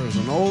Flower is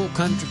an old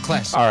country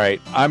classic. All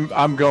right,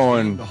 I'm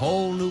going. The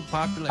whole new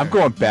popularity. I'm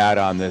going bad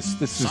on this.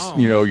 This is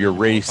your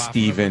Ray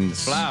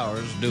Stevens.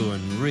 Flowers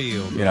doing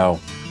real.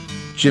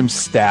 Jim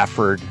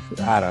Stafford.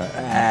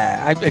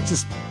 I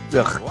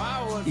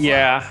Ugh.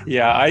 Yeah.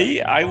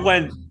 I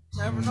went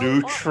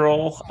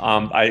neutral.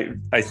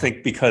 I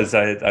think because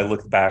I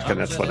looked back and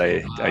that's what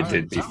I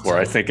did before.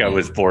 I think I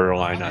was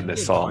borderline on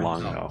this all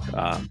along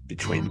though,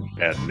 between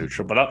bad and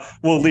neutral. But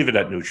we'll leave it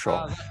at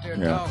neutral.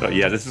 Yeah. So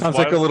yeah, this sounds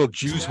like a little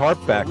Jew's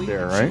harp back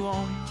there, right?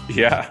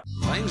 Yeah.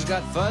 Things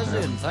got fuzzy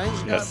and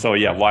things got... So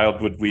yeah,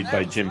 Wildwood Weed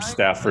by Jim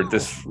Stafford.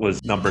 This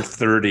was number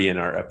 30 in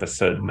our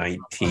episode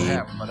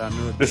 19.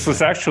 This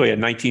was actually a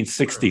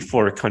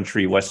 1964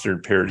 country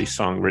western parody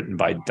song written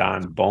by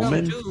Don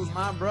Bowman.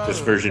 This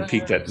version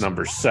peaked at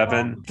number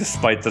 7.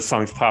 Despite the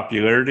song's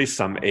popularity,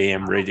 some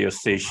AM radio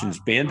stations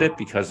banned it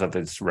because of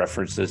its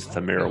references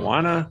to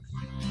marijuana.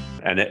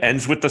 And it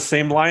ends with the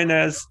same line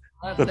as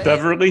the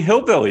Beverly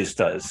Hillbillies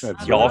does.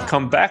 Y'all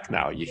come back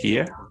now, you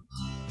hear?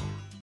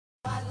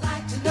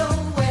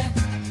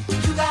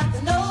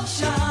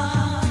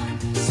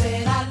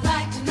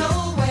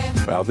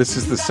 Well, this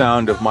is the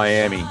sound of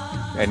Miami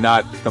and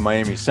not the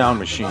Miami Sound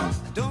Machine,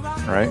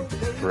 right?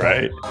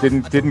 Right.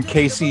 Didn't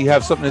Casey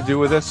have something to do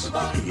with this?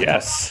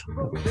 Yes.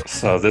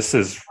 So this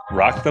is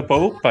Rock the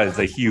Boat by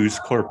the Hughes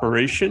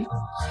Corporation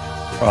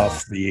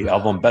off the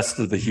album Best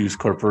of the Hughes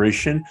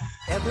Corporation.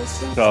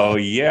 So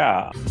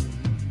yeah.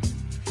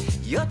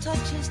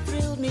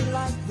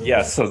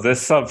 Yeah, so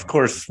this of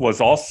course was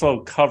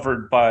also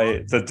covered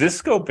by the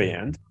Disco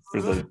Band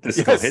for the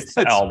Disco Hits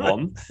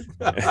album.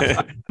 Right.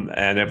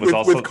 And it was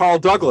also with Carl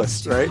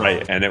Douglas, right?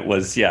 Right. And it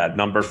was,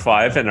 number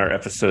 5 in our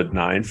episode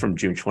 9 from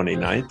June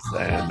 29th.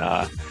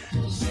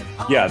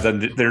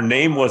 And their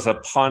name was a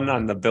pun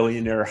on the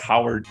billionaire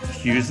Howard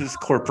Hughes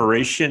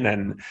Corporation.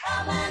 And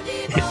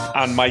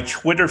on my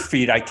Twitter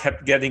feed, I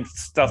kept getting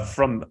stuff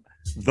from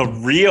the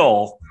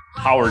real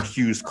Howard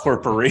Hughes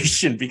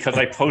Corporation because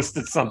I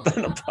posted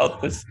something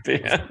about this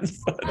band.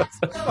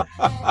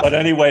 But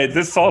anyway,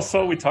 this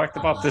also, we talked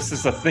about, this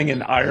is a thing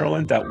in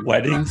Ireland at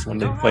weddings when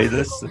they play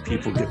this. The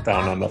people get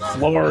down on the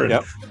floor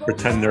and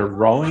pretend they're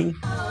rowing.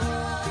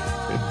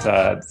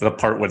 It's the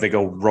part where they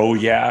go, row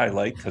yeah, I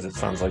like because it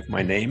sounds like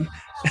my name.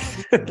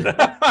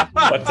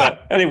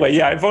 But anyway,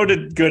 I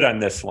voted good on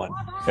this one.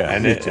 Yeah,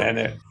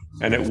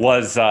 and it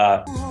was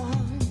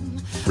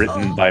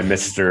written by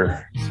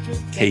Mr.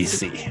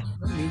 Casey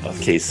of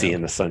Casey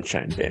and the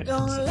Sunshine Band.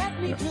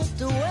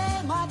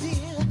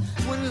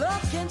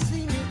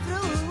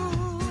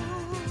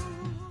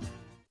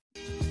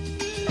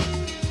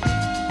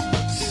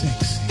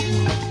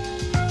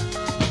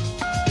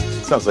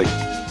 Sounds like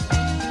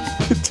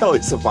Telly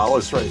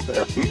Savalas right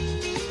there.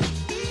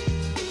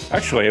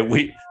 Actually,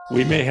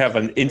 we may have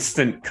an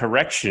instant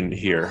correction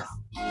here.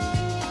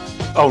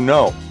 Oh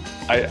no.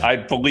 I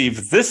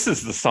believe this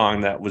is the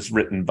song that was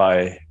written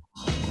by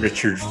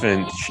Richard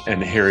Finch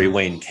and Harry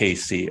Wayne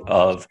Casey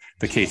of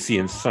the Casey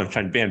and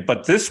Sunshine Band.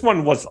 But this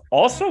one was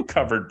also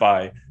covered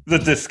by the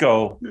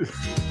Disco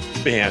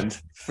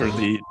Band for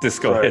the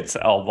Disco Hits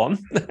album.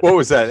 What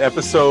was that,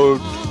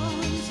 episode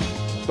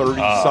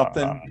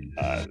 30-something?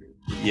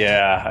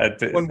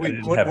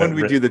 When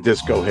we do the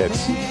Disco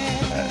Hits.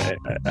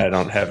 I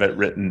don't have it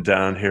written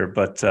down here,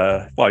 but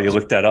while you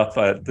look that up,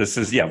 this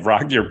is,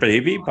 Rock Your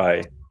Baby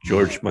by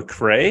George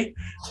McCrae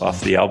off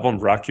the album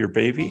Rock Your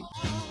Baby.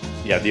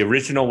 Yeah, the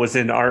original was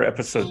in our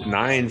episode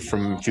 9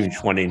 from June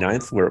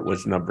 29th, where it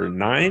was number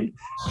 9.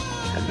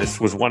 And this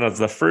was one of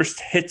the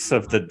first hits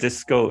of the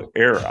disco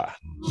era.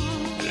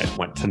 And it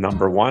went to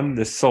number 1.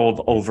 This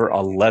sold over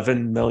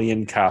 11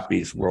 million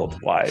copies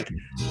worldwide.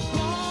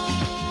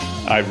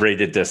 I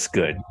rated this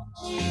good.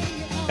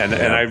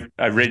 And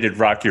I rated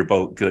Rock Your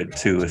Boat good,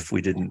 too, if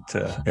we didn't...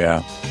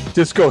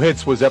 Disco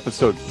Hits was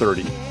episode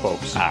 30,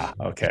 folks.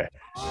 Okay.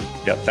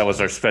 Yep, that was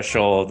our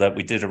special that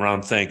we did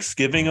around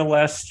Thanksgiving of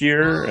last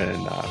year,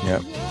 and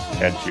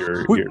had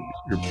your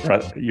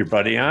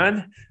buddy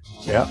on.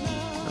 Yeah,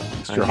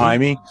 Mr.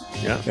 Jaime.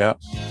 Yeah.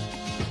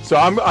 So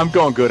I'm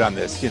going good on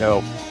this.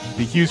 The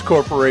Hughes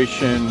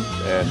Corporation,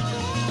 and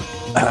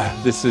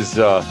this is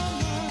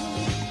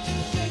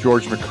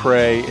George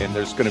McCrae, and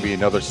there's going to be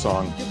another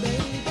song,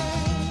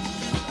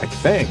 I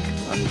think,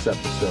 on this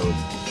episode.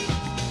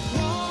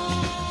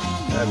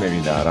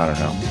 Maybe not. I don't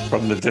know.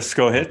 From the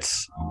Disco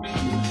Hits?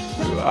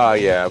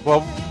 Yeah.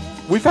 Well,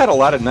 we've had a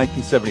lot of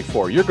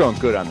 1974. You're going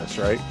good on this,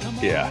 right?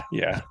 Yeah.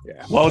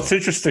 Well, it's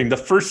interesting. The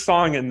first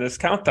song in this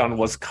countdown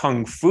was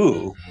Kung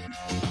Fu.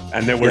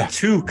 And there were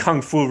 2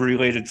 Kung Fu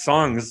related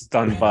songs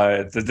done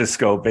by the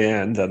Disco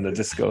Band and the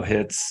Disco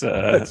Hits.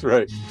 That's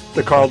right.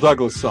 The Carl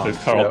Douglas songs.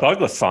 The Carl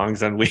Douglas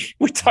songs. And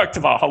we talked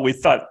about how we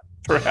thought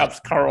perhaps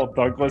Carl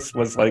Douglas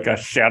was like a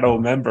shadow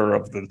member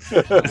of the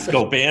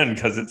Disco Band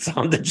because it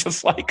sounded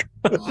just like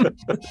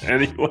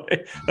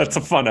Anyway, that's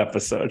a fun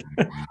episode.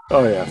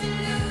 Oh, yeah.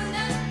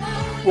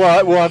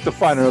 Well, we'll have to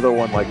find another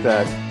one like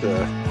that.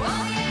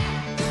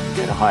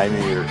 Get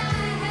Jaime or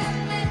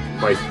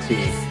Mike T.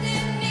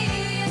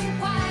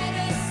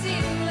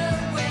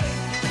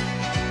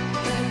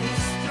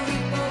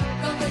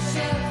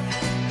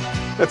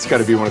 That's got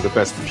to be one of the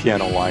best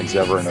piano lines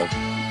ever in a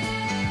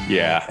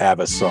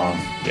ABBA song.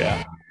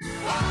 Yeah.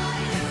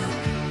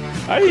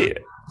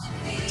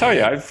 tell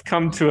you, I've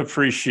come to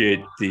appreciate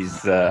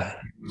these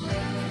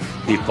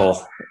people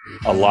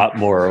a lot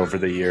more over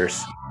the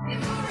years,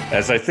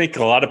 as I think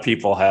a lot of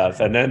people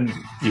have. And then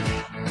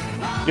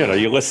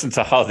you listen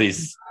to how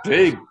these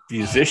big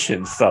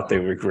musicians thought they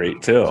were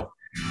great too.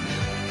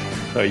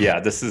 So yeah,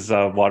 this is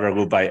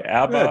Waterloo by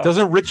ABBA. Yeah,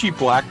 doesn't Richie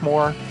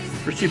Blackmore,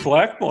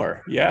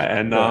 yeah,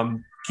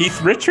 and Keith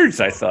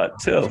Richards, I thought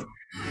too.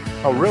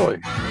 Oh, really?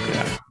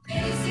 Yeah.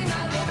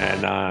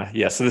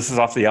 And so this is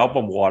off the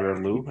album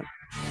Waterloo.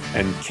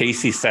 And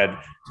Casey said,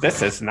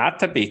 "This is not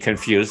to be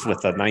confused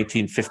with the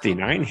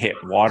 1959 hit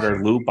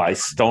Waterloo by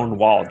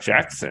Stonewall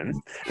Jackson."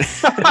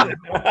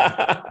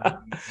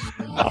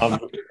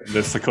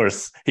 This, of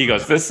course, he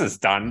goes, "This is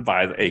done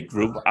by a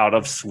group out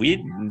of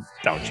Sweden,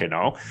 don't you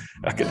know?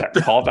 That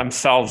call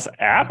themselves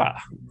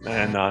ABBA."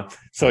 And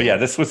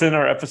this was in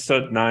our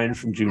episode 9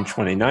 from June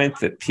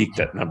 29th. It peaked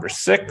at number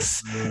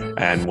 6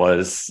 and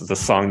was the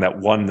song that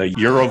won the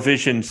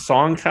Eurovision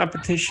Song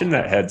Competition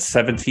that had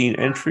 17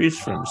 entries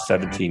from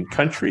 17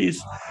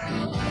 countries.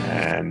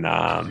 And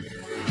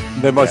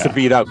they must have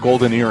beat out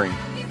Golden Earring.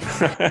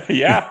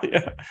 yeah.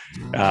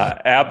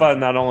 ABBA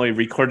not only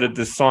recorded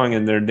this song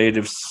in their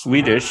native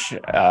Swedish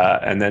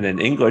and then in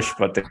English,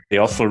 but they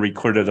also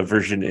recorded a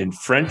version in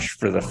French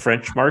for the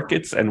French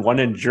markets and one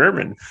in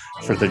German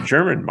for the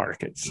German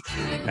markets.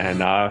 And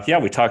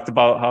we talked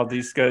about how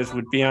these guys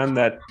would be on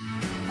that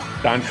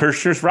Don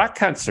Kirshner's rock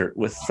concert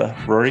with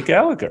Rory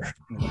Gallagher.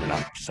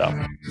 So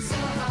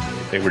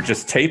they were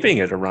just taping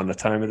it around the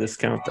time of this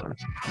countdown.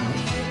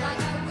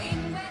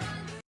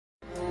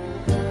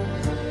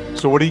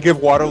 So what do you give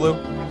Waterloo?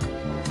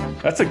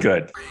 That's a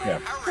good. Yeah,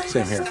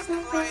 same here.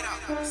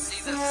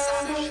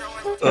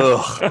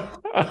 Ugh.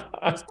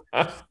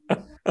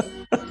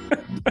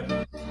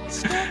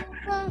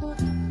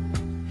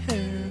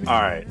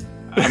 All right.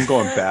 I'm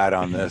going bad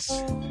on this.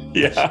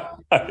 Yeah,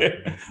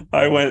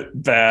 I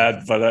went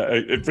bad, but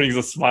it brings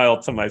a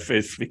smile to my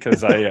face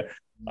because I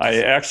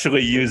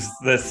actually used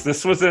this.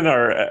 This was in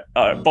our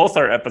both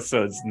our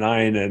episodes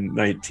 9 and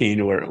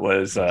 19, where it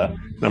was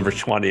number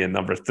 20 and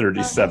number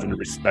 37,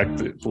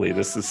 respectively.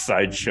 This is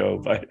Sideshow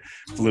by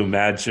Blue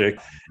Magic.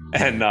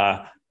 And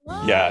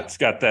it's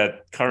got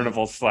that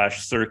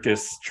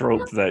carnival/circus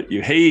trope that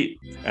you hate.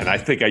 And I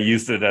think I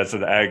used it as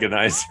an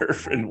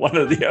agonizer in one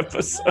of the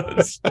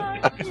episodes.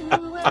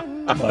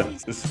 But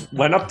this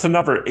went up to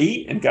number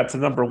 8 and got to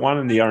number 1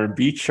 in the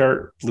R&B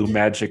chart. Blue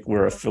Magic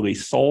were a Philly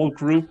soul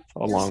group,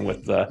 along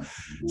with the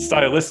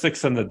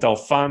Stylistics and the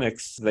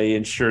Delphonics. They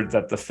ensured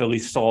that the Philly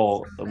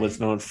soul was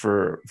known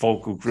for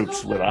vocal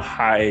groups with a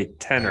high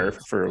tenor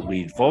for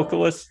lead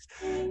vocalists,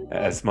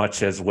 as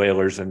much as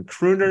wailers and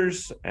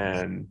crooners.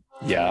 And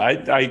yeah,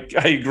 I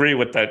agree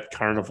with that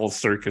carnival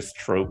circus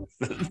trope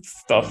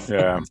stuff.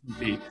 Yeah,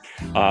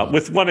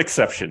 with one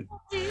exception.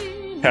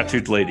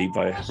 Tattooed Lady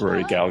by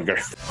Rory Gallagher.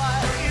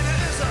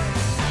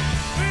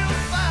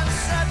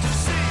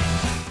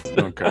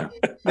 Okay.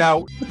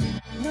 Now,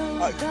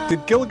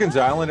 did Gilligan's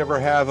Island ever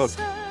have a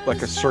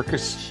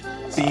circus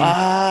theme?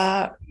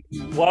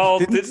 Well,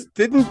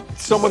 didn't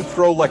someone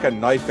throw like a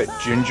knife at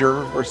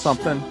Ginger or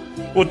something?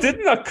 Well,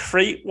 didn't a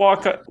crate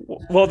walk up?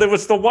 Well, there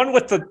was the one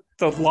with the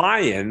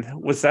lion.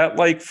 Was that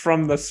like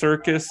from the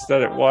circus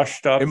that it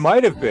washed up? It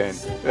might have been.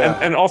 Yeah.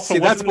 And also,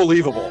 that's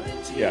believable.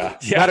 Yeah.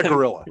 Not a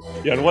gorilla.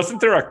 Yeah. And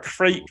wasn't there a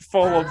crate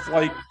full of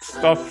like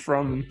stuff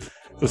from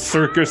the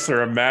circus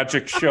or a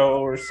magic show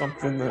or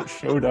something that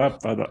showed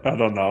up? I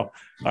don't know.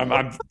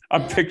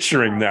 I'm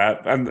picturing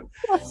that, and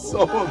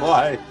so am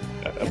I.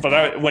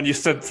 But when you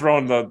said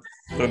throwing the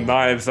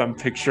knives, I'm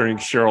picturing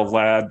Cheryl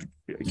Ladd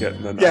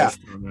getting the knives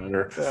thrown at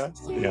her.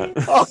 Yeah.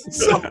 Oh,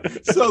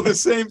 so the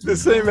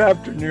same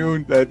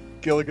afternoon that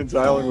Gilligan's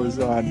Island was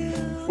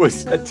on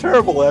was a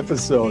terrible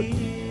episode,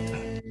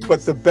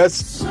 but the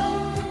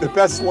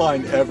best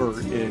line ever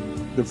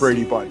in the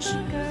Brady Bunch: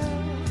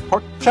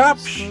 pork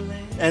chops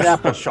and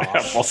applesauce.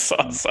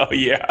 Applesauce. Oh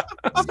yeah.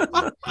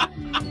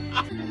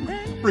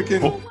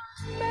 Freaking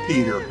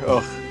Peter.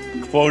 Ugh.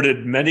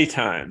 Quoted many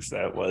times,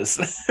 that was.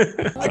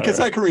 Because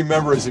I can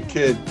remember as a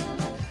kid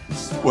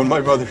when my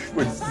mother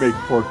would make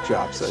pork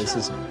chops. I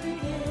says,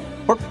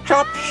 pork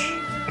chops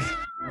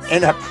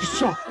and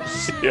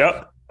applesauce.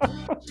 Yep.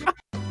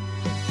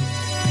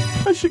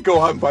 I should go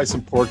out and buy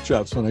some pork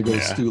chops when I go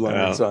to Stu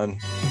Leonard's on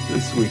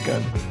this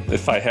weekend.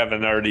 If I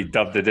haven't already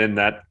dubbed it in,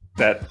 that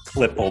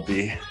clip will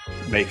be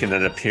making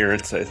an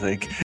appearance, I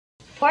think.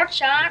 Pork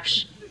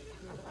chops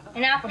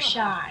and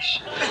applesauce.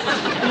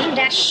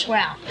 That's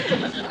swell.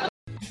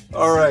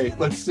 All right,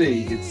 let's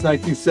see. It's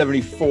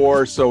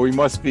 1974, so we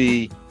must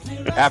be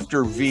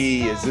after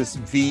V. Is this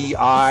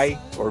VI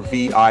or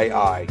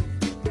VII?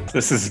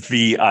 This is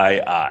VII.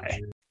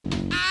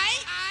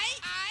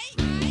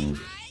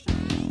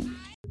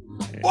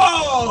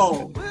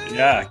 Whoa!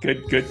 Yeah,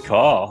 good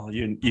call.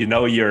 You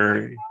know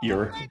your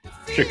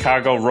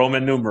Chicago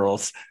Roman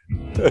numerals.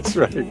 That's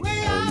right. And,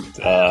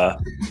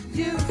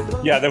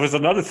 there was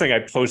another thing I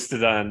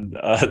posted on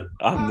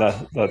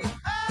the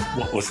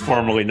what was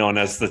formerly known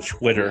as the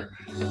Twitter.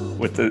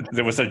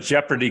 There was a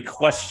Jeopardy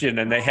question,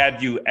 and they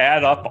had you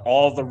add up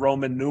all the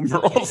Roman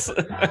numerals.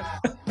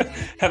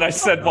 And I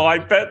said, "Well, I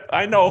bet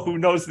I know who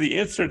knows the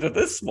answer to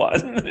this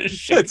one."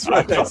 That's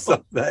right. I saw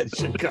that,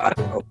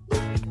 Chicago.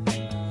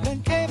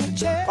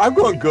 I'm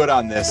going good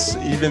on this,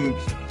 even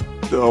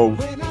though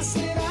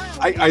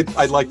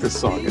I like this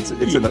song.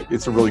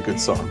 It's a really good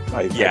song.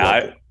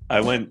 I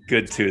went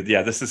good too.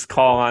 Yeah, this is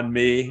Call on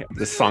Me.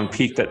 This song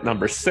peaked at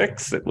number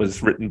 6. It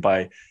was written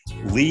by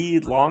Lee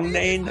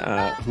Longnane,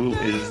 who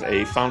is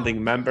a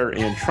founding member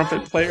and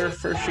trumpet player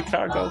for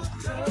Chicago.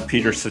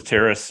 Peter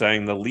Cetera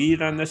sang the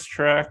lead on this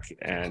track,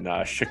 and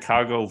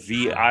Chicago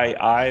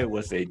VII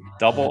was a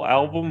double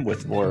album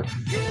with more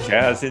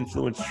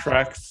jazz-influenced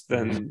tracks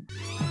than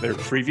their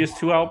previous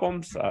 2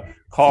 albums.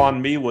 Call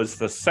on Me was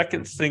the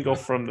second single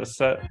from the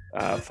set,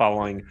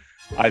 following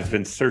I've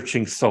Been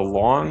Searching So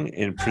Long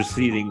and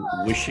preceding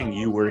Wishing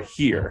You Were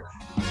Here.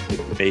 It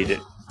made it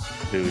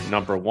to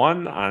number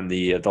 1 on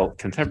the adult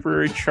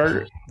contemporary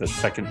chart, the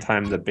second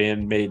time the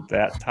band made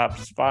that top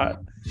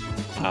spot.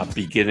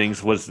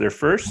 Beginnings was their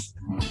first.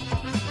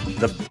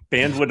 The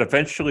band would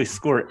eventually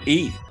score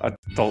 8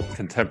 adult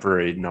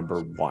contemporary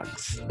number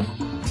 1s.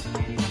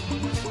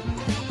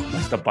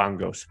 Like the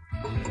Bongos.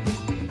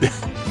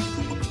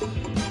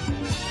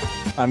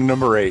 On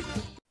number 8.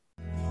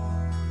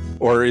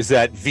 Or is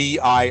that VIII?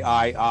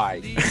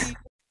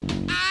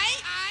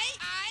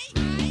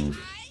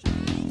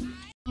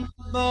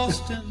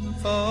 Boston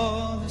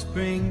for the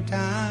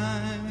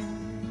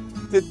springtime.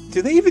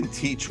 Do they even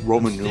teach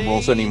Roman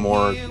numerals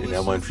anymore in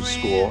elementary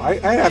school? I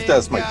have to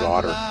ask my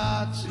daughter.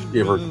 If she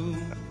ever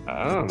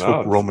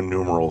took Roman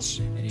numerals.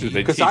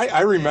 Because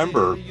I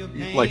remember,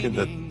 like in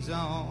the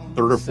 3rd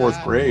or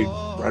 4th grade,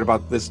 right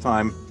about this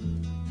time,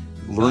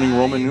 learning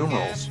Roman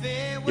numerals.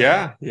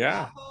 Yeah.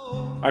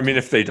 I mean,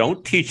 if they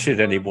don't teach it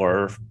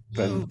anymore,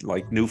 then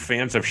like new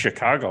fans of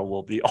Chicago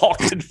will be all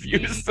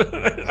confused. How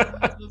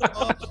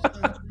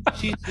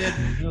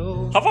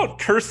about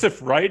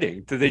cursive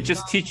writing? Do they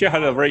just teach you how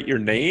to write your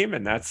name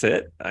and that's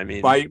it? I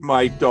mean,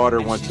 my daughter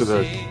went to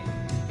the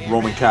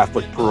Roman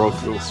Catholic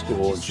parochial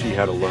school, and she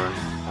had to learn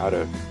how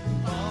to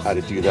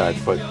do that.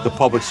 But the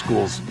public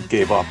schools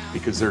gave up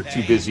because they're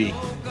too busy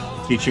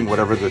teaching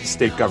whatever the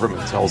state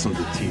government tells them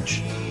to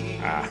teach.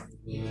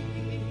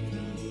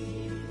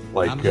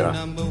 Like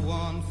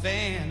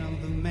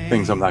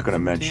things I'm not going to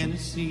mention.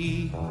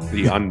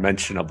 The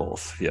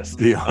unmentionables, yes.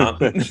 The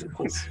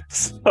unmentionables.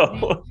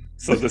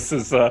 So this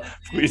is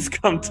Please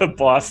Come to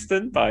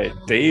Boston by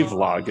Dave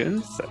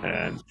Loggins,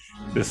 and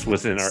this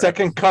was in our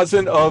second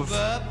cousin of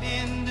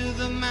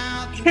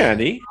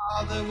Kenny.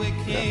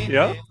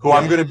 Yeah. Who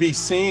I'm going to be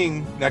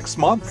seeing next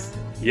month.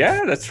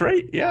 Yeah, that's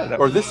right. Yeah.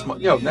 Or this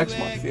month. Yeah, next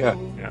month. Yeah.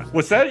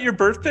 Was that your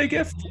birthday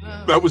gift?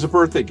 That was a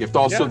birthday gift.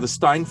 Also, the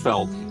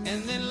Steinfeld,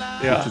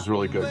 which is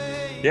really good.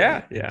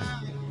 Yeah.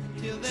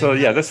 So,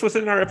 this was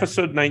in our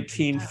episode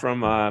 19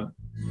 from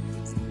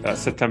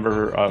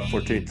September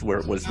 14th, where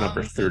it was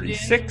number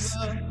 36.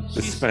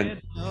 It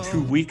spent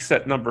 2 weeks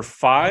at number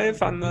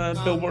 5 on the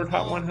Billboard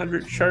Hot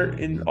 100 chart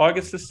in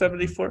August of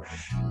 74.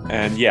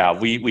 And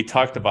we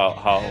talked about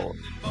how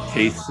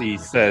Casey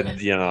said,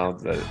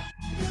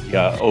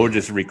 that owed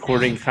his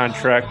recording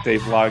contract,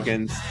 Dave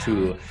Loggins,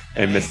 to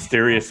a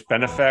mysterious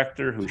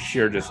benefactor who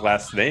shared his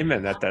last name.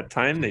 And at that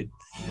time, they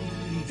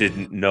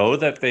didn't know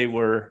that they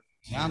were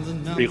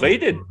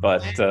related,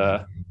 but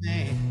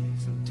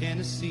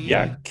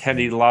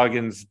Kenny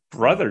Loggins'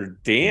 brother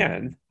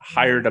Dan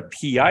hired a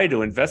PI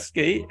to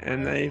investigate,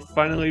 and they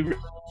finally.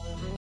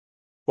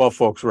 Well,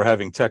 folks, we're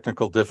having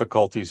technical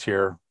difficulties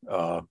here.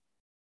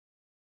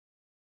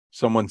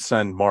 Someone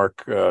send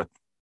Mark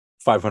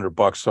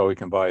 $500 so he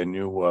can buy a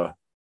new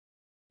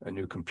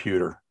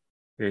computer.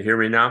 Can you hear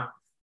me now?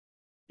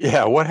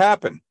 Yeah, what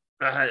happened?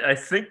 I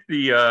think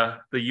the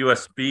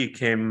USB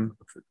came.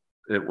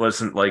 It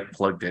wasn't like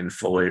plugged in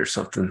fully or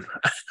something.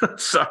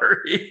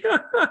 Sorry.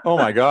 Oh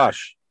my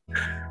gosh.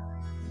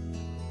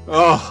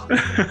 Oh.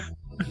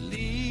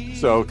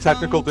 So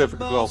technical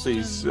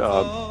difficulties.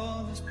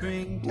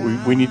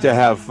 We need to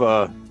have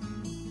the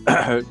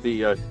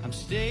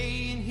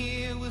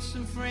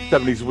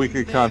 70s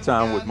Weekly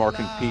Countdown with Mark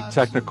and Pete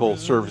technical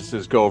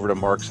services go over to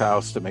Mark's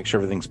house to make sure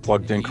everything's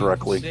plugged in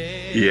correctly.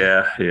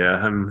 Yeah.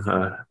 I'm.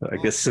 I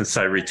guess since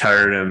I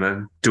retired and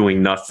I'm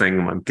doing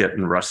nothing, I'm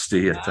getting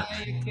rusty at the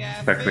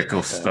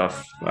technical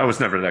stuff. I was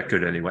never that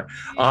good anyway.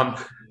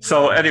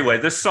 So anyway,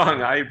 this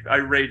song I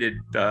rated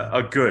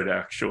a good,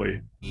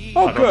 actually.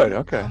 Oh, good.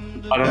 Okay.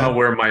 I don't know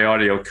where my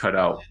audio cut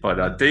out,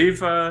 but Dave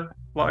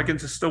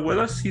Loggins is still with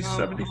us. He's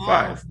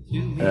 75.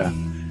 Yeah.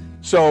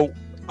 So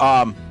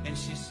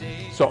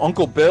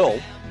Uncle Bill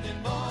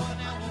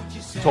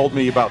told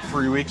me about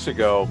 3 weeks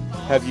ago,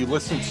 have you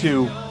listened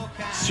to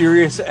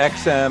Sirius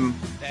XM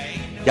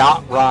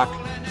Yacht Rock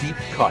Deep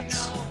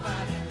Cuts?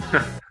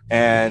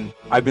 And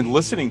I've been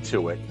listening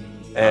to it,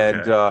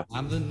 and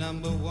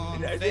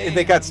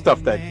they got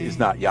stuff that is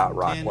not yacht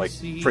rock, like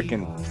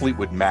freaking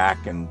Fleetwood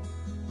Mac and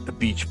the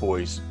Beach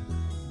Boys.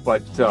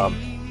 But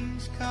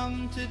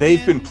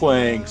they've been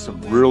playing some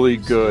really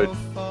good,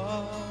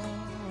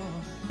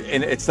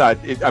 and it's not,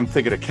 I'm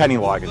thinking of Kenny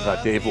Loggins,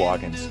 not Dave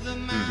Loggins,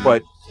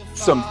 but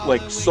some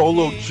like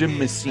solo Jim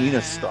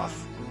Messina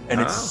stuff, and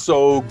it's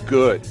so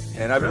good.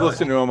 And I've been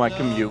listening to it on my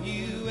commute,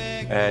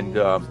 and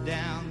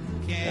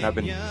I've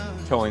been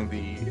telling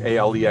the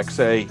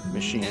ALEXA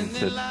machine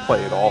to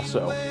play it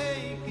also.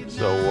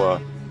 So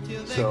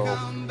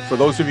for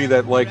those of you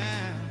that like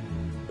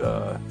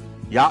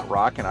yacht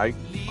rock, and I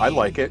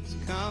like it,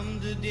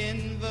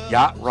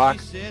 yacht rock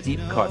deep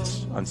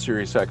cuts on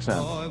Sirius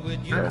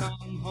XM.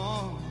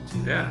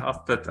 Yeah,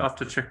 I'll have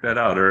to check that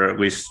out, or at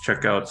least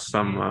check out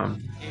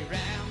some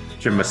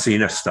Jim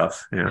Messina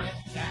stuff.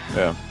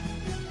 Yeah.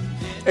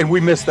 And we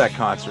missed that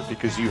concert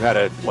because you had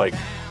to like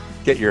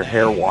get your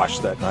hair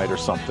washed that night or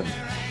something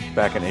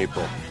back in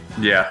April.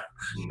 Yeah.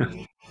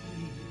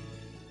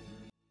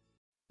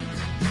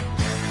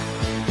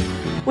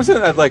 Wasn't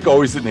that like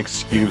always an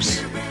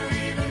excuse?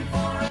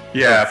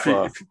 Yeah,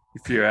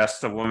 if you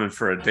asked a woman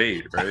for a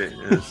date, right?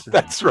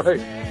 That's right.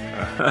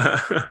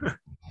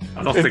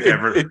 I don't think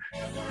ever.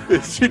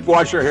 She'd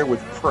wash her hair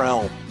with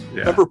Prel. Yeah.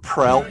 Remember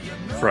Prel?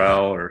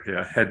 Prel, or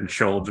Head and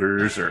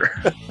Shoulders, or.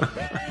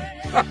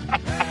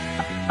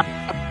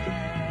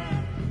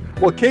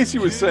 Well, Casey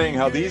was saying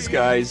how these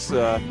guys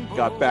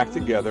got back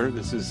together.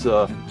 This is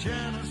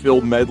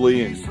Bill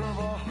Medley and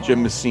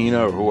Jim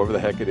Messina, or whoever the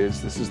heck it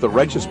is. This is the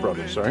Righteous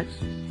Brothers, right?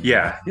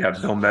 Yeah,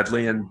 Bill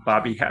Medley and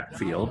Bobby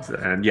Hatfield.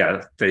 And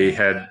they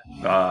had,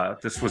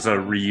 this was a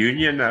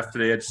reunion after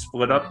they had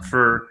split up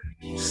for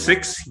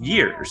 6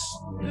 years.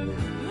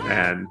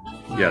 And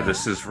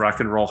this is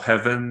Rock and Roll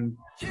Heaven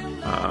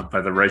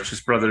by the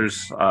Righteous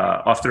Brothers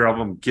off their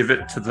album Give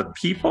It to the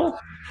People.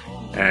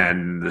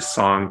 And the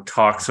song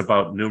talks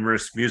about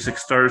numerous music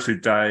stars who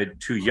died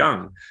too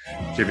young.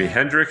 Jimi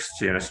Hendrix,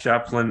 Janis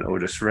Joplin,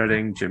 Otis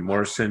Redding, Jim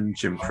Morrison,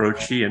 Jim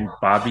Croce, and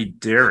Bobby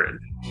Darin.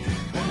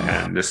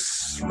 And this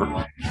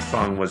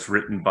song was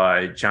written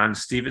by John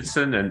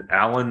Stevenson and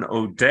Alan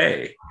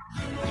O'Day,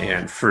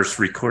 and first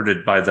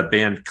recorded by the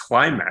band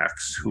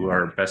Climax, who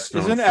are best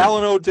known. Isn't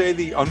Alan O'Day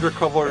the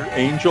undercover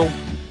angel?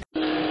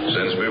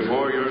 Since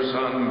before your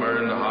sun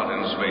burned hot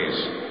in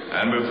space,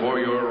 and before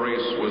your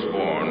race was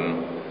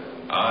born,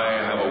 I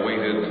have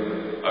awaited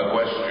a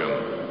question.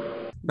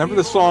 Remember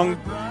the song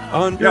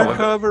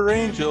Undercover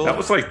Angel? That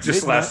was like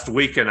just last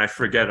week, and I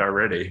forget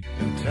already.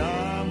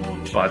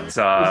 But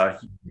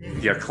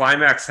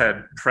Climax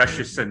had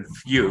Precious and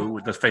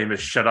Few, the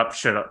famous Shut Up,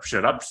 Shut Up,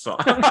 Shut Up song.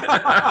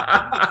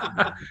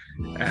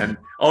 And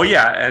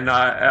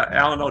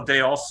Alan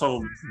O'Day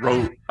also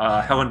wrote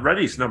Helen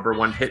Reddy's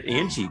 #1 hit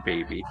Angie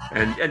Baby.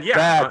 And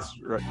that's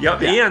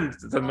right. And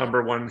the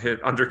 #1 hit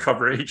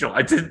Undercover Angel.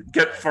 I didn't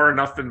get far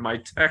enough in my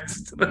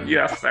text that you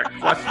asked that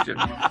question.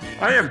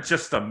 I am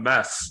just a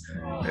mess.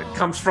 It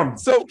comes from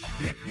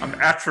I'm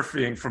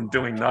atrophying from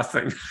doing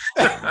nothing.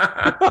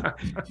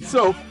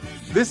 So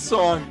this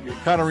song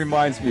kind of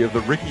reminds me of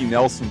the Ricky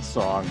Nelson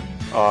song,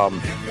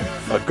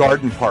 A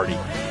Garden Party.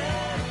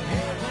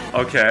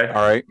 Okay.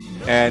 All right.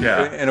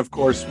 And of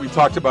course, we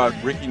talked about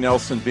Ricky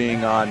Nelson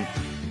being on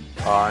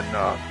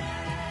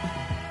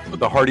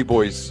the Hardy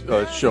Boys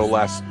show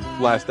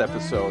last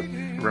episode.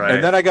 Right.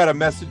 And then I got a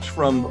message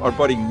from our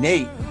buddy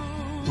Nate,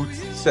 who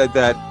said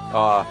that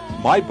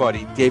my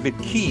buddy David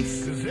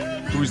Keith,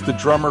 who's the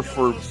drummer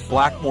for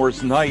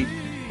Blackmore's Night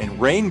and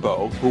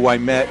Rainbow, who I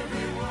met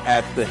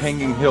at the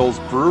Hanging Hills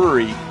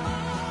Brewery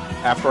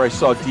after I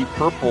saw Deep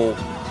Purple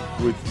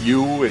with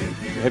you and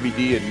Heavy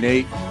D and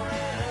Nate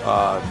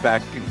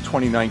back in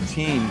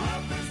 2019.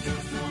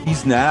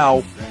 He's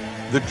now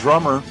the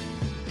drummer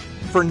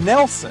for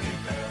Nelson.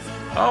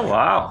 Oh,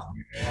 wow.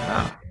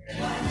 Yeah,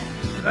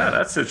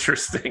 that's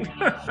interesting.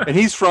 And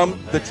he's from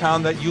the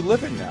town that you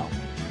live in now.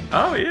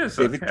 Oh, he is?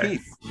 David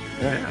Keith.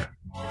 Yeah.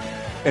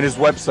 And his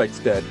website's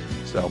dead.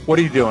 So what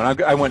are you doing?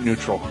 I went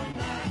neutral.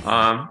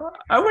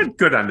 I went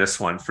good on this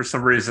one. For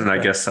some reason, I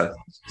guess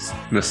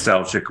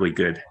nostalgically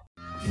good.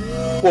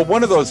 Well,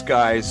 one of those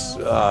guys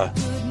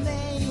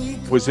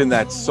was in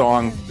that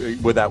song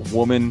with that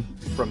woman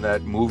from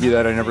that movie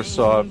that I never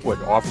saw,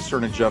 Officer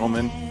and a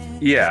Gentleman?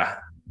 Yeah.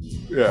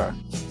 Yeah.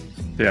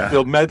 Yeah.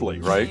 Bill Medley,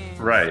 right?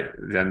 Right.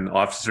 And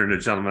Officer and a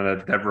Gentleman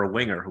had Deborah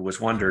Winger, who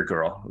was Wonder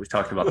Girl. We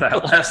talked about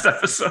that last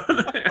episode.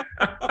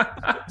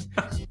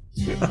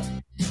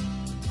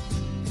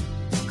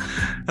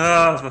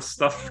 Oh, the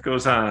stuff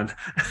goes on.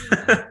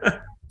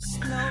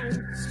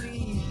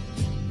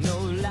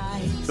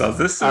 So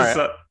this is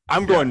right.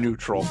 I'm going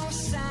neutral.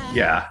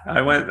 Yeah,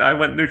 I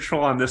went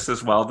neutral on this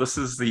as well. This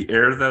is The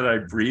Air That I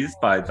Breathe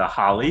by the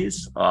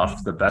Hollies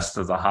off The Best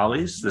of the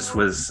Hollies. This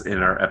was in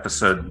our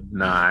episode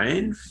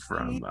 9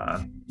 from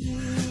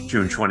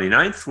June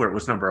 29th, where it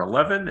was number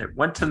 11. It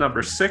went to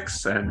number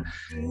 6, and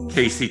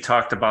Casey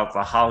talked about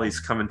the Hollies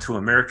coming to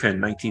America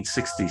in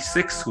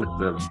 1966 with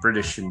the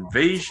British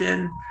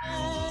invasion.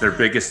 Their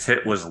biggest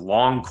hit was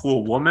Long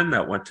Cool Woman,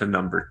 that went to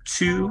number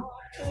 2.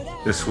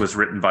 This was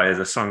written by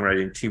the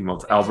songwriting team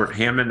of Albert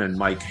Hammond and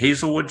Mike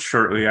Hazelwood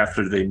shortly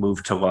after they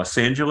moved to Los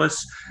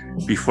Angeles.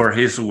 Before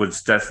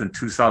Hazelwood's death in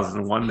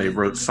 2001, they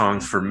wrote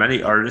songs for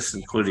many artists,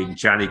 including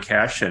Johnny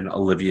Cash and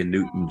Olivia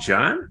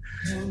Newton-John.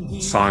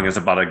 The song is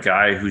about a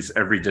guy whose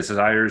every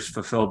desire is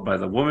fulfilled by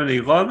the woman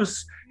he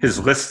loves. His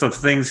list of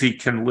things he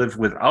can live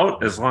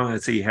without as long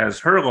as he has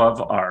her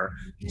love are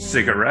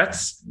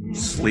cigarettes,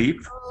 sleep,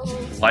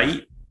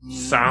 light,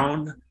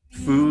 sound,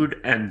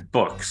 food, and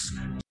books.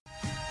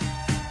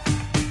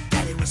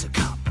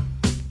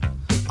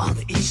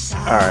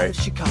 All right,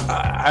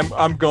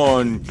 I'm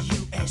going.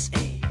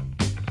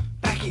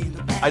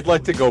 I'd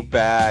like to go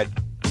bad,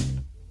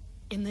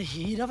 and I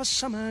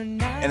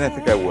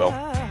think I will.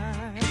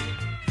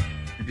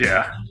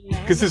 Yeah,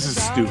 because this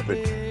is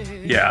stupid.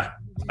 Yeah,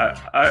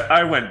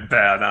 I went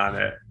bad on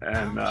it,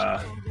 and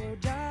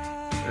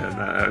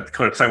of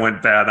course I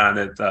went bad on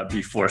it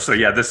before. So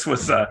yeah, this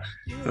was The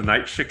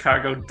Night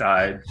Chicago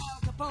Died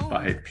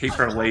by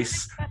Paper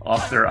Lace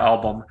off their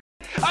album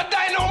A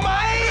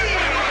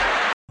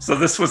Dynamite! So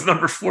this was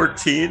number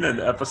 14 and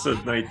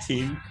episode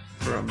 19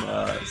 from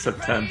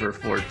September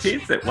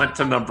 14th. It went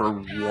to number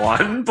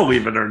 1,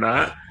 believe it or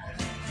not.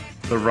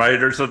 The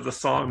writers of the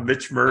song,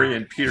 Mitch Murray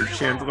and Peter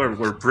Chandler,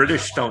 were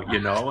British, don't you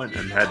know, and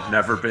had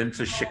never been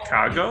to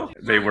Chicago.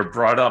 They were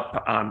brought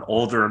up on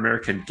older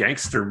American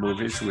gangster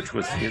movies, which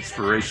was the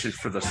inspiration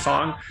for the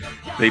song.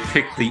 They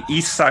picked the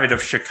east side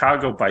of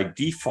Chicago by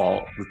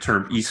default. The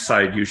term east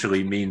side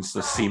usually means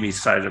the seamy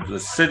side of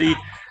the city.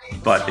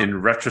 But in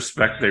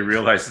retrospect, they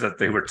realized that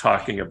they were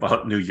talking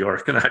about New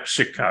York, not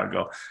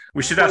Chicago.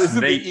 We should ask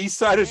Nate. The east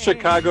side of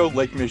Chicago,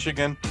 Lake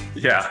Michigan?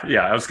 Yeah.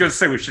 I was going to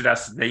say we should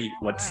ask Nate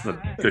what's the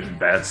good and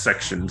bad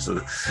sections.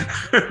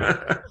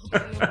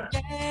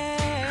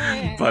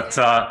 But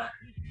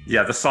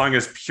the song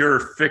is pure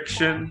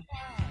fiction.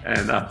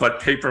 And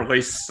but Paper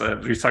Lace,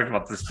 we talked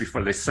about this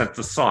before, they sent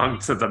the song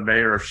to the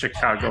mayor of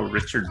Chicago,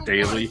 Richard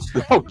Daley.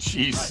 Oh,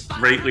 jeez.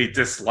 Greatly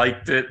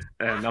disliked it,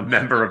 and a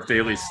member of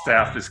Daley's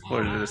staff is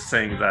quoted as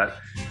saying that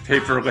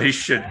Paper Lace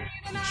should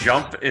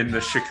jump in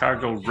the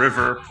Chicago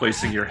River,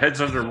 placing your heads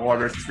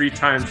underwater 3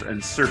 times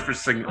and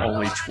surfacing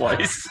only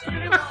twice.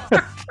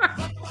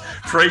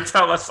 Pray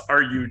tell us,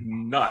 are you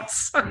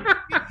nuts?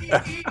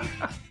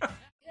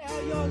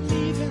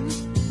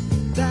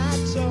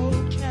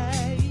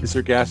 Is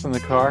there gas in the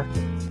car?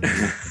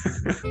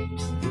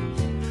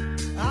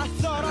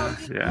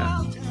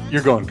 Yeah.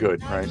 You're going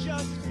good, right?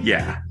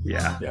 Yeah.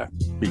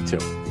 Me too.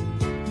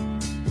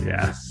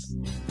 Yes.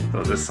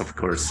 So this, of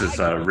course, is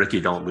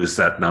Ricky Don't Lose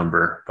That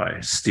Number by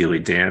Steely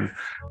Dan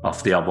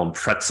off the album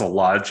Pretzel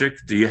Logic.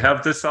 Do you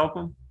have this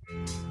album?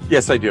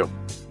 Yes, I do.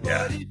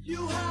 Yeah.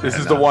 This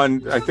is the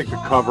one, I think the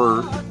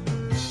cover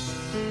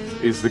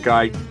is the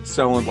guy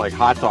selling like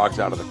hot dogs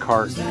out of the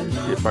cart,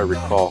 if I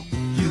recall.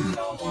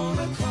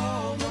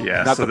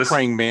 Yeah, not so the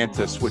praying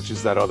mantis, which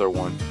is that other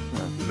one.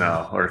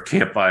 No, or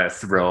Can't Buy a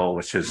Thrill,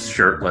 which is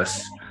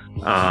shirtless.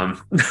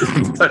 But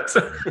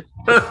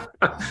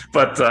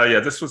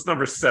this was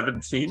number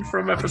 17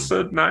 from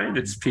episode 9.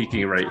 It's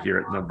peaking right here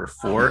at number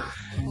 4.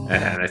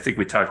 And I think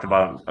we talked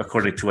about,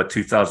 according to a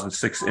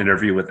 2006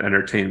 interview with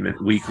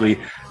Entertainment Weekly,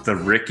 the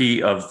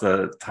Ricky of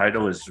the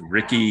title is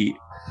Ricky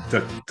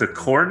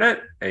DeCornet,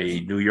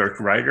 a New York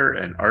writer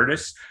and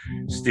artist.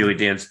 Steely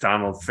Dan's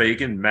Donald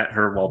Fagen met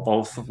her while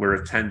both were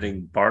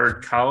attending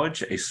Bard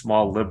College, a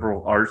small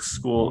liberal arts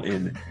school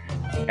in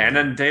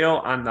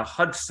Annandale on the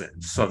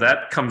Hudson. So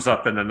that comes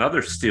up in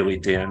another Steely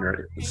Dan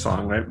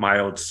song, right? My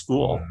Old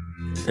School.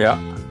 Yeah.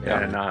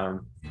 And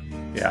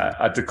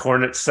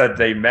DeCornet said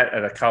they met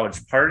at a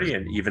college party,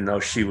 and even though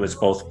she was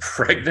both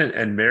pregnant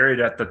and married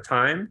at the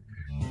time,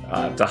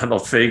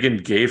 Donald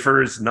Fagen gave her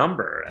his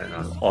number, and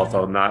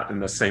although not in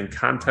the same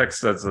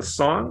context as the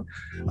song,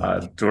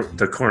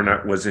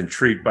 DeCornet was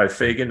intrigued by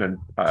Fagen and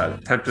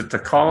attempted to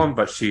call him,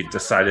 but she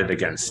decided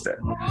against it.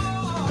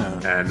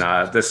 And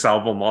this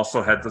album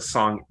also had the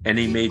song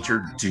Any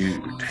Major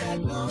Dude.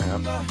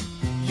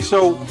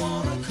 So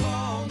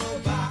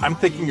I'm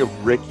thinking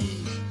of Ricky,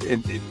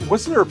 and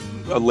wasn't there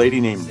a lady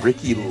named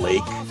Ricky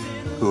Lake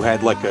who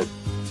had like a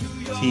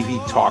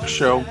TV talk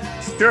show?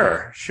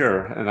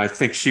 Sure. And I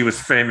think she was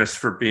famous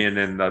for being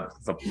in the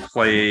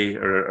play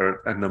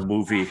or in the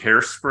movie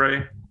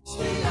Hairspray.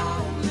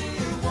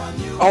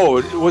 Oh,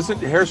 it wasn't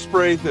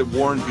Hairspray the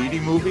Warren Beatty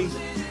movie?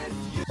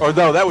 Oh,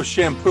 no, that was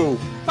Shampoo.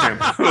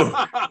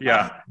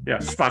 Yeah.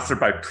 Sponsored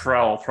by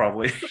Prell,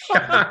 probably.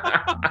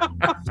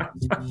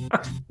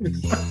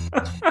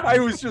 I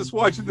was just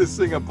watching this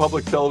thing on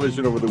public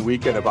television over the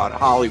weekend about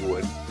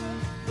Hollywood.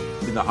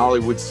 In the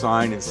Hollywood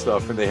sign and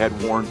stuff, and they had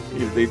Warren.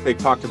 They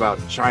talked about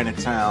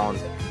Chinatown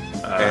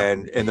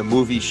and the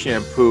movie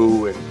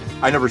Shampoo, and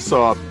I never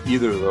saw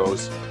either of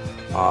those.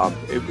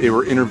 They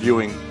were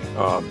interviewing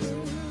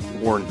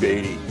Warren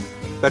Beatty.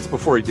 That's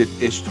before he did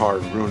Ishtar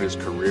and ruined his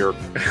career.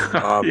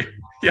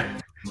 Yeah.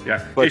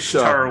 But,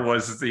 Ishtar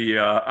was the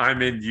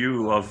I'm in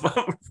you of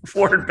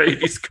Warren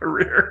Beatty's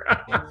career.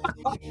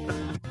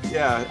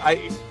 Yeah,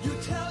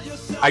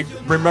 I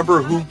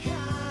remember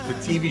the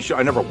TV show.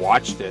 I never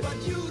watched it.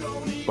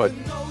 but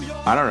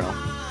I don't know.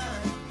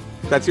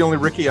 That's the only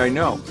Ricky I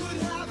know.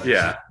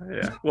 Yeah.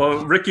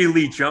 Well, Ricky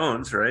Lee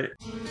Jones, right?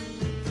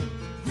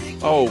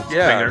 Oh,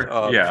 yeah.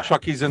 Singer. Yeah.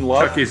 Chucky's in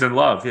Love. Chucky's in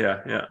Love.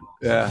 Yeah.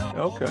 Yeah.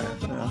 Okay.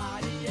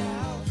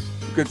 Yeah.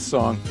 Good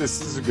song.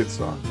 This is a good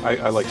song.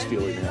 I like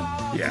Steely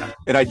Dan. Yeah.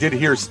 And I did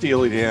hear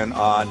Steely Dan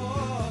on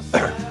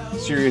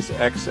Sirius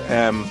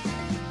XM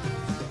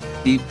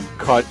Deep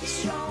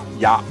Cuts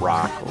Yacht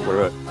Rock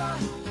or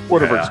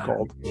whatever it's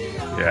called.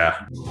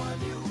 Yeah.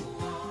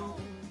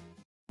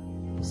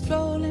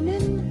 Strolling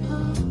in the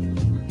park,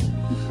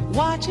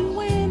 watching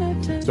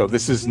winter. So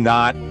this is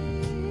not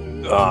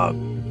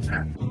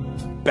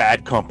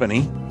Bad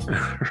Company.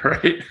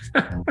 Right.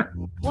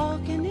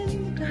 Walking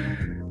in the dark.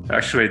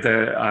 Actually,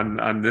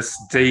 on this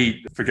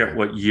date, I forget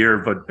what year,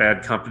 but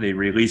Bad Company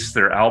released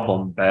their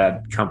album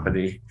Bad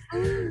Company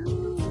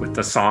with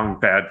the song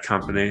Bad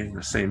Company,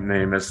 the same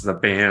name as the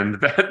band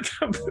Bad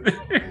Company.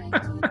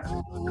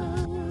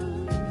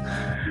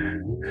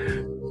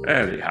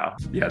 Anyhow,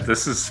 yeah,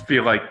 this is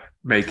Feel Like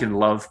Making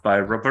Love by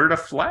Roberta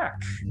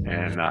Flack,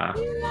 and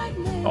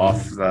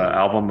off the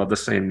album of the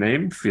same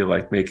name, Feel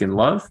Like Making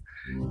Love.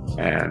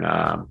 And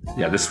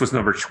yeah, this was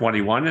number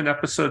 21 in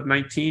episode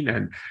 19,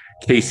 and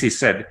Casey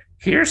said,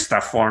 "Here's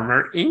the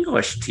former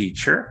English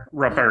teacher,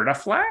 Roberta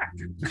Flack."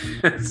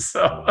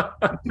 So,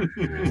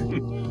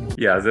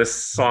 yeah, this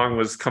song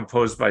was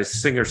composed by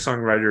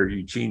singer-songwriter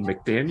Eugene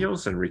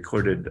McDaniels and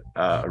recorded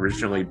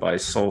originally by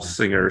soul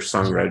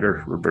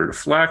singer-songwriter Roberta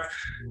Flack.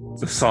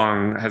 The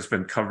song has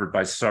been covered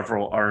by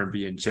several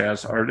R&B and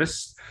jazz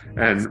artists,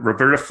 and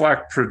Roberta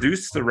Flack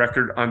produced the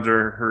record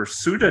under her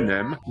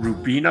pseudonym,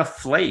 Rubina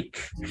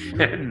Flake.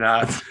 And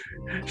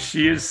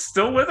she is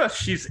still with us.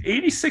 She's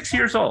 86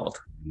 years old.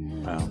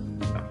 Wow.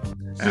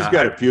 She's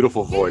got a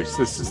beautiful voice.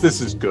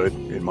 This is good,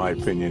 in my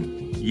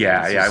opinion.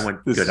 Yeah, I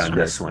went good on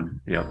this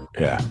one. Yep.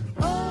 Yeah.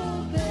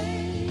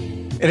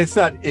 And it's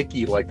not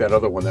icky like that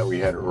other one that we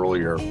had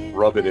earlier.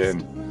 Rub it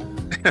in.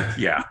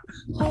 Yeah.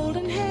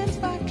 Holding hands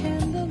by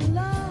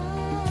candlelight.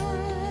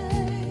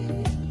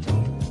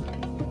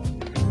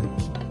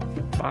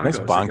 Nice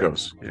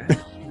bongos. Yeah.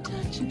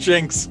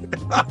 Jinx.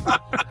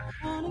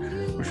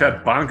 We've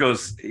had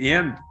bongos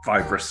and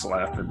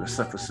vibra-slap in this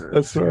episode.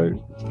 That's right.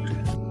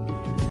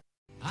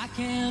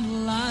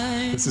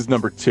 This is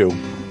number 2.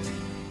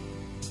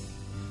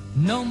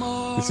 No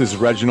more. This is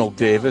Reginald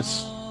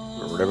Davis,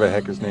 or whatever the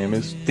heck his name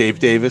is. Dave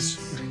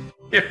Davis.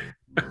 Yeah.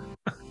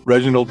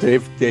 Reginald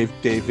Dave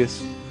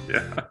Davis.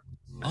 Yeah.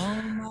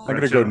 I'm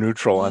going to go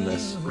neutral on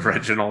this.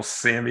 Reginald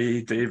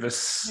Sammy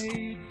Davis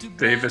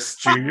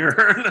Jr.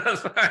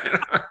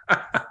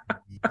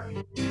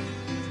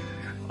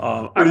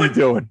 What are you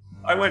doing?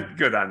 I went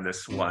good on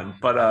this one,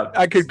 but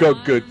I could go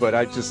good, but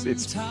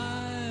it's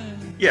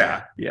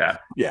yeah.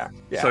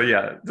 So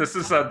yeah, this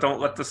is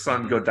 "Don't Let the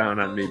Sun Go Down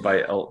on Me"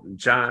 by Elton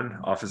John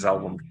off his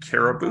album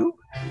Caribou.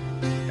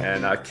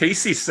 And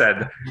Casey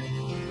said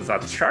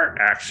the chart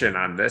action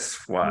on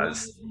this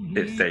was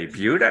it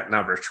debuted at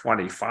number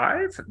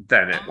 25,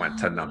 then it went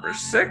to number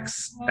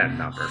 6 and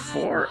number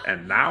 4,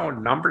 and now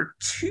number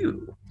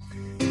 2.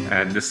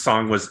 And this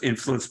song was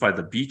influenced by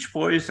the Beach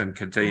Boys and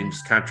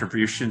contains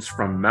contributions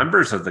from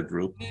members of the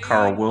group.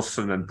 Carl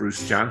Wilson and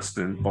Bruce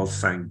Johnston both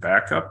sang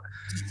backup.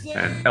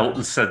 And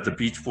Elton said the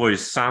Beach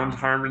Boys' sound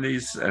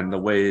harmonies and the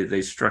way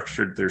they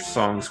structured their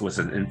songs was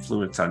an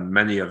influence on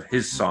many of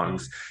his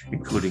songs,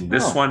 including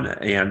this one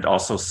and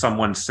also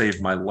Someone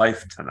Saved My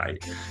Life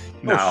Tonight.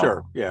 Now,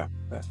 sure. Yeah.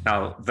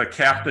 Now, the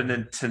Captain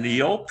and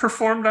Tennille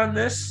performed on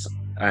this.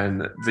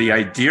 And the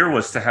idea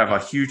was to have a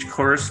huge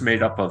chorus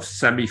made up of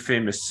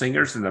semi-famous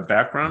singers in the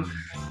background,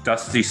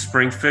 Dusty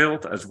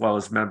Springfield, as well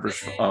as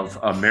members of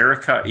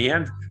America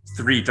and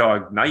Three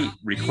Dog Night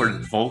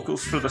recorded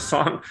vocals for the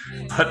song,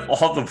 but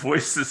all the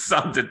voices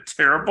sounded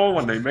terrible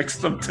when they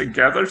mixed them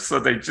together, so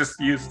they just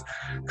used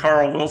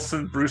Carl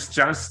Wilson, Bruce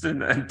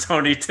Johnston, and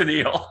Tony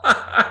Tennille.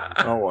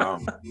 Oh wow!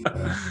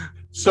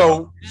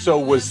 So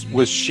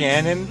was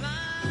Shannon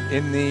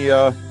in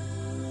the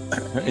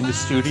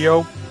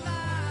studio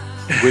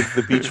with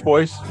the Beach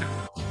Boys?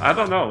 I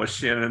don't know. Was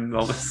Shannon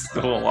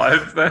still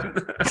alive then?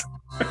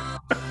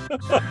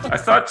 I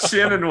thought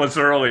Shannon was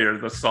earlier,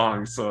 the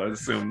song, so I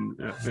assumed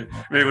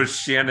maybe it was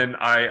Shannon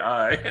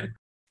I.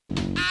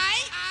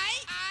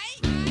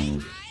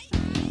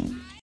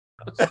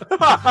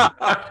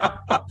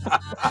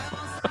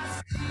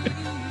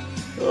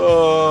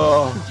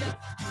 Oh,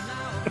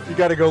 you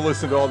got to go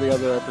listen to all the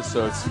other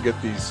episodes to get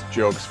these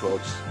jokes,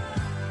 folks.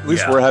 At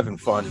least we're having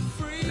fun.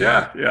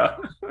 Yeah.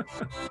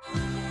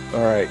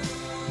 All right.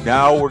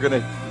 Now we're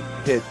going to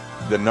hit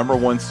the number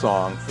 1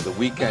 song for the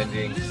week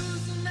ending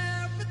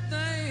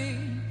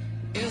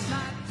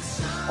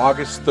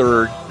August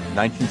 3rd,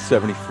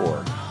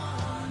 1974.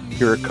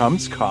 Here it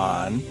comes,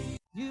 Con.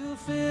 You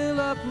fill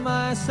up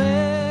my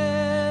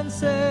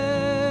senses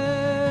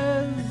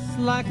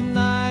like a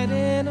night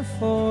in a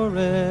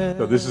forest.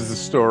 So this is the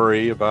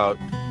story about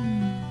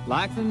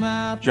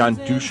John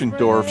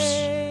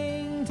Duschendorf's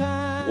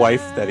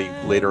wife that he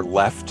later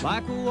left.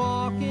 Like a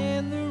walk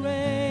in the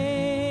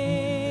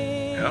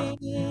rain. Yeah.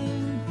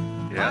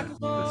 Yeah,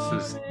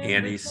 this is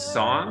Annie's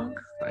Song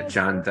by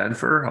John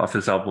Denver off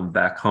his album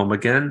Back Home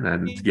Again.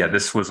 And yeah,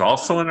 this was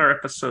also in our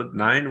episode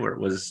 9 where it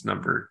was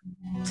number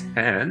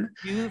 10.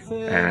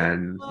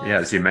 And yeah,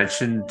 as you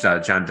mentioned,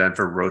 John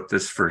Denver wrote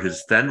this for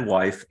his then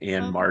wife,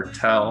 Ann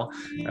Martell,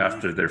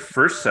 after their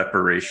first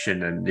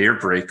separation and near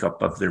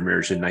breakup of their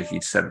marriage in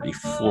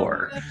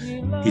 1974.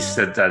 He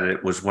said that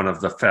it was one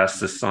of the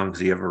fastest songs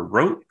he ever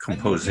wrote,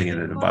 composing it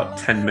in about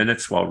 10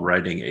 minutes while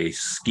riding a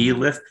ski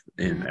lift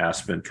in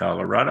Aspen,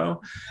 Colorado.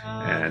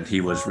 And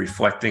he was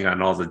reflecting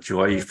on all the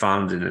joy he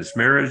found in his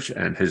marriage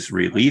and his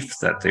relief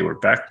that they were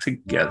back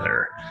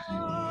together.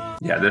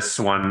 Yeah, this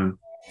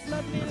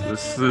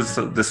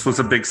was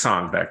a big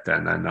song back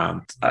then, and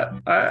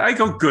I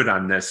go good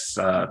on this.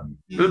 The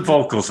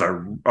vocals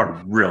are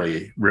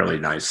really, really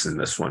nice in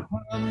this one.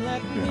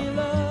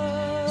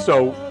 Yeah.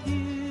 So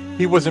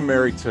he wasn't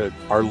married to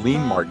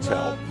Arlene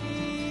Martell.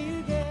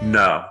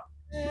 No,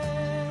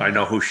 I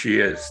know who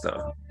she is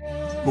though.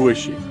 Who is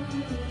she?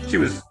 She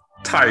was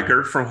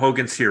Tiger from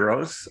Hogan's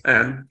Heroes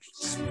and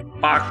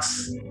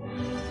Spock's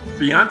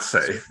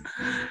Beyonce.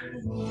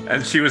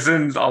 And she was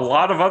in a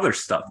lot of other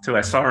stuff too.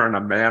 I saw her in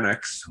a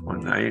Mannix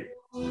one night.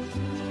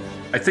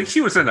 I think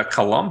she was in a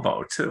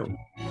Columbo too.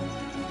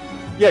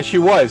 Yeah, she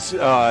was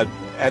at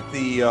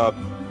the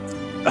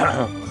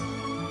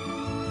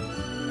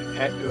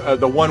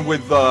the one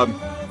with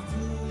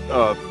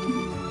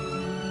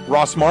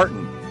Ross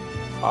Martin.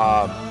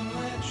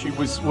 She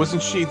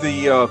wasn't she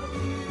the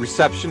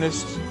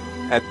receptionist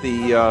at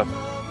the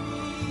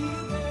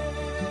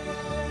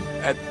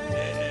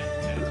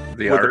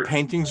where the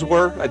paintings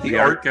were at the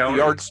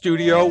art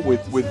studio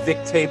with Vic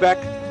Taybeck.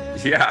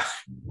 Yeah.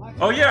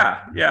 Oh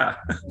yeah.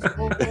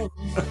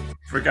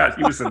 Forgot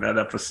he was in that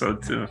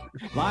episode too.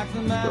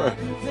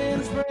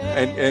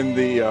 And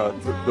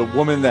the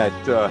woman that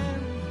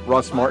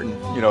Ross Martin,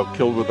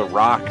 killed with a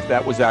rock,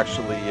 that was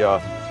actually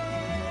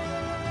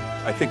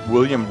I think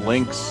William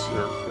Link's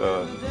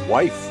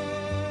wife.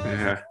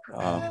 Yeah.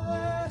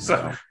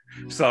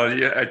 So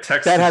yeah, I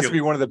texted that has you. To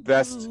be one of the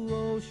best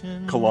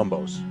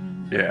Columbos.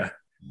 Yeah.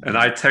 And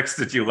I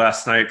texted you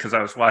last night because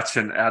I was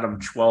watching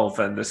Adam 12,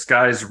 and this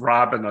guy's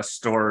robbing a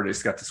store, and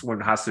he's got this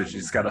woman hostage.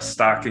 He's got a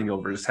stocking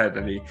over his head,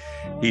 and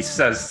he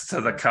says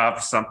to the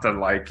cops something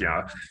like, get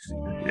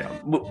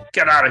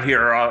out of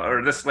here,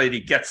 or this lady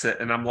gets it.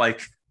 And I'm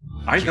like,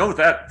 I know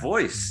that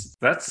voice.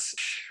 That's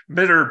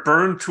Schmitter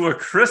Burned to a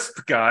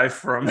Crisp guy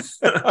from...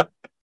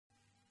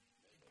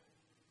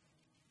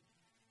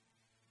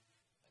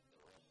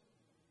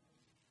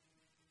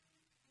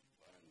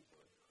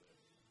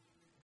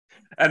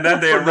 And then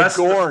they arrest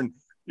Gorn.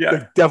 Yeah,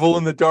 the Devil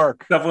in the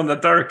Dark.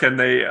 And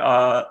they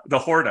the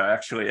Horda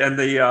actually, and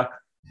they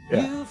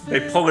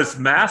pull his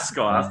mask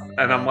off,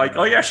 and I'm like,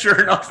 oh yeah, sure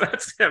enough,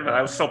 that's him. And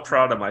I was so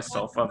proud of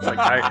myself. I was like,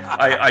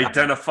 I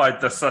identified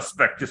the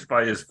suspect just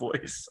by his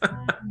voice.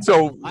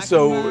 So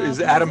is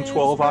Adam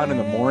 12 on in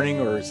the morning,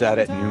 or is that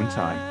at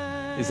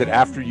noontime? Is it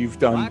after you've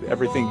done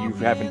everything you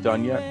haven't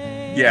done yet?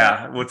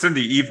 Yeah, well, it's in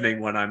the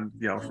evening when I'm,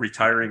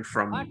 retiring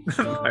from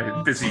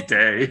my busy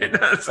day.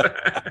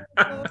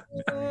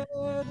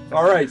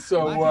 All right,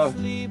 so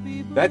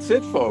that's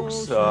it, folks.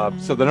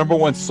 So the number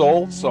one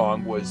soul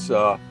song was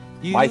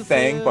My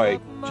Thang by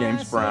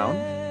James Brown.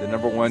 The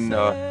number one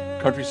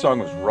country song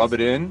was Rub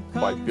It In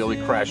by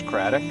Billy Crash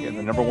Craddock. And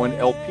the number one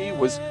LP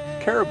was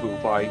Caribou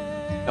by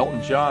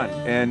Elton John.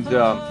 And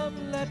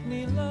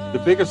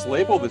the biggest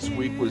label this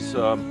week was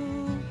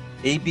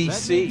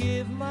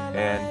ABC.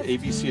 And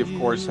ABC, of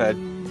course, had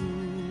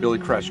Billy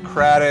Crash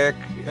Craddock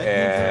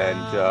and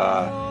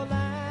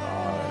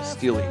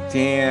Steely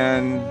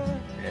Dan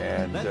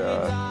and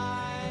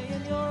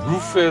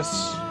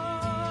Rufus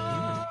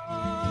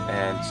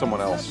and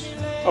someone else.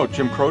 Oh,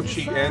 Jim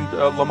Croce and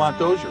Lamont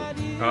Dozier.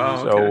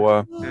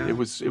 Oh, okay.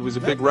 So it was a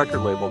big record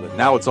label. That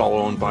now it's all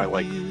owned by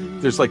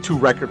there's two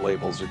record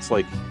labels. It's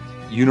like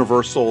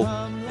Universal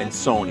and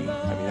Sony.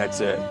 I mean, that's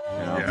it.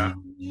 Yeah.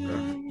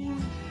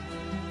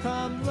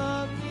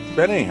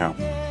 But anyhow,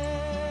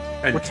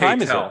 and what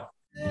time is it?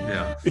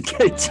 Yeah,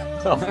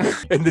 K-Tel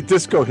and the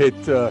disco hit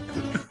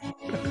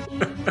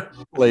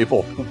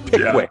label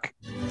Pickwick.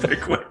 Yeah.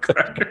 Pickwick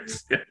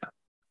Records. Yeah.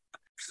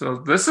 So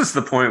this is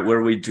the point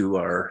where we do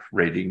our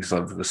ratings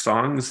of the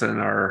songs and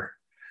our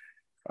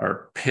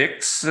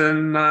picks.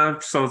 And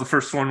so the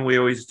first one we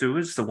always do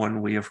is the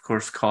one we, of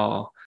course,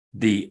 call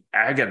the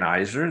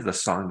Agonizer, the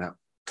song that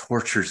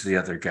tortures the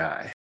other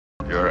guy.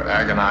 Your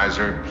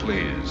Agonizer,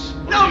 please.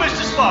 No,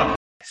 Mr. Spock!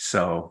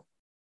 So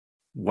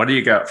what do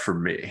you got for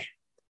me?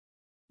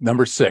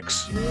 Number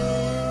 6.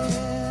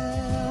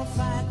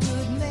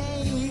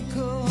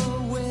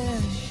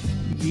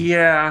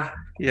 Yeah.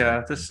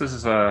 This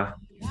is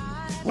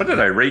what did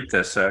I rate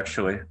this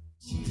actually?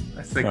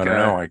 I think I don't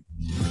know.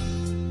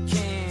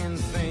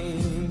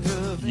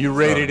 You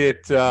rated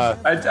it.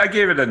 I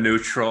gave it a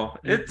neutral.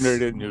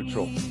 Rated it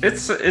neutral.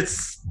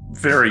 It's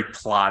very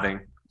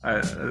plotting.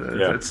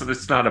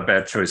 It's not a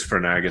bad choice for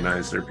an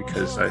Agonizer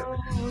because it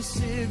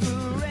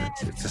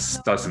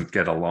just doesn't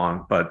get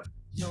along. But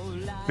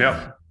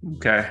yeah,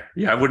 Okay.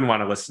 Yeah, I wouldn't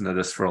want to listen to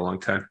this for a long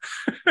time.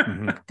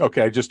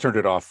 Okay, I just turned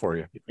it off for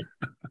you.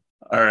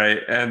 All right.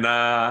 And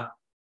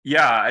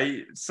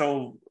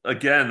so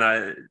again,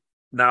 I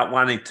not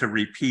wanting to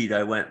repeat,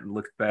 I went and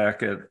looked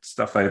back at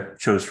stuff I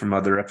chose from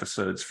other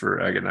episodes for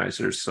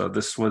Agonizers. So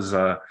this was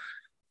a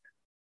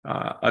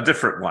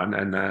different one,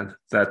 and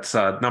that's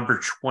number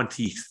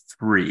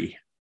 23.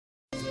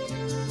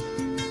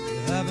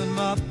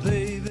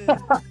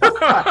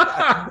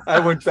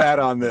 I went bad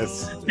on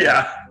this.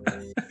 Yeah.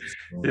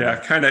 Yeah,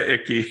 kind of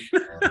icky.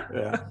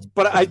 Yeah,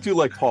 but I do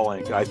like Paul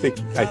Anka. I think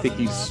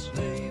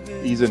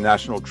he's a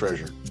national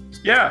treasure.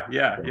 Yeah.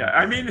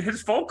 I mean,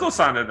 his vocals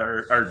on it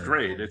are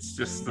great. It's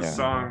just the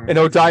song. And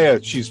Odaya,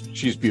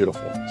 she's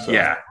beautiful. So.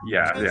 Yeah.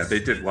 They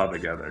did well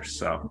together.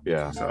 So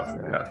yeah.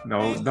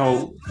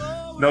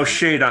 No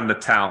shade on the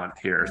talent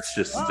here. It's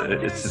just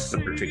a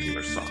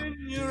particular song.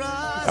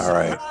 All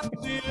right.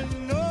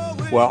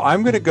 Well,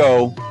 I'm going to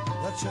go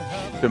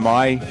to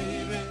my.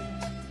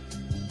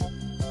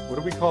 What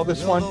do we call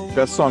this one?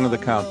 Best song of the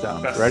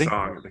countdown. Best Ready?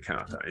 Song of the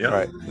countdown. Yeah. All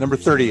right. Number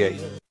 38.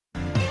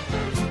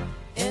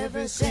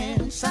 Ever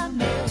since I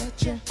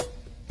met you.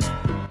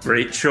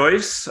 Great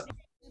choice.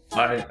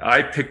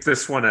 I picked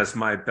this one as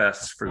my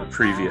best for the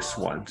previous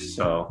one.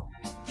 So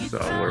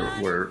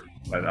we're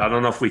but I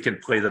don't know if we can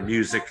play the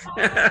music.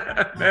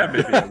 Yeah,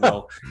 maybe I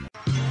will.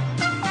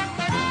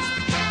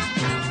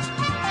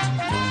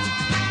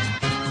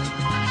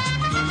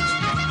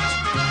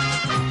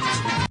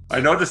 I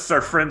noticed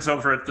our friends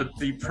over at the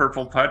Deep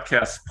Purple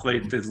podcast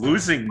played the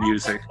losing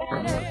music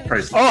from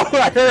Price. Oh,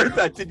 I heard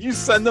that. Did you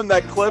send them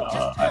that clip?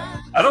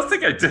 I don't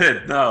think I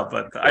did, no,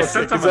 but I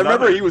sent them another. I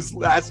remember he was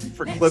asking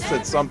for clips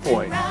at some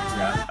point.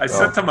 Yeah, I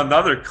sent him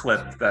another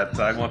clip that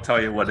I won't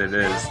tell you what it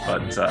is,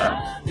 but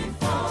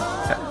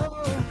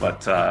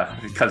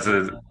because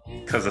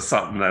of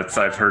something that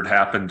I've heard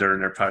happen during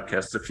their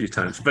podcast a few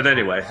times. But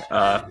anyway,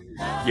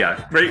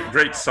 yeah,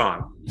 great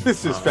song.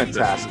 This is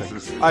fantastic.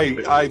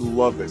 I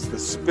love this. The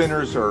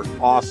Spinners are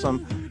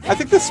awesome. I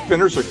think the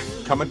Spinners are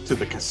coming to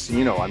the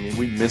casino. I mean,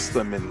 we missed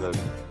them in the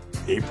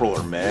April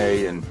or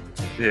May, and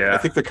I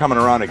think they're coming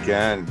around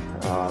again.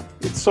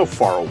 It's so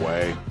far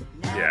away.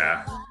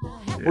 Yeah.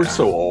 We're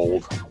so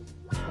old.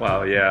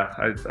 Well, yeah.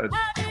 I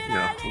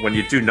when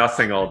you do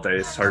nothing all day,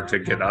 it's hard to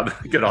get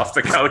off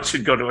the couch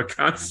and go to a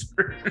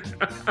concert.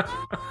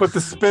 But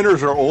the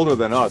Spinners are older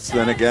than us.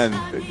 Then again,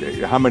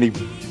 how many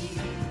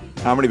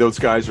of those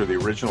guys are the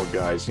original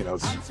guys?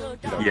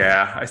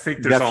 Yeah, I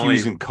think there's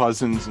nephews and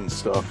cousins and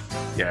stuff.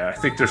 Yeah, I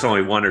think there's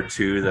only one or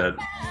two that.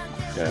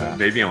 Yeah,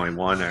 maybe only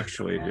one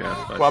actually. Yeah.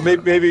 But, well,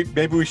 maybe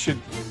we should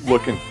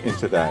look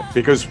into that,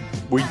 because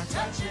we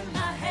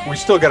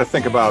still got to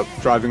think about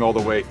driving all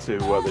the way to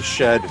the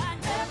Shed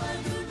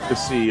to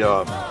see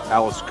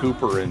Alice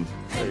Cooper and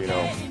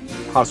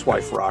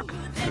Housewife Rock.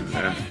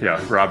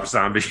 And Rob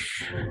Zombie.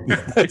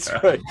 That's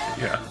right.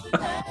 Yeah.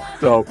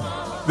 So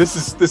this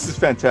is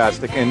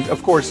fantastic, and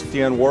of course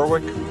Dionne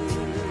Warwick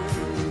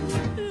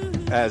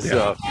as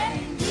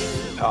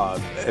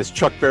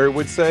Chuck Berry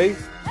would say,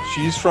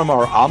 she's from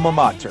our alma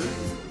mater.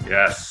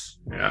 Yes.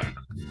 Yeah.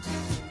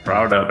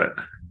 Proud of it.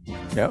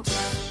 Yep.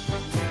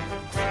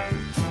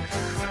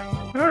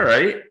 All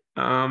right.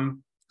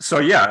 So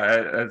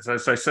yeah,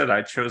 as I said,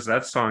 I chose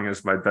that song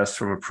as my best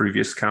from a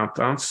previous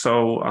countdown.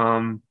 So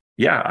I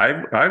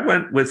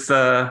went with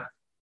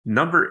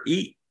number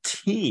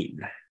 18.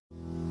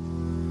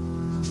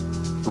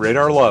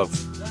 Radar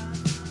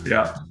Love.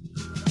 Yeah.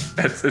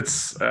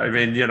 It's I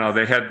mean,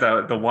 they had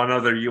the one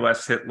other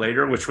US hit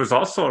later, which was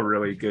also a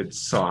really good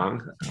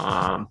song.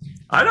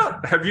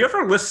 Have you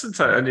ever listened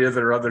to any of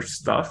their other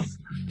stuff?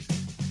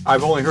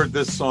 I've only heard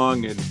this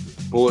song and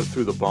Bullet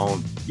Through the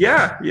Bone.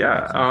 Yeah.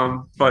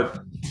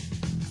 But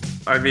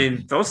I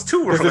mean, those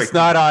two were it's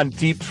not on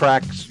Deep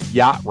Track's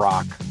Yacht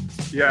Rock.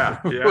 Yeah.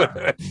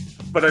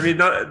 But I mean,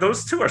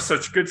 those two are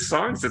such good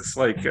songs. It's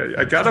like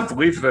I gotta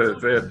believe the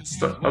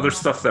other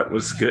stuff that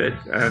was good,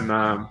 and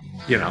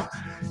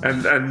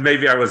and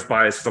maybe I was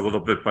biased a little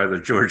bit by the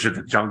George of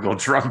the Jungle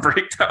drum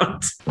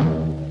breakdowns.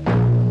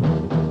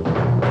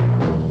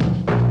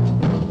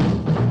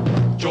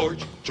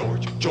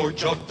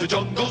 George of the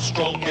Jungle,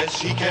 strong as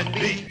he can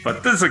be.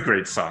 But this is a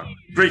great song,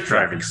 great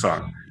driving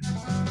song.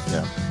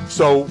 Yeah.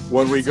 So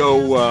when we go,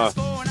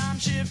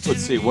 let's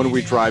see, when are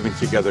we driving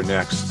together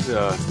next?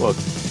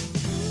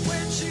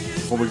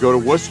 When we go to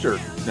Worcester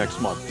next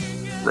month,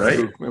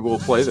 right? Maybe we'll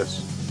play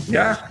this.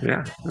 Yeah.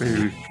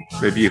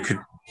 Maybe you could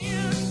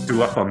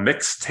do up a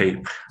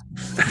mixtape.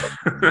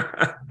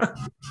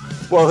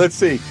 Well, let's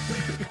see.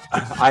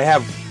 I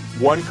have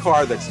one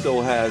car that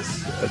still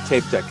has a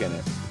tape deck in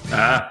it.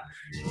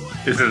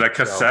 Is it a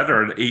cassette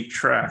or an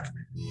 8-track?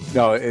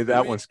 No,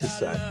 that one's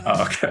cassette.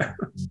 Oh, okay.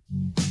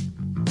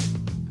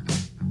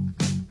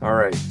 All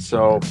right,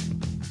 so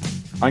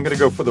I'm going to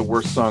go for the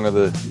worst song of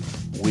the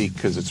week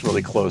because it's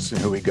really close, and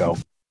here we go.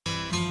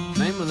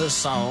 Name of this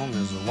song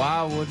is The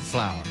Wildwood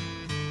Flower.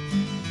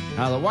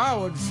 Now, The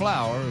Wildwood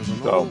Flower is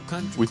an old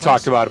country we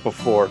talked about it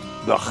before.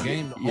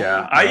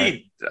 Yeah,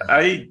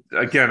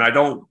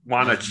 don't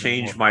want to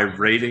change my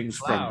ratings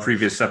from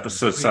previous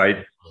episodes.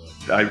 I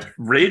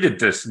rated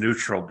this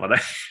neutral, but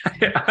I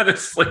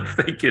honestly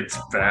think it's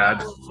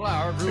bad.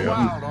 All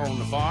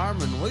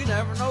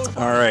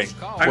right.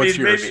 I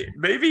mean,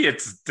 maybe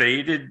it's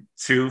dated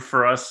too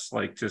for us,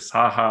 like just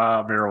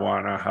haha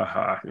marijuana,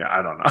 haha. Yeah,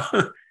 I don't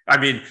know. I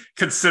mean,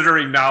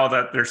 considering now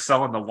that they're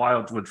selling the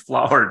Wildwood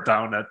flower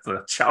down at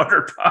the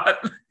Chowder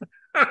Pot.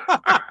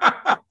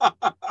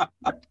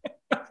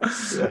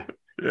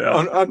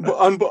 Yeah.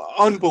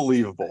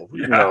 Unbelievable.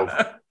 Yeah. You know,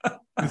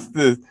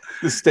 the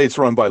state's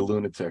run by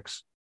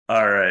lunatics.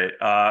 All right.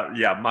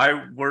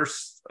 My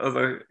worst of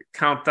the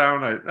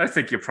countdown, I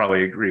think you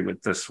probably agree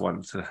with this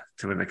one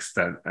to an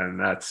extent, and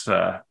that's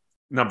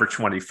number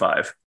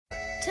 25.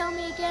 Tell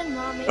me again,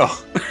 Mommy.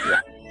 Oh,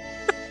 yeah.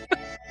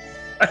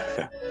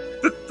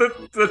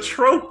 The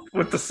trope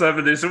with the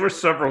 70s, there were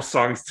several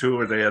songs too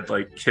where they had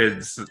like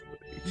kids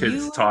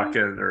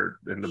talking or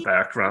in the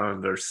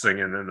background they're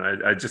singing, and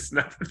I just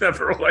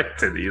never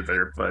liked it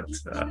either. But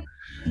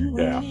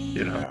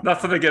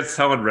nothing against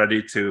Helen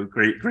Reddy too.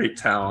 Great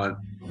talent.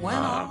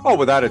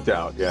 Without a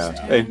doubt, yeah.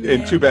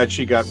 And too bad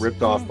she got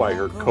ripped off by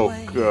her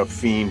coke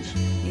fiend,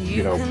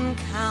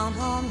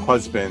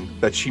 husband.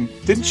 That she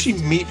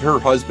meet her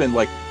husband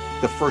like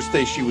the first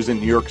day she was in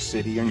New York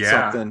City and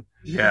something.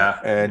 Yeah.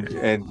 And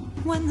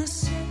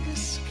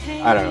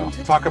I don't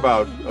know. Talk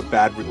about a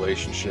bad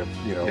relationship,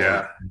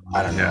 Yeah.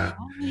 I don't know.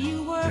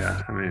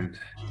 Yeah. I mean,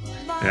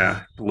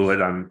 blew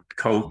it on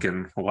coke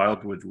and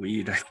Wildwood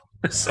weed.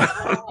 So,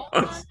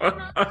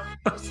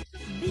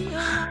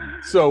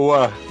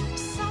 all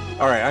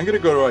right, I'm going to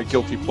go to a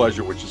guilty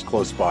pleasure, which is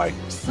close by.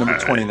 Number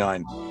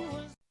 29.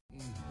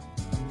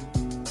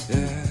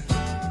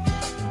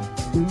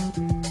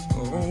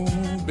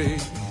 Oh, baby.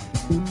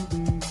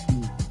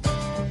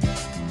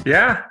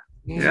 Yeah.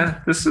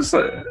 This is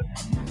I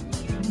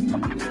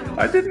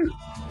didn't.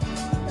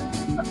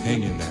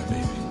 Hang in there,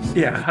 baby.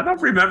 Yeah, I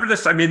don't remember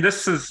this. I mean,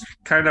 this is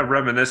kind of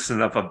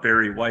reminiscent of a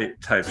Barry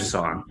White type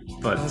song,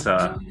 but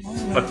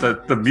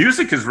the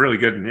music is really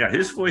good, and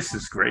his voice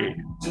is great.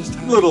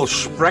 Little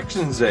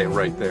Sprechensee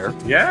right there.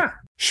 Yeah,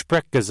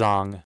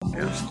 Sprechgesang.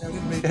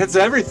 It has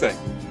everything.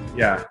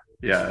 Yeah.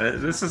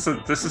 This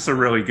is a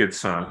really good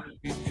song.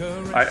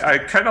 I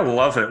kind of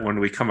love it when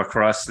we come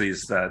across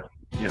these that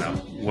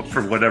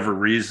for whatever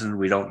reason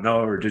we don't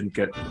know or didn't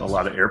get a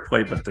lot of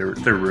airplay, but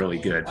they're really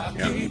good.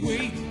 Yeah.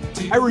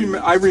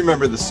 I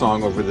remember the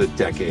song over the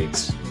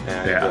decades,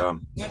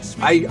 and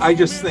I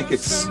just think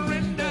it's.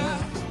 Can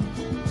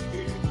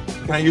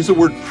I use the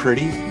word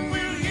pretty?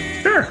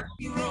 Sure.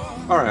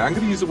 All right, I'm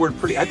going to use the word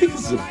pretty. I think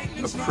this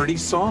is a pretty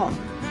song.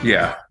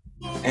 Yeah.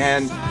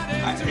 And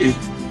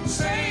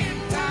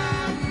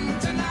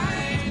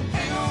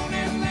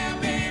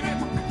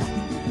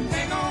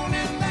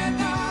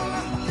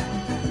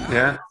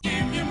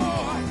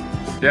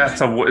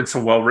it's a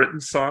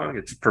well-written song.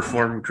 It's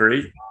performed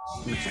great.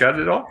 It's got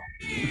it all.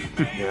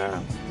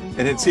 Yeah,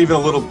 and it's even a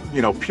little,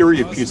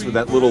 period piece with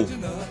that little,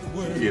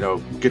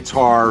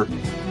 guitar,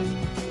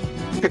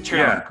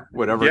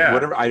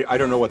 whatever. I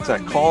don't know what's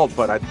that called,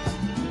 but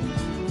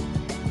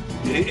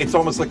it's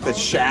almost like the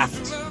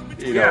shaft.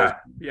 Yeah,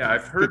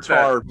 I've heard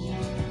guitar.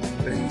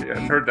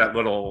 I've heard that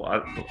little. I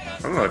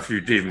don't know if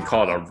you'd even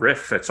call it a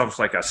riff. It's almost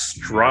like a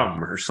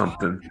strum or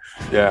something.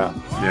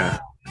 Yeah.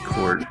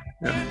 Chord.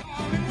 Yeah.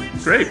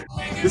 Great.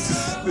 This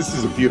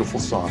is a beautiful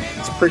song.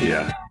 It's pretty.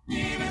 Yeah.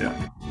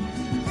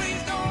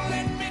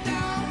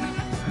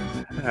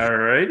 All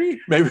righty.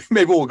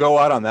 Maybe we'll go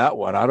out on that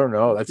one. I don't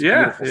know. That's a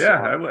beautiful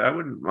song. I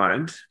wouldn't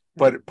mind.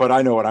 But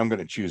I know what I'm going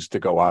to choose to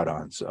go out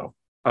on. So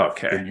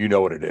okay, you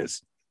know what it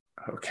is.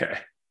 Okay.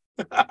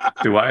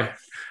 Do I?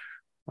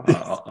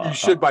 You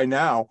should by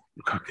now.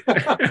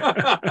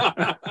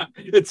 Okay.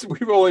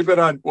 We've only been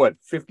on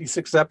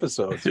 56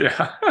 episodes.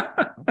 Yeah.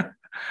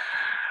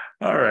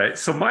 All right.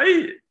 So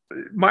my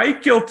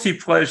guilty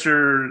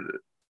pleasure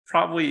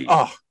probably.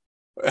 Oh,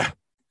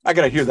 I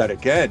got to hear that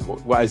again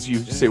as you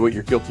say what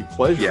your guilty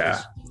pleasure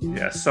is.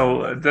 Yeah.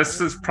 So this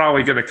is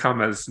probably going to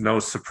come as no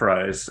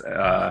surprise,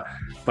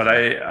 but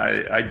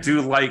I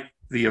do like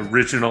the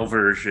original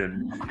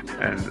version,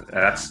 and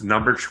that's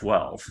number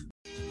 12.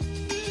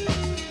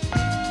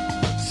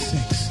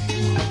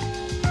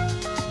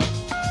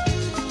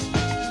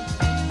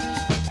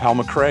 Hal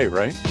McRae,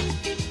 right?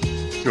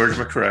 George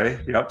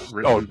McRae, yep.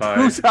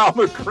 Who's Hal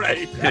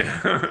McRae?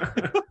 Yeah.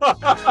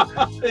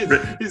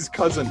 his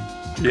cousin.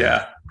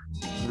 Yeah.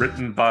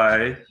 Written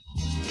by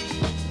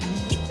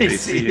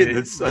AC and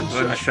the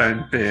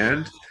Sunshine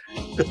Band.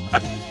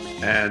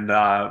 And,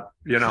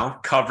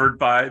 covered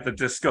by the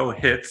Disco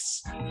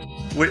Hits.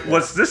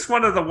 Was this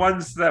one of the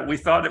ones that we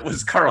thought it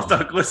was Carl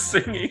Douglas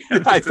singing?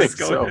 I think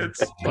so.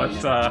 Hits? But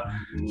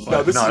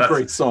this is a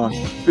great song.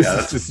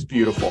 This is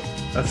beautiful.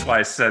 That's why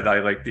I said I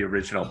like the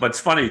original. But it's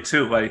funny,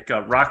 too, like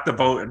Rock the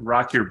Boat and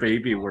Rock Your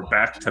Baby were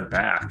back to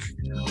back.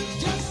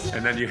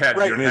 And then you had...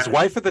 Right, and his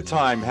wife at the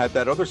time had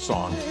that other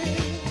song.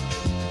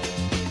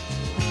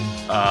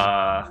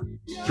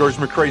 George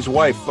McRae's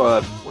wife,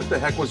 what the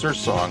heck was her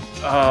song?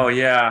 Oh,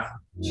 yeah.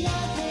 What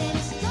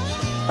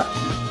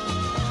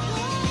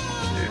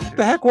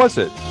the heck was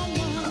it?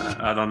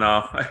 I don't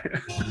know.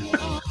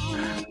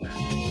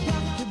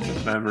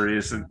 The memory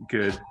isn't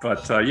good,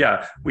 but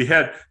we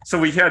had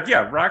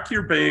Rock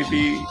Your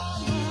Baby,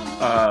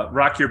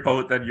 Rock Your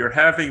Boat, then You're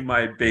Having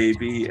My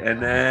Baby, and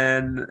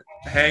then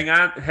Hang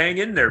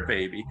in There,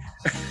 Baby.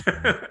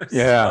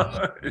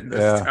 In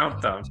this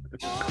countdown.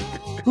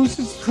 Who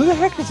the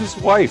heck is his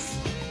wife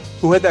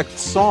who had that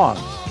song?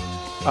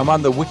 I'm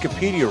on the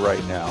Wikipedia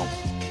right now.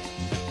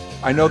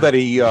 I know that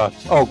he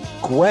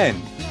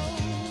Gwen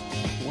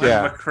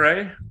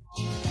McCrae.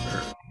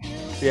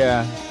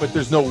 Yeah, but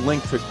there's no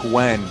link to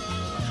Gwen.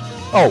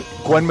 Oh,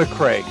 Gwen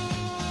McCrae.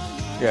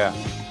 Yeah.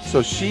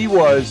 So she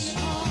was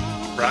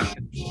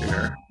Rockin'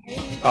 Chair.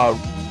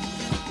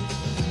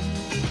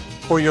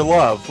 For Your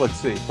Love. Let's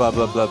see. Blah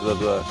blah blah blah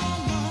blah.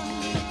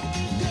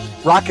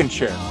 Rockin'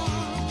 Chair.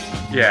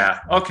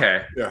 Yeah.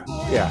 Okay. Yeah.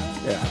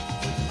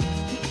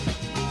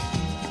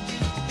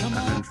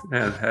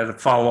 And had to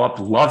follow up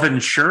Love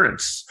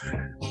Insurance.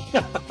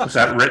 Was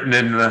that written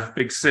in the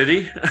big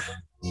city?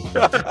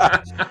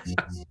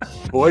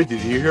 Boy,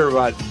 did you hear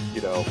about,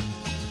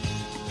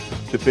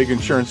 the big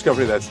insurance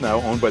company that's now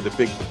owned by the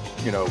big,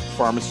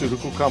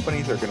 pharmaceutical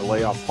company? They're going to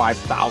lay off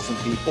 5,000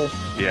 people.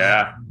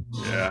 Yeah.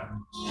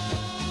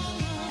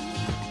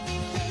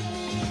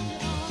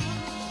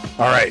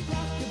 All right.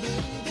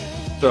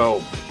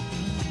 So,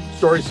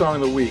 story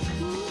song of the week.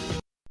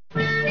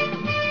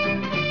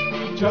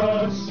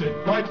 Just sit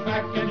right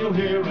back and you'll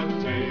hear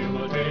a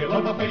tale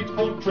of a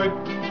fateful trip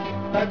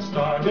that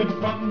started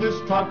from this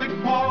tropic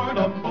port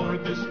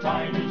aboard this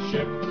tiny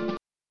ship.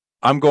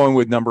 I'm going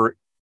with number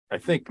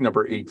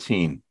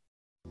 18.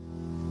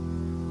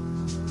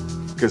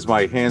 Because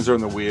my hands are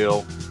on the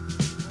wheel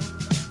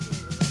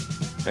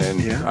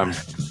and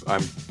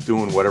I'm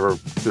doing whatever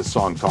this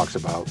song talks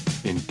about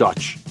in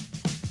Dutch.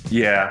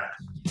 Yeah.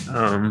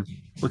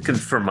 Looking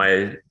for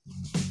my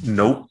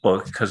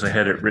notebook because I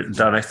had it written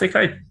down. I think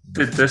I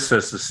did this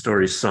as the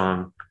story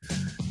song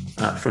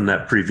from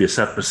that previous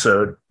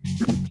episode.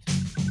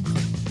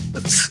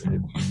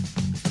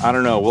 I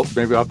don't know. Well,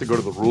 maybe I'll have to go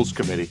to the rules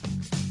committee.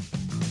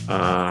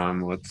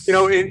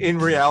 In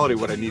reality,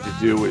 what I need to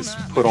do is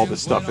put all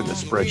this stuff in the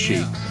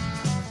spreadsheet.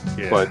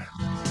 Yeah. But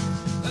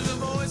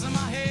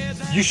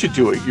you should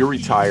do it. You're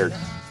retired.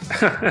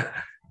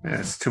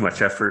 It's too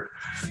much effort.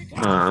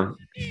 Do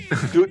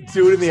it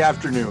in the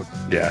afternoon.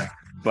 Yeah.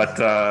 But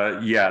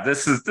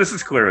this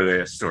is clearly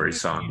a story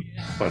song.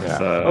 But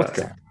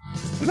okay.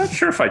 I'm not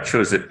sure if I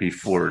chose it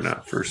before or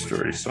not for a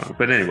story song.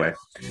 But anyway,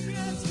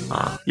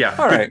 all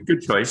right,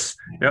 good choice.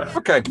 Yeah.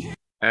 Okay.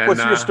 And,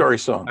 what's your story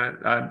song?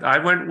 I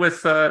went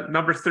with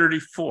number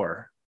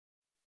 34,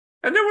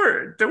 and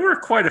there were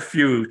quite a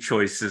few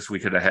choices we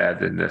could have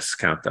had in this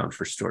countdown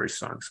for story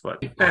songs,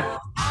 but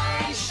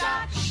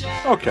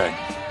okay,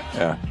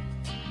 yeah.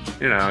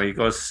 He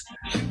goes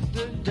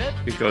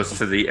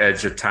to the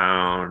edge of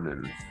town,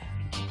 and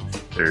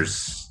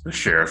there's the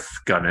sheriff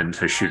gunning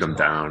to shoot him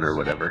down or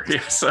whatever.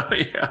 Yeah, so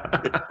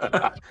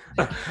yeah.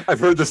 I've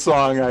heard the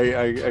song.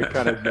 I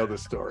kind of know the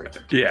story.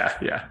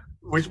 Yeah.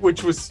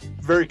 Which was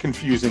very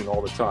confusing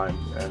all the time.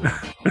 And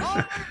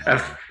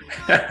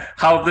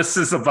how this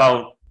is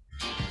about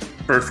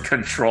birth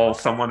control.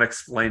 Someone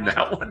explained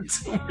that one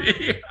to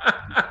me.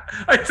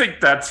 I think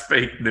that's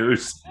fake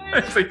news. I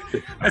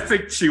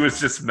think she was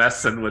just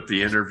messing with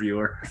the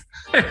interviewer.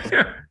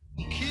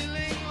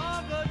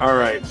 All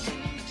right.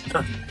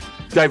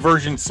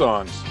 Divergent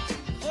songs.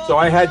 So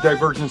I had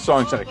divergent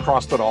songs and I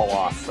crossed it all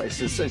off. I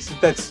said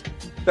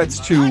that's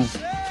too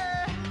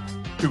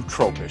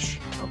tropish.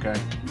 Okay.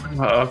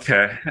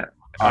 Okay.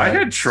 I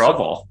had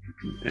trouble.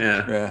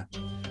 Yeah.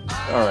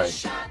 All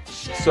right.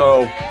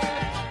 So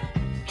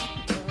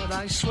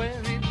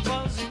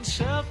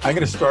I'm going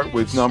to start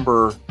with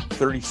number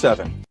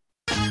 37.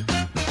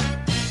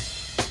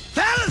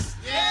 Fellas!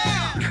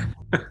 Yeah!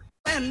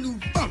 Brand new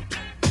funk.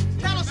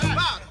 Tell us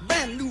about it.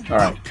 Brand new funk. All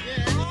right.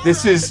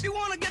 This is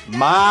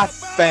my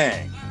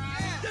thing.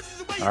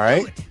 All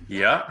right?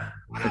 Yeah.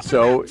 And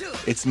so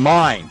it's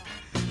mine.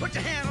 Put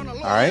your hand on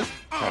the all right?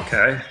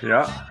 Okay.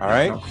 Yeah. All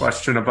right. No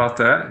question about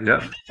that.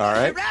 Yeah. All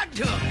right.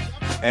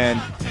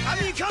 And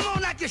come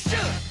on like you should.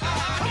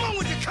 Come on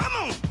with you. Come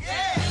on.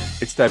 Yeah.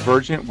 It's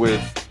Divergent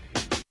with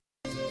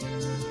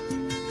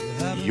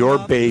Your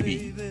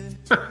Baby.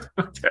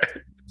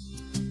 Okay.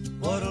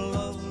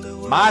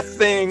 My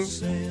thing,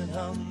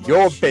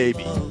 your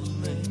baby.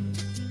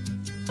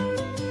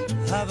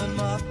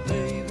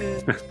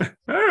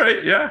 All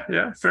right,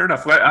 yeah, fair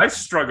enough. I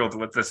struggled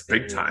with this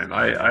big time.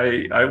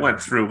 I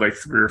went through like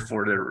 3 or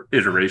 4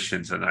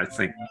 iterations, and I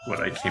think what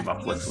I came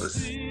up with was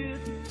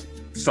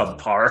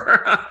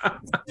subpar.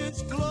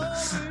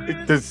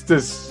 Is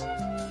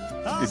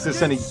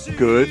this any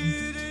good?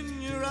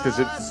 Does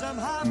it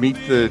meet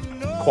the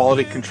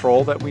quality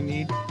control that we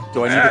need?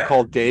 Do I need to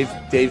call Dave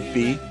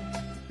B?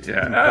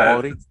 Yeah,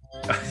 quality.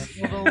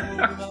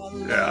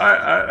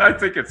 Yeah, I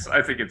think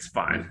it's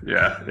fine.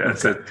 Yeah,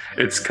 okay.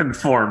 It's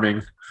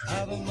conforming.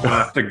 We'll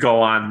have to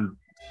go on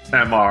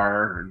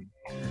MR and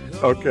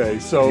Okay,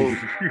 so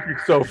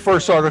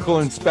first article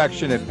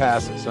inspection, it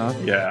passes, huh?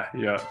 Yeah.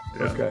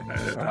 Okay.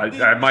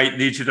 I might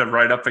need you to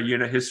write up a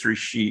unit history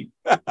sheet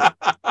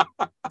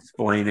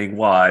explaining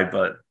why,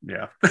 but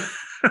yeah.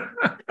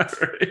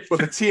 Right. Well,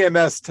 the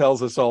TMS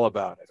tells us all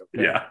about it.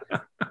 Okay? Yeah.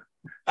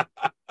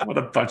 What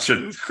a bunch of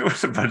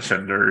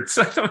nerds.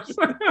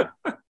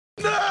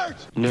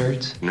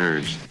 Nerds!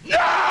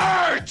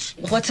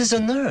 What is a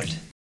nerd?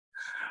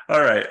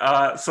 All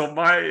right. So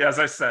as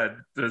I said,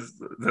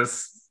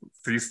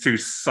 these two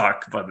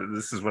suck, but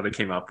this is what I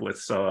came up with.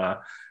 So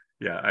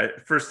I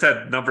first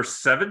had number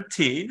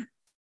 17.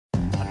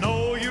 I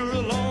know you're a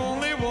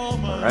lonely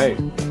woman. All right.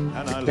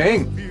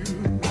 Dang.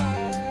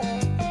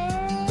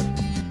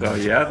 So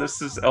yeah,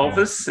 this is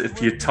Elvis. If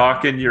you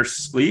talk in your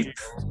sleep.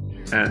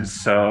 And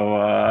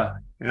so,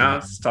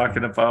 it's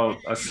talking about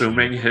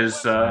assuming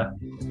his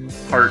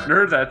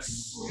partner that's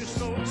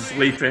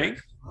sleeping.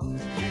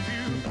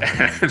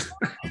 And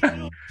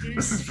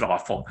this is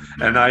awful.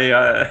 And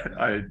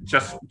I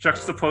just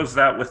juxtapose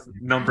that with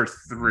number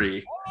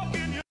 3.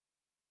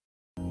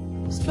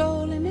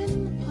 Strolling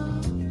in the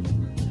park,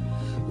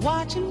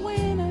 watching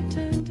winter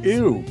turn to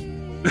Ew.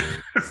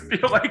 I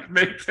feel like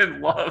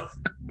making love.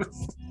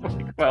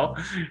 Well,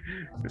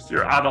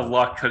 you're out of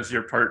luck because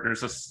your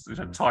partner's just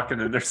talking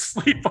in their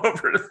sleep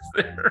over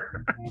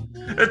there.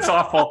 It's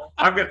awful.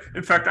 I'm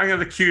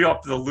gonna cue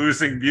up the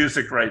losing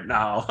music right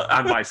now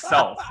on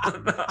myself.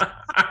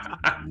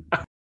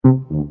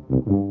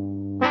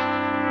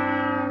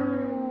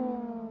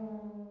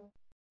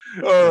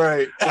 All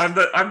right.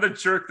 I'm the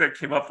jerk that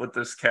came up with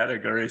this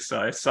category, so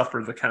I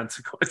suffer the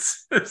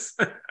consequences.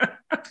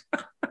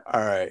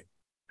 All right.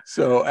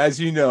 So as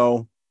you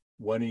know,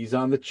 when he's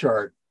on the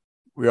chart,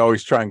 we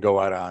always try and go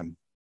out on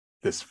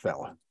this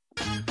fella.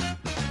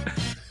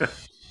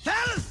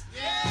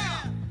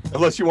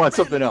 Unless you want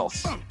something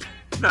else.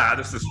 Nah,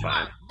 this is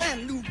fine.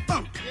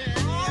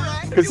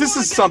 Because this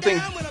is something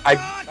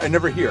I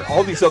never hear.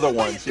 All these other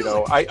ones,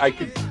 I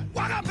could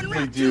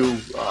really do,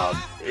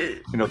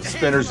 the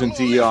Spinners and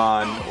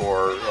Dion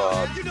or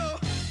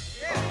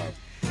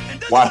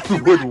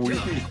Wildwood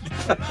Weed.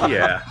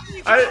 Yeah.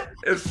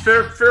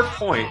 Fair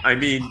point. I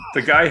mean,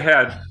 the guy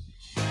had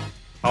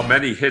how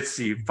many hits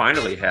he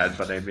finally had,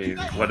 but I mean,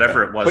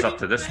 whatever it was up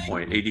to this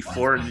point,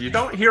 84, and you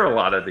don't hear a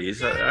lot of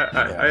these.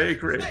 I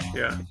agree.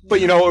 Yeah.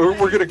 But we're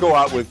going to go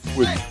out with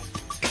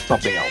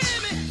something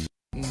else.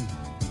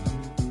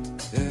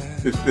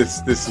 This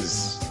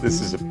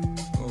is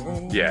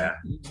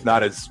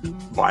not as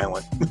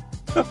violent.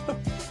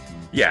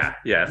 Yeah.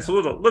 It's a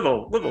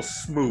little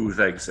smooth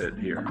exit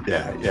here.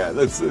 Yeah.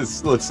 Let's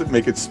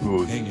make it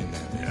smooth.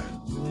 Yeah.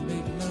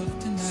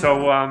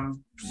 So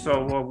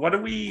what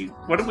do we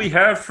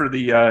have for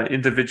the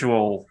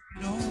individual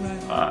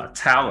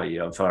tally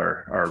of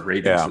our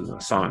ratings of the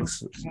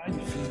songs?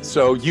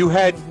 So you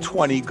had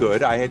 20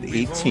 good. I had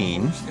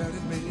 18.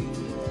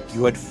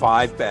 You had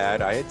 5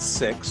 bad. I had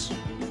 6.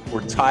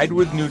 We're tied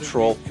with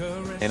neutral,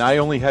 and I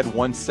only had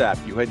 1 sap.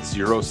 You had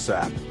 0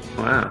 sap.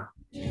 Wow.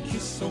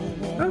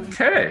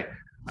 Okay.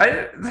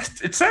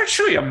 It's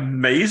actually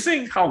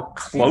amazing how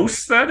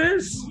close that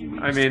is.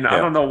 I mean, I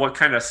don't know what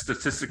kind of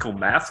statistical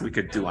math we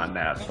could do on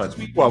that, but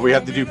we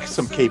have to do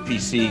some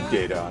KPC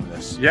data on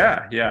this.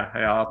 Yeah,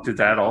 I'll do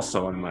that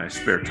also in my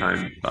spare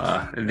time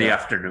in the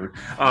afternoon.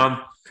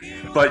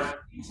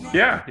 But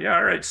yeah,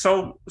 all right.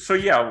 So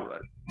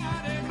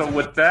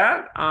with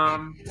that, I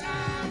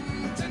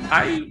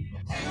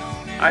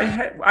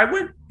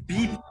went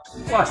B+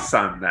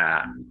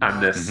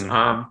 on this.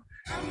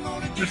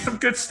 There's some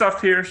good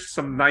stuff here.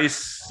 Some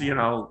nice,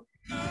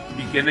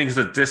 beginnings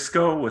of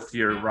disco with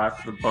your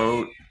Rock the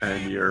Boat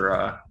and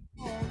your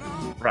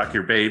Rock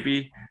Your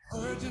Baby,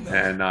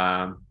 and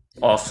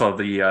also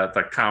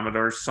the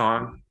Commodore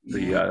song,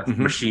 the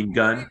Machine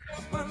Gun.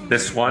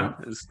 This one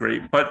is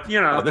great, but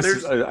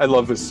I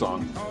love this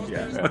song.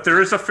 Yeah, but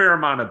there is a fair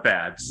amount of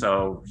bad.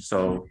 So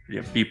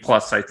B+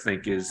 I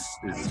think is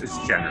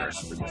generous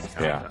for this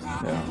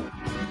countdown. Yeah.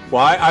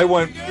 Well, I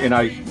went, and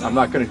I'm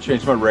not going to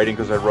change my rating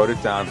because I wrote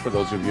it down for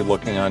those of you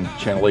looking on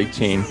channel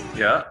 18.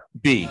 Yeah.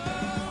 B.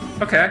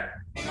 Okay.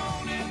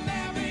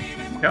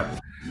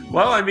 Yep.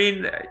 Well, I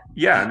mean,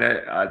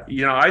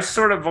 I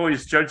sort of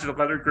always judge the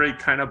letter grade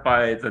kind of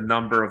by the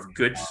number of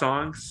good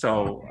songs.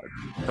 So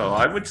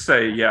I would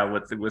say,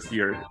 with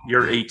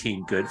your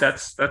 18 good,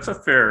 that's a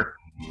fair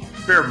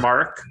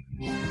mark.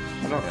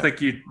 I don't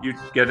think you'd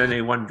get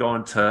anyone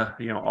going to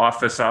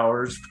office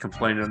hours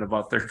complaining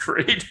about their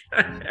grade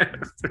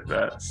after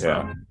that.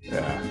 So.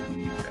 Yeah.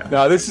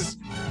 Now this is,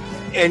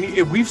 and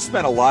we've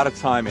spent a lot of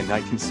time in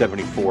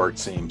 1974, it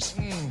seems,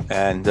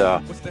 and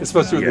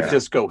especially with the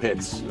disco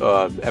hits,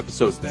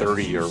 episode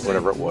 30 or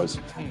whatever it was.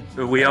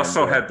 We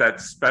also had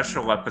that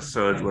special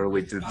episode where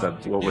we did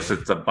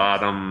the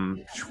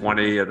bottom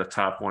 20 of the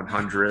top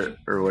 100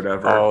 or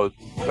whatever. Oh,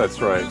 that's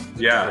right.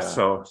 Yeah.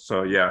 So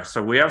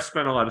we have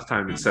spent a lot of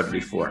time in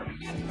 74.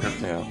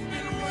 Yeah.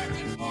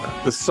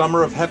 The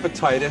summer of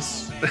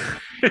hepatitis.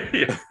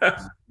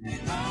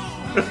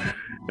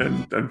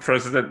 And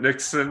President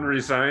Nixon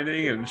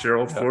resigning and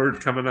Gerald Ford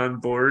coming on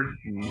board.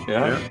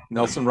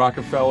 Nelson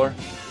Rockefeller.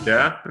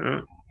 Yeah.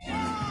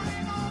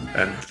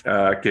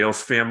 And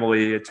Gail's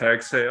family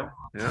tag sale.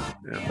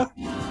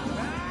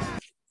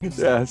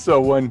 Yeah.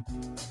 So when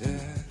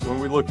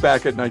we look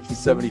back at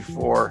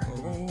 1974,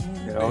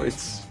 it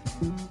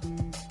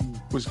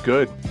was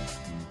good.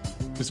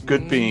 It was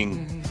good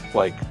being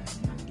like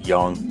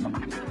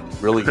young,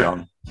 really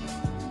young.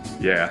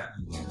 Yeah.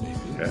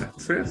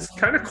 It's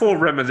kind of cool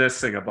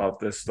reminiscing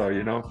about this,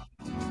 though.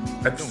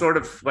 I'm sort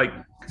of like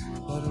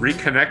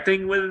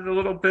reconnecting with it a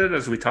little bit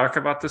as we talk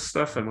about this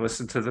stuff and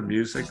listen to the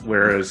music.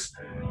 Whereas,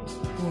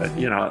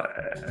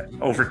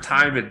 over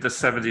time in the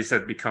 70s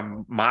had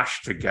become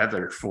moshed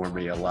together for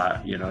me a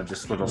lot.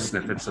 Just little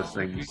snippets of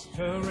things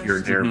here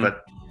and there,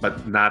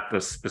 but not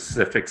the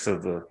specifics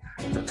of the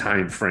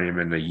time frame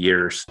and the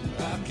years.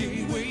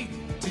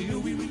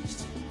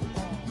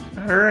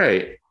 All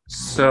right,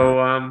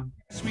 so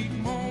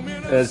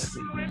as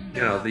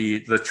you know,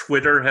 the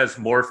Twitter has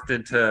morphed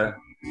into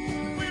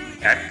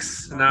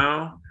X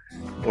now,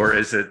 or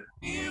is it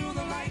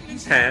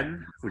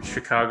 10? Would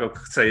Chicago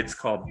say it's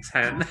called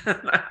 10?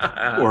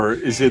 Or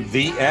is it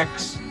the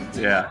X?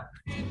 Yeah,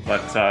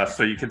 but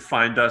so you can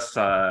find us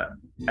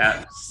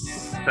at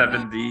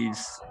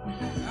 70s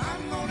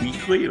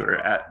Weekly or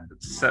at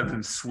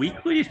 7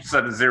 Sweekly,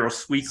 70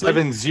 Sweekly,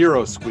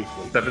 70 Sweekly,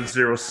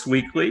 70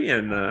 Sweekly,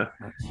 and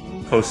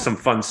post some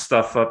fun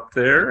stuff up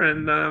there.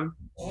 And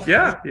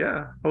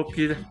hope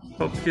you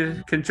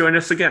can join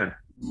us again.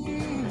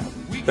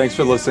 Thanks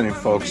for listening,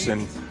 folks,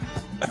 and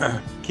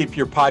keep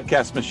your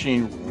podcast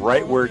machine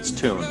right where it's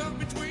tuned.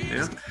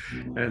 Yeah,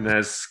 and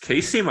as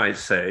Casey might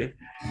say,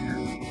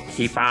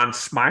 keep on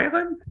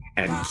smiling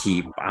and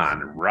keep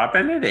on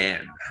rubbing it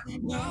in.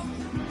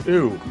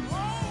 Ew.